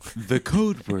roll. The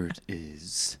code word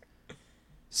is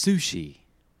sushi.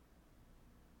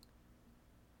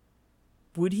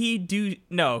 Would he do...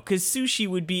 No, because sushi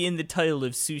would be in the title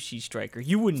of Sushi Striker.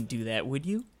 You wouldn't do that, would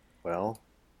you? Well,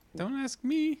 Don't ask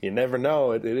me. you never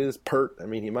know. It is Pert. I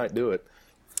mean, he might do it.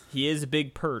 He is a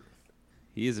big pert.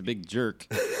 He is a big jerk.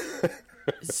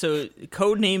 So,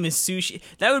 code name is Sushi.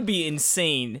 That would be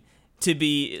insane to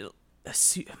be...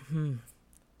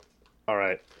 All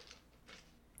right.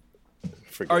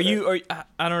 Forget Are it. you...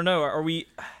 I don't know. Are we...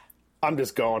 I'm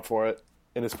just going for it,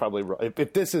 and it's probably right.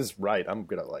 If this is right, I'm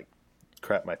gonna like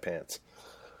crap my pants.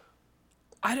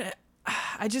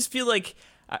 I just feel like...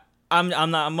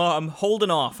 I'm holding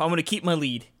off. I'm going to keep my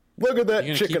lead. Look at that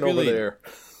You're gonna chicken keep your over lead. there.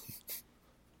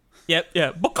 Yep,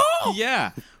 yeah. Bacall!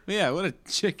 Yeah, what a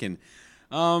chicken.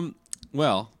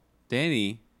 Well,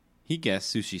 Danny, he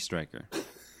guessed Sushi Striker.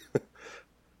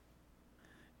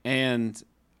 And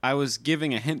I was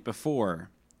giving a hint before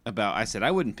about, I said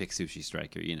I wouldn't pick Sushi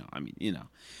Striker,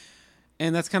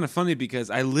 And that's kind of funny because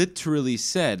I literally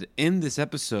said in this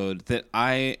episode that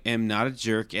I am not a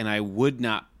jerk and I would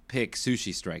not pick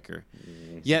Sushi Striker.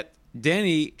 Yet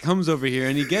Danny comes over here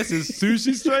and he guesses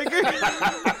Sushi Striker.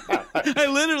 I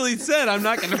literally said I'm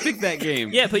not going to pick that game.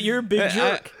 Yeah, but you're a big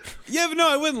jerk. Yeah, but no,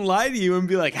 I wouldn't lie to you and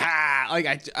be like,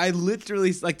 like I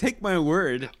literally like take my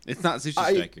word. It's not Sushi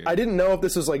Striker. I didn't know if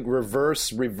this was like reverse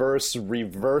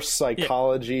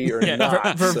psychology or Yeah, not.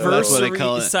 reverse- so- That's what I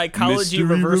call it. Psychology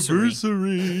Mystery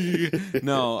reversery.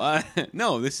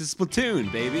 No, this is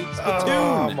Splatoon, baby. Oh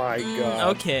Splatoon. my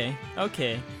god.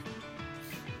 Okay.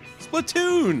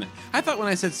 Splatoon. I thought when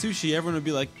I said sushi, everyone would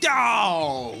be like,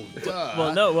 "Oh." Duh.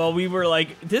 Well, no. Well, we were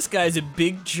like, this guy's a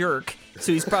big jerk,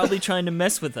 so he's probably trying to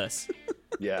mess with us.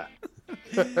 Yeah.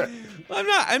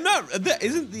 I'm not. That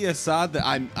isn't the Assad that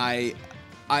I'm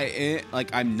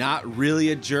not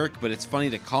really a jerk, but it's funny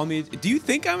to call me. Do you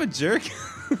think I'm a jerk?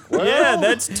 Well, Yeah,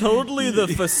 that's totally the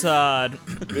facade.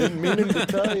 been meaning to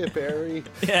tell you, Barry.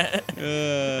 Yeah.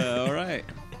 All right.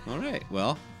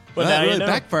 Well, Well, that now you really know.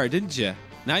 backfired, didn't you?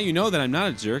 Now you know that I'm not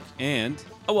a jerk, and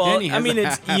Well, Danny has I mean, a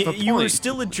it's half a you were point.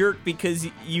 still a jerk because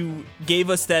you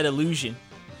gave us that illusion.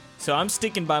 So I'm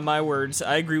sticking by my words.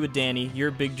 I agree with Danny. You're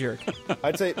a big jerk.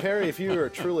 I'd say, Perry, if you were a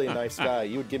truly nice guy,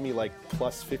 you would give me like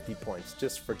plus 50 points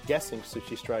just for guessing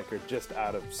Sushi Striker just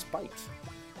out of spite.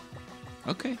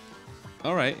 Okay.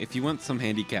 All right. If you want some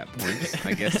handicap points,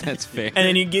 I guess that's fair. And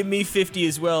then you give me 50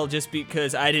 as well just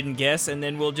because I didn't guess, and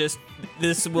then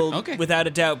this will, Okay. without a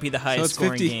doubt, be the so highest it's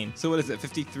scoring 50. game. So what is it?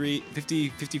 53, 50,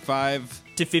 55?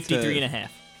 To 53 and a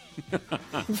half.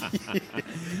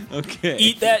 Okay.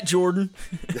 Eat that, Jordan.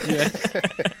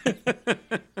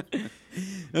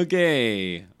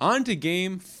 Okay. On to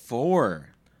game 4.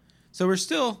 So we're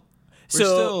still.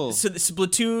 So the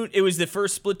Splatoon, it was the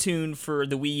first Splatoon for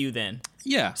the Wii U then.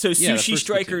 Yeah. So yeah, the Sushi first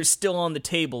Striker Splatoon. is still on the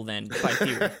table then, by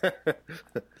theory.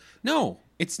 No,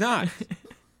 it's not.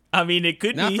 I mean, it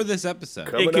could Not be. for this episode.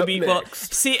 Coming It could up be. next. Well,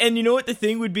 see, and you know what the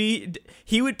thing would be?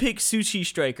 He would pick Sushi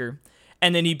Striker,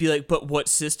 and then he'd be like, "But what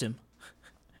system?"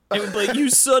 And we'd be like, "You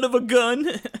son of a gun!"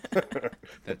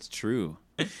 That's true.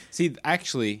 See,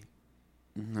 actually,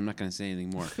 I'm not going to say anything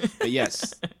more. But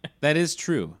yes, that is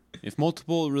true. If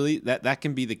multiple really, that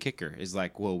can be the kicker. Is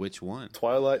like, well, which one?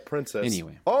 Twilight Princess.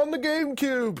 Anyway. On the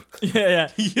GameCube. yeah.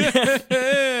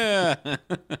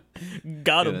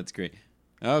 Got Yeah, him. that's great.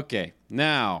 Okay,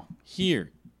 now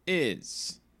here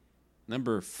is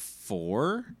number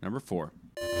 4. Number 4.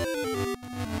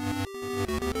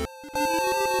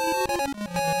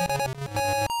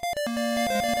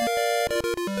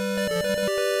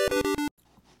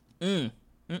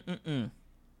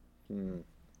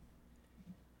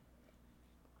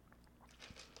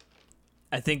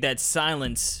 I think that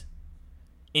silence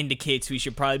indicates we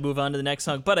should probably move on to the next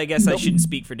song, but I guess I shouldn't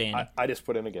speak for Danny. I just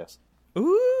put in a guess.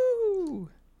 Ooh.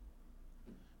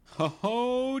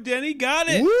 Oh, Danny got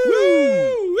it.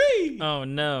 Woo! Oh,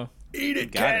 no. Eat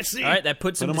it, Got it. Cassie. All right, that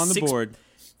puts Put him him to on the board.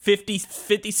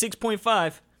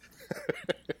 56.5.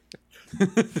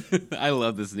 I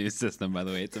love this new system, by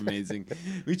the way. It's amazing.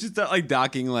 We should start like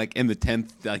docking like in the 10th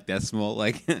like decimal,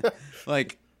 like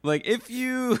like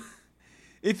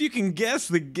if you can guess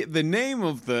the name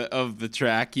of the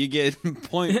track, you get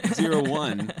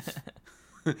 0.01.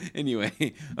 Anyway,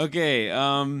 okay.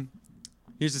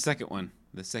 Here's the second one.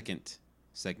 The second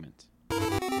segment.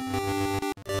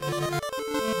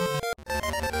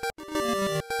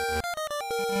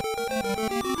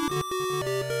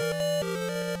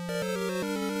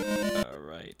 All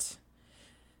right.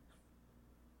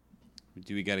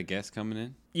 Do we got a guess coming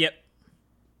in? Yep.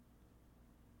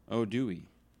 Oh, do we?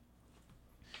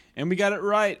 And we got it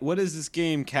right. What is this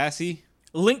game, Cassie?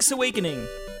 Link's Awakening.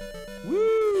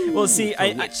 Woo! Well, see, For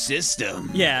I which system?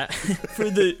 yeah, for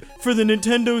the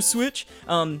Nintendo Switch.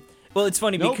 Well, it's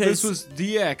funny Nope, because this was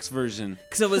DX version.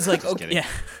 I was like, okay, kidding. yeah,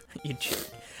 you jerk.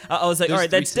 I was like, There's all right,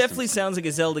 three that definitely systems. sounds like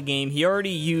a Zelda game. He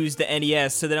already used the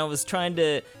NES, so then I was trying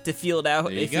to feel it out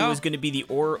There you if it go. was going to be the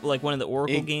like one of the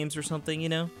Oracle It- games or something, you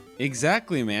know?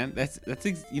 Exactly, man. That's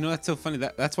so funny.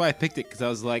 That's why I picked it, because I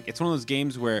was like, it's one of those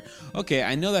games where, okay,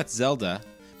 I know that's Zelda,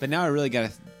 but now I really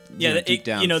gotta deep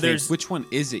down think, there's which one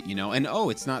is it, and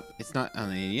it's not on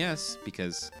the NES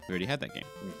because we already had that game.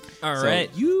 All So right.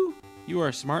 you are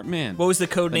a smart man. What was the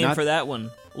code But name not- for that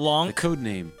one? The Lonk. code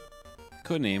name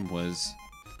was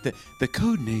the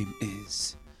code name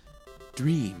is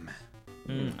Dream.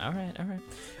 All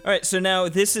right. So now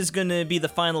this is going to be the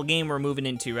final game we're moving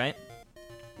into, right?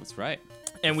 That's right.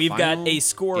 And we've got Final a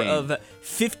score game. of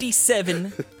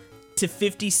 57 to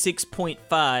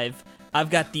 56.5. I've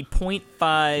got the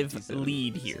 0.5 57.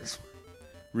 lead here.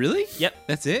 Really? Yep.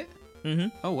 That's it? Mm-hmm.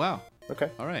 Oh wow. Okay.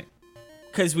 All right.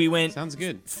 Because we went Sounds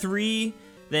good. 3,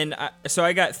 then so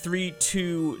I got 3,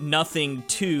 2, nothing,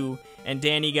 2, and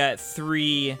Danny got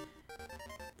 3,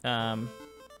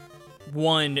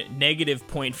 1, negative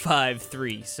 0.5,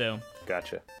 3. So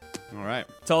Gotcha. All right.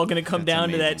 it's all going to come That's down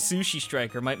amazing. to that Sushi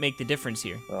Striker. Might make the difference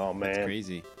here. Oh man.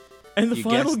 Crazy. And the You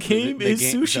final guessed the- game the is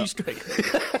game- Sushi the-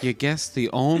 Striker. You guessed the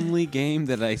only game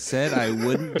that I said I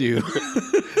wouldn't do.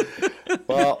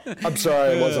 Well, I'm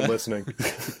sorry, I wasn't listening.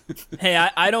 Hey,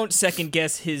 I don't second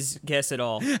guess his guess at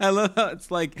all. I love how it's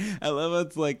like,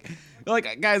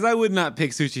 guys, I would not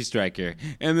pick Sushi Striker.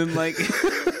 And then like,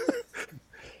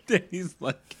 Danny's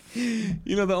like,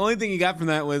 the only thing he got from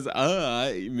that was,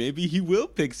 maybe he will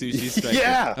pick Sushi Striker.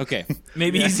 Yeah. Okay.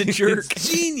 Maybe he's a jerk. It's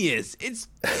genius. It's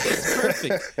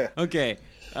perfect. Okay.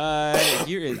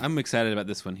 I'm excited about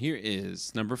this one. Here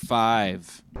is number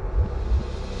 5.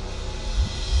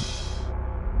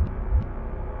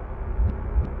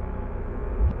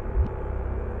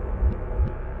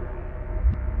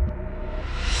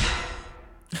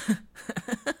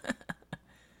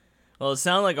 Well, it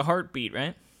sounded like a heartbeat,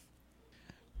 right?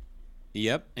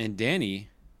 Yep, and Danny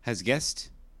has guessed,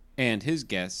 and his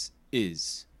guess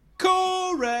is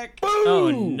correct. Oh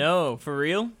no, for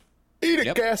real? Eat it,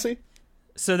 Yep. Cassie.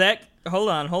 So that hold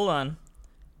on.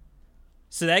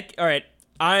 So that all right,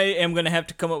 I am going to have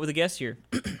to come up with a guess here.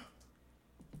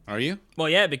 Are you? Well,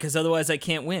 yeah, because otherwise I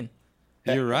can't win.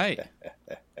 You're right.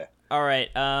 All right.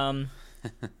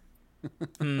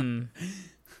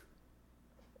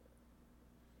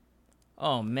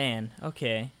 Oh man.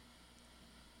 Okay.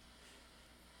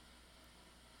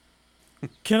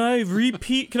 Can I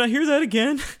repeat? Can I hear that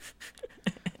again?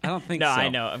 I don't think No, so. I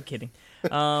know. I'm kidding.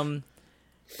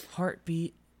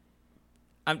 Heartbeat.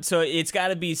 So it's got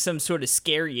to be some sort of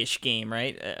scary-ish game,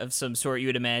 right? Of some sort, you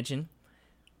would imagine.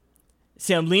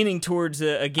 See, I'm leaning towards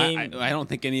a game. I don't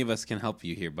think any of us can help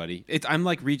you here, buddy. I'm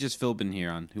like Regis Philbin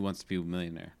here on Who Wants to Be a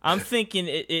Millionaire. I'm thinking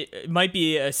it might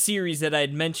be a series that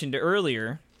I'd mentioned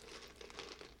earlier,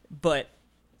 but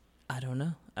I don't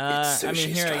know. It's I mean,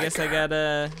 Sushi here, I guess I Striker.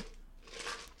 got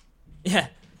yeah,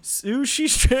 Sushi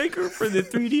Striker for the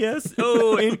 3DS.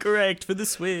 Oh, incorrect for the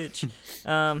Switch.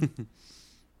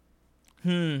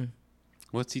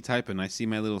 What's he typing? I see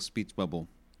my little speech bubble.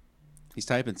 He's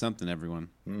typing something, everyone.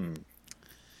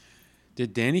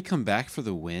 Did Danny come back for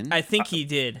the win? I think he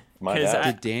did. Might 'Cause have.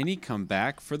 Did Danny come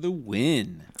back for the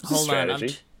win? Hold on.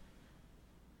 Strategy.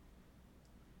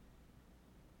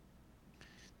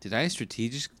 Did I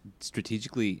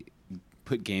strategically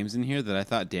put games in here that I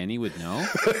thought Danny would know?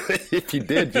 If you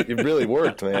did, it really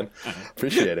worked, man.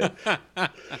 Appreciate it.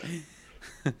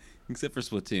 Except for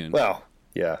Splatoon. Well,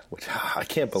 Yeah, which I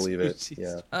can't believe it.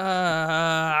 Sushi's-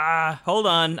 Yeah. Hold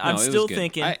on. No, I'm it was still good.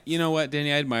 thinking. You know what,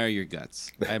 Danny? I admire your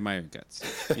guts. I admire your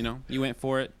guts. You know, you went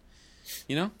for it.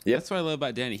 You know, Yep. that's what I love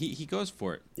about Danny. He goes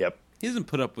for it. Yep. He doesn't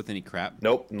put up with any crap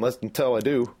Nope. Until I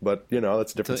do, but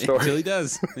that's a different until story. he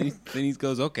does. Then he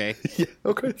goes, okay. Yeah,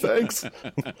 okay, thanks.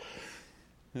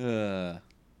 Man,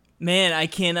 I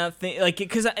cannot think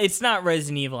because it's not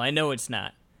Resident Evil. I know it's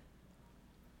not.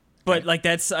 But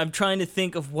I'm trying to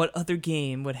think of what other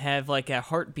game would have like a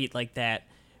heartbeat like that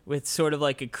with sort of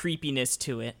like a creepiness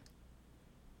to it.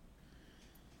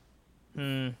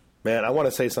 Man, I want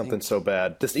to say something so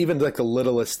bad. Just even like the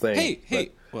littlest thing.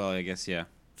 Hey. Well, I guess yeah.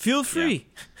 Feel free.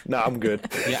 No, I'm good.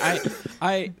 Yeah,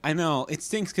 I know it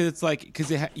stinks because it's like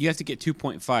you have to get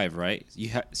 2.5, right?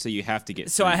 So you have to get.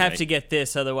 So 3, I have right? to get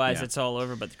this, otherwise Yeah. it's all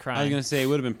over but the crime. I was gonna say it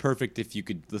would have been perfect if you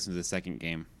could listen to the second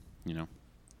game. You know,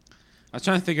 I was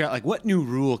trying to figure out like what new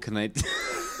rule can I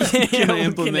can I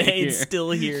implement Can I here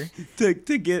still here? to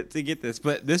get this,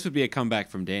 but this would be a comeback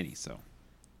from Danny. So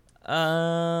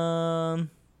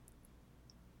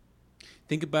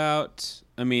think about.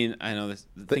 I mean, I know this.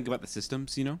 Think about the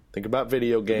systems. You know. Think about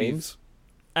video games.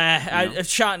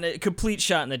 A complete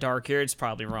shot in the dark here. It's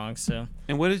probably wrong. So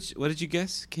And what did you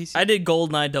guess, Casey? I did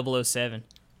GoldenEye 007.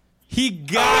 He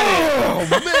got it.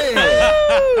 Oh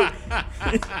man!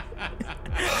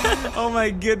 Oh my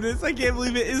goodness, I can't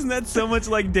believe it. Isn't that so much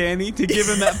like Danny to give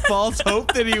him that false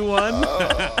hope that he won?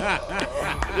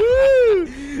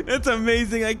 Woo! That's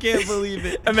amazing. I can't believe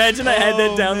it. Imagine I had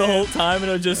that down the man. whole time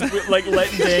and I was just like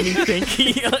letting Danny think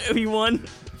he won.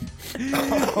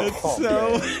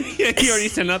 So he already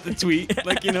sent out the tweet,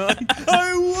 like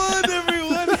I won,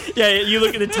 everyone. Yeah, you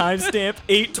look at the timestamp,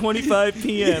 8:25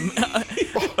 p.m.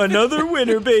 Another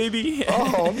winner, baby.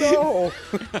 Oh no!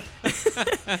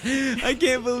 I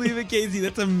can't believe it, Casey.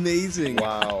 That's amazing.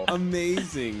 Wow.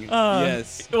 Amazing.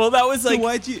 Yes. Well, that was So like.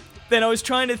 why'd you? Then I was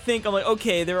trying to think. I'm like,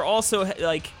 okay, there are also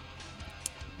like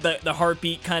the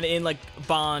heartbeat kind of in like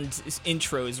Bond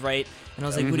intros, right? And I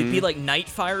was like, would it be like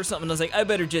Nightfire or something? And I was like, I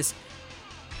better just.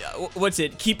 What's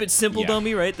it? Keep it simple, Yeah.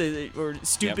 dummy, right? Or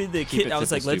stupid. Yep. The Keep kid. it I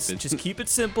was like, simple, let's stupid. just keep it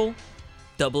simple.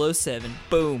 007.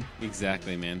 Boom.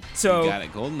 Exactly, man. So- you got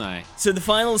it. GoldenEye. So the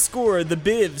final score, the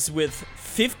Bivs with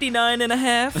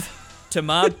 59.5 to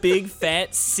my big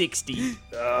fat 60.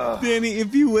 Danny,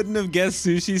 if you wouldn't have guessed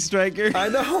Sushi Striker, I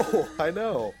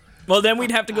know. Well, then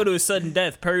we'd have to go to a sudden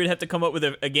death. Perry would have to come up with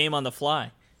a game on the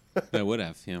fly. I would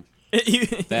have. Yeah.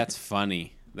 That's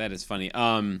funny. That is funny.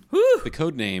 The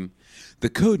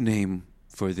code name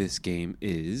for this game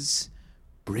is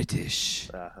British.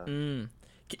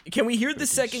 Can we hear the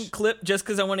second clip just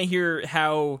because I want to hear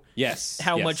how Yes.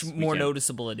 much we more can.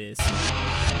 noticeable it is?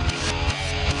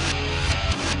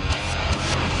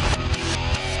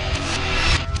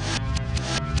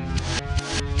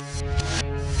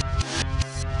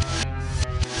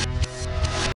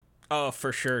 Oh,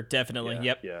 for sure, definitely. Yeah,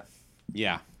 Yep. Yeah.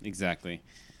 Yeah, exactly.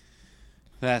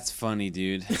 That's funny,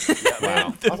 dude.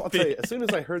 Wow. I'll tell you, as soon as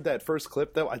I heard that first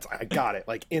clip, though, I got it,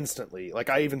 like, instantly. Like,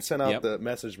 I even sent out Yep. the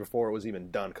message before it was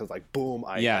even done, because, like, boom,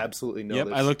 I Yeah. absolutely know Yep.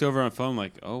 this. I looked over on phone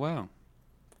like, oh wow.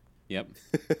 Yep.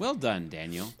 Well done,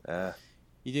 Daniel.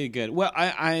 You did good. Well,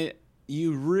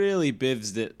 you really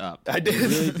bivsed it up. I did. You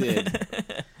really did.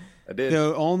 I did.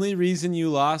 The only reason you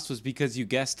lost was because you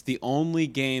guessed the only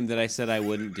game that I said I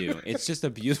wouldn't do. It's just a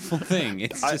beautiful thing.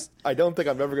 It's just I don't think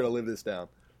I'm ever going to live this down.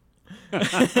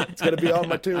 It's going to be on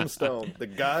my tombstone. The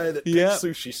guy that picked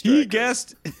Sushi Striker.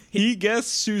 He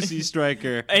guessed Sushi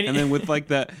Striker, And- and then with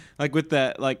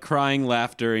that crying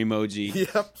laughter emoji.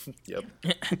 Yep.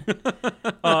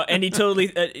 And he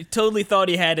totally thought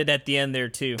he had it at the end there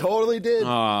too. Totally did. Aw.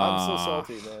 I'm so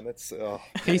salty, man. That's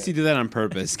Casey did that on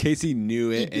purpose. Casey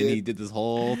knew it, and he did this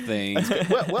whole thing.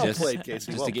 well just, played, Casey.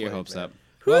 Just Well to get your played, hopes man. up.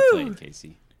 Well played,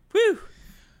 Casey. Woo!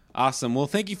 Awesome. Well,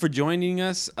 thank you for joining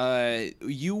us.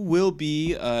 You will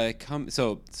be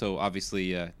So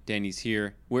obviously, Danny's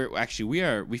here.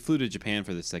 We flew to Japan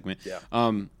for this segment. Yeah.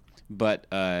 But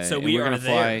So and we we're are gonna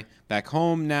fly there. back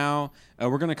home now.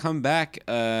 We're gonna come back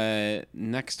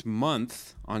next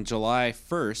month on July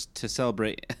 1st to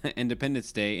celebrate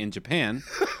Independence Day in Japan.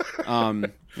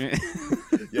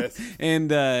 Yes.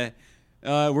 And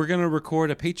we're gonna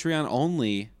record a Patreon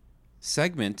only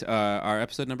segment, our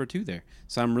episode number 2 there.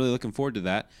 So I'm really looking forward to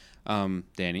that.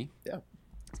 Danny, Yeah.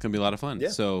 it's gonna be a lot of fun. Yeah.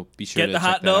 So be sure Get to the check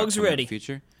hot that out dogs coming up in ready. the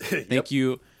future.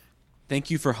 Yep. Thank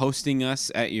you for hosting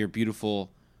us at your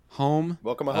beautiful home.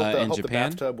 Welcome. I hope, in the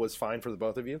Japan. bathtub was fine for the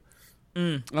both of you.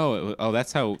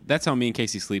 That's how me and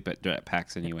Casey sleep at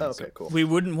PAX anyway. Okay, So cool. We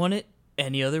wouldn't want it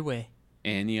any other way.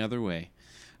 any other way.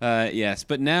 Yes,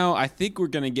 but now I think we're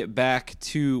going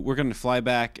to fly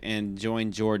back and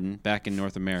join Jordan back in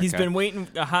North America. He's been waiting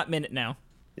a hot minute now.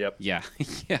 Yep. Yeah,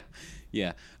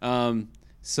 yeah.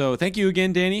 So thank you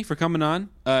again, Danny, for coming on.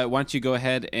 Why don't you go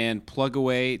ahead and plug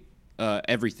away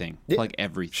everything? Yeah. Plug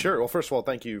everything. Sure. Well, first of all,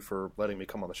 thank you for letting me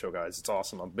come on the show, guys. It's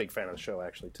awesome. I'm a big fan of the show,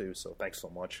 actually, too. So thanks so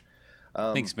much.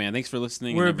 Thanks, man. Thanks for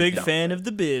listening. We're a and big everything. fan of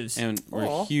the Bivs. And we're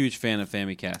a huge fan of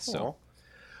FamiCast. So. Aw.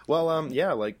 Well,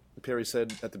 yeah, like Perry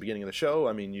said at the beginning of the show,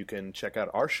 I mean, you can check out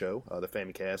our show, the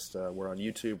FamiCast. We're on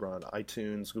YouTube, we're on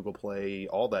iTunes, Google Play,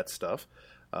 all that stuff.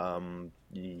 Check out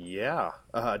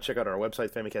our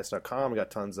website, famicast.com. We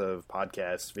got tons of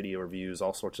podcasts, video reviews,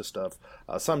 all sorts of stuff.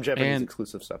 Some Japanese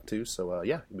exclusive stuff too. So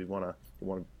we want to.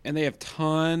 And they have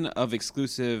ton of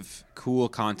exclusive, cool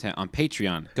content on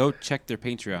Patreon. Go check their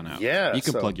Patreon out. Yeah, you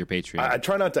can so plug your Patreon. I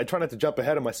try not to jump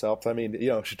ahead of myself. I mean,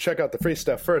 should check out the free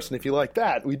stuff first. And if you like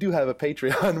that, we do have a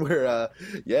Patreon where,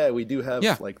 we do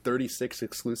have like 36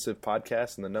 exclusive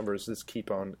podcasts, and the numbers just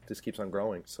keeps on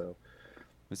growing. So.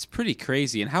 It's pretty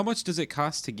crazy. And how much does it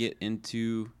cost to get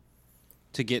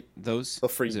those? Well,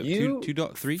 for you,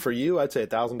 $3? For you, I'd say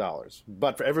 $1,000.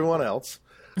 But for everyone else,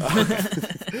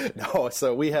 no.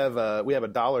 So we have a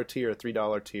 $1 tier, a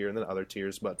 $3 tier, and then other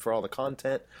tiers. But for all the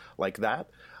content like that,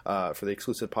 for the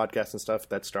exclusive podcasts and stuff,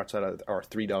 that starts out at our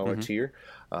 $3 tier.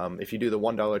 If you do the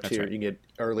 $1 tier, you get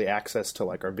early access to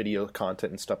like our video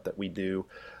content and stuff that we do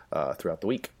throughout the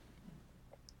week.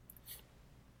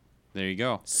 There you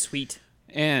go. Sweet.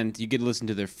 And you get to listen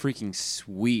to their freaking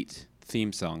sweet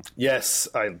theme song. Yes,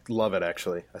 I love it,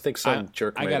 actually. I think some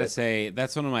jerk made it. I gotta say,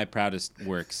 that's one of my proudest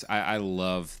works. I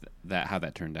love that, how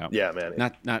that turned out. Yeah, man.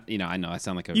 Not I know I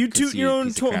sound like a You toot your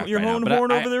own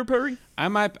horn over there, Perry? I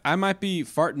might be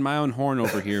farting my own horn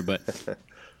over here, but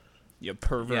you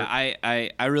pervert. yeah,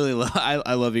 I really love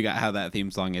I love you got how that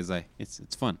theme song is.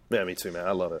 It's fun. Yeah, me too, man.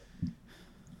 I love it.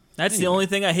 That's the only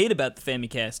thing I hate about the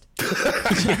FamiCast.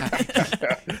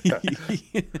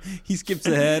 He skips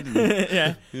ahead and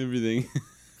Yeah. everything.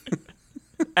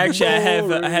 Actually, I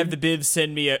have the Bivs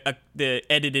send me the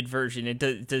edited version. It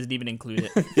doesn't even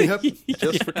include it. Yep,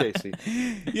 just for Casey.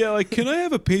 Yeah, like, can I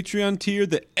have a Patreon tier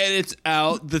that edits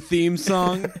out the theme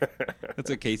song? That's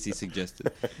what Casey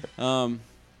suggested.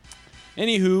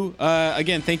 Anywho,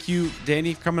 again, thank you,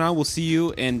 Danny, for coming on. We'll see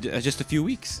you in just a few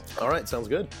weeks. All right, sounds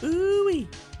good. Ooh-wee.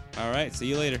 All right, see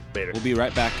you later. Later. We'll be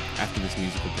right back after this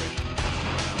musical break.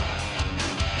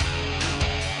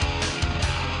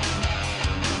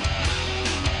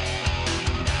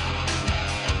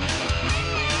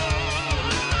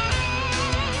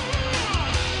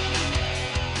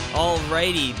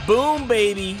 Alrighty, boom,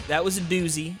 baby. That was a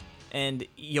doozy, and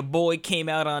your boy came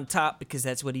out on top because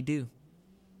that's what he do.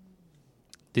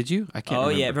 Did you? I can't. Oh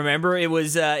remember. yeah, remember it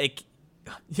was I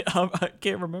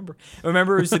can't remember.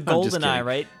 Remember it was the golden eye,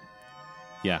 right?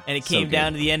 Yeah. And it so came good.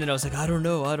 down to the end, and I was like, I don't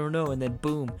know, and then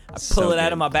boom, I So pull it out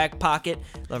good. of my back pocket,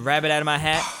 the rabbit out of my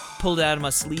hat, pulled it out of my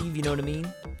sleeve. You know what I mean?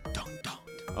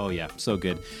 Oh yeah, so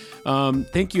good.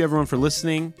 Thank you everyone for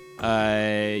listening.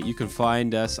 You can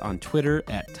find us on Twitter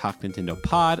at Talk Nintendo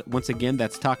Pod. Once again,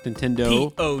 that's Talk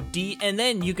Nintendo. POD. And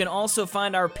then you can also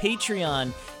find our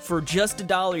Patreon. For just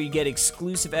 $1, you get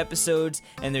exclusive episodes,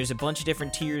 and there's a bunch of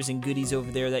different tiers and goodies over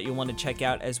there that you'll want to check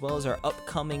out, as well as our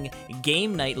upcoming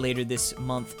game night later this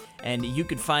month. And you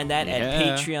can find that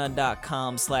at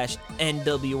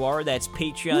patreon.com/NWR. That's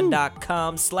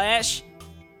patreon.com/NWR.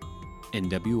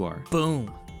 NWR.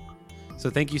 So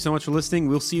thank you so much for listening.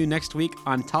 We'll see you next week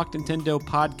on Talk Nintendo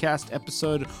Podcast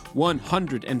episode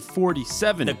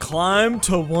 147. The climb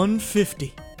to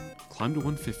 150. Climb to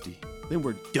 150. Then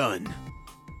we're done.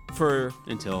 For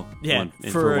Until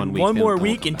for one week. one then more we'll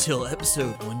week come back. until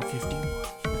episode 151.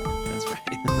 That's right.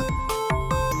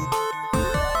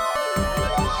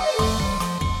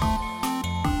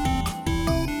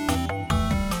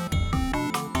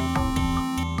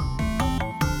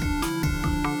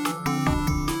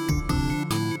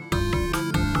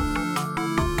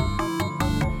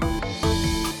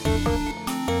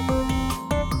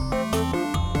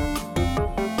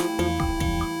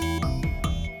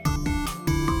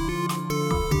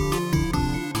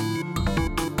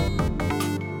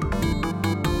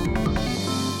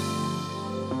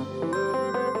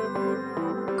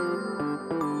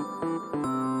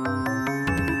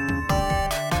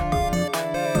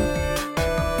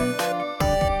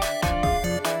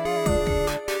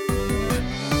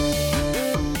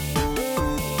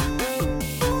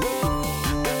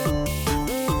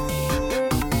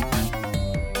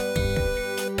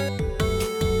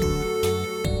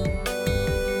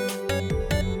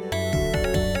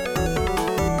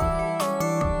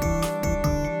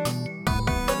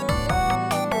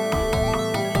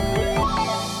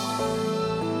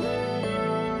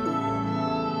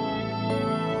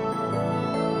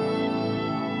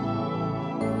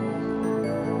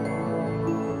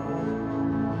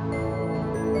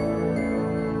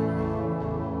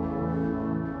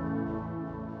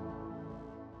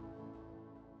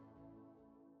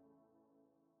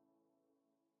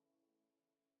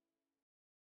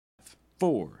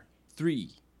 4,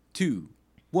 3, 2,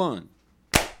 1.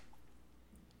 Man,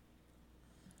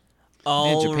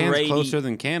 Japan's Alrighty. closer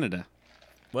than Canada.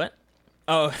 What?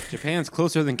 Oh, Japan's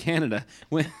closer than Canada.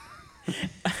 When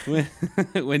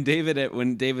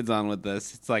David's on with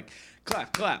us, it's like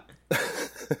clap, clap,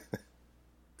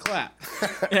 clap.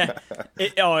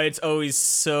 it's always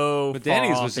so. But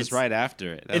Danny's far was off. just It's- right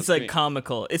after it. That It's was like great.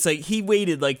 comical. It's like he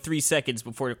waited like 3 seconds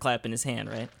before clapping his hand,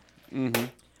 right? Mm-hmm.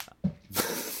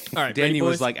 All right, Danny ready,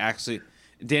 was boys? like actually.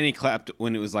 Danny clapped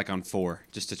when it was like on 4,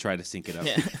 just to try to sync it up.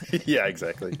 Yeah. Yeah,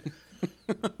 exactly.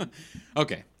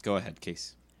 Okay, go ahead,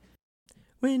 Case.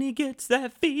 When he gets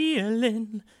that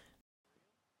feeling.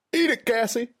 Eat it,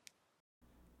 Cassie.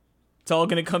 It's all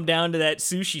going to come down to that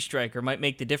sushi striker. Might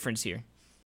make the difference here.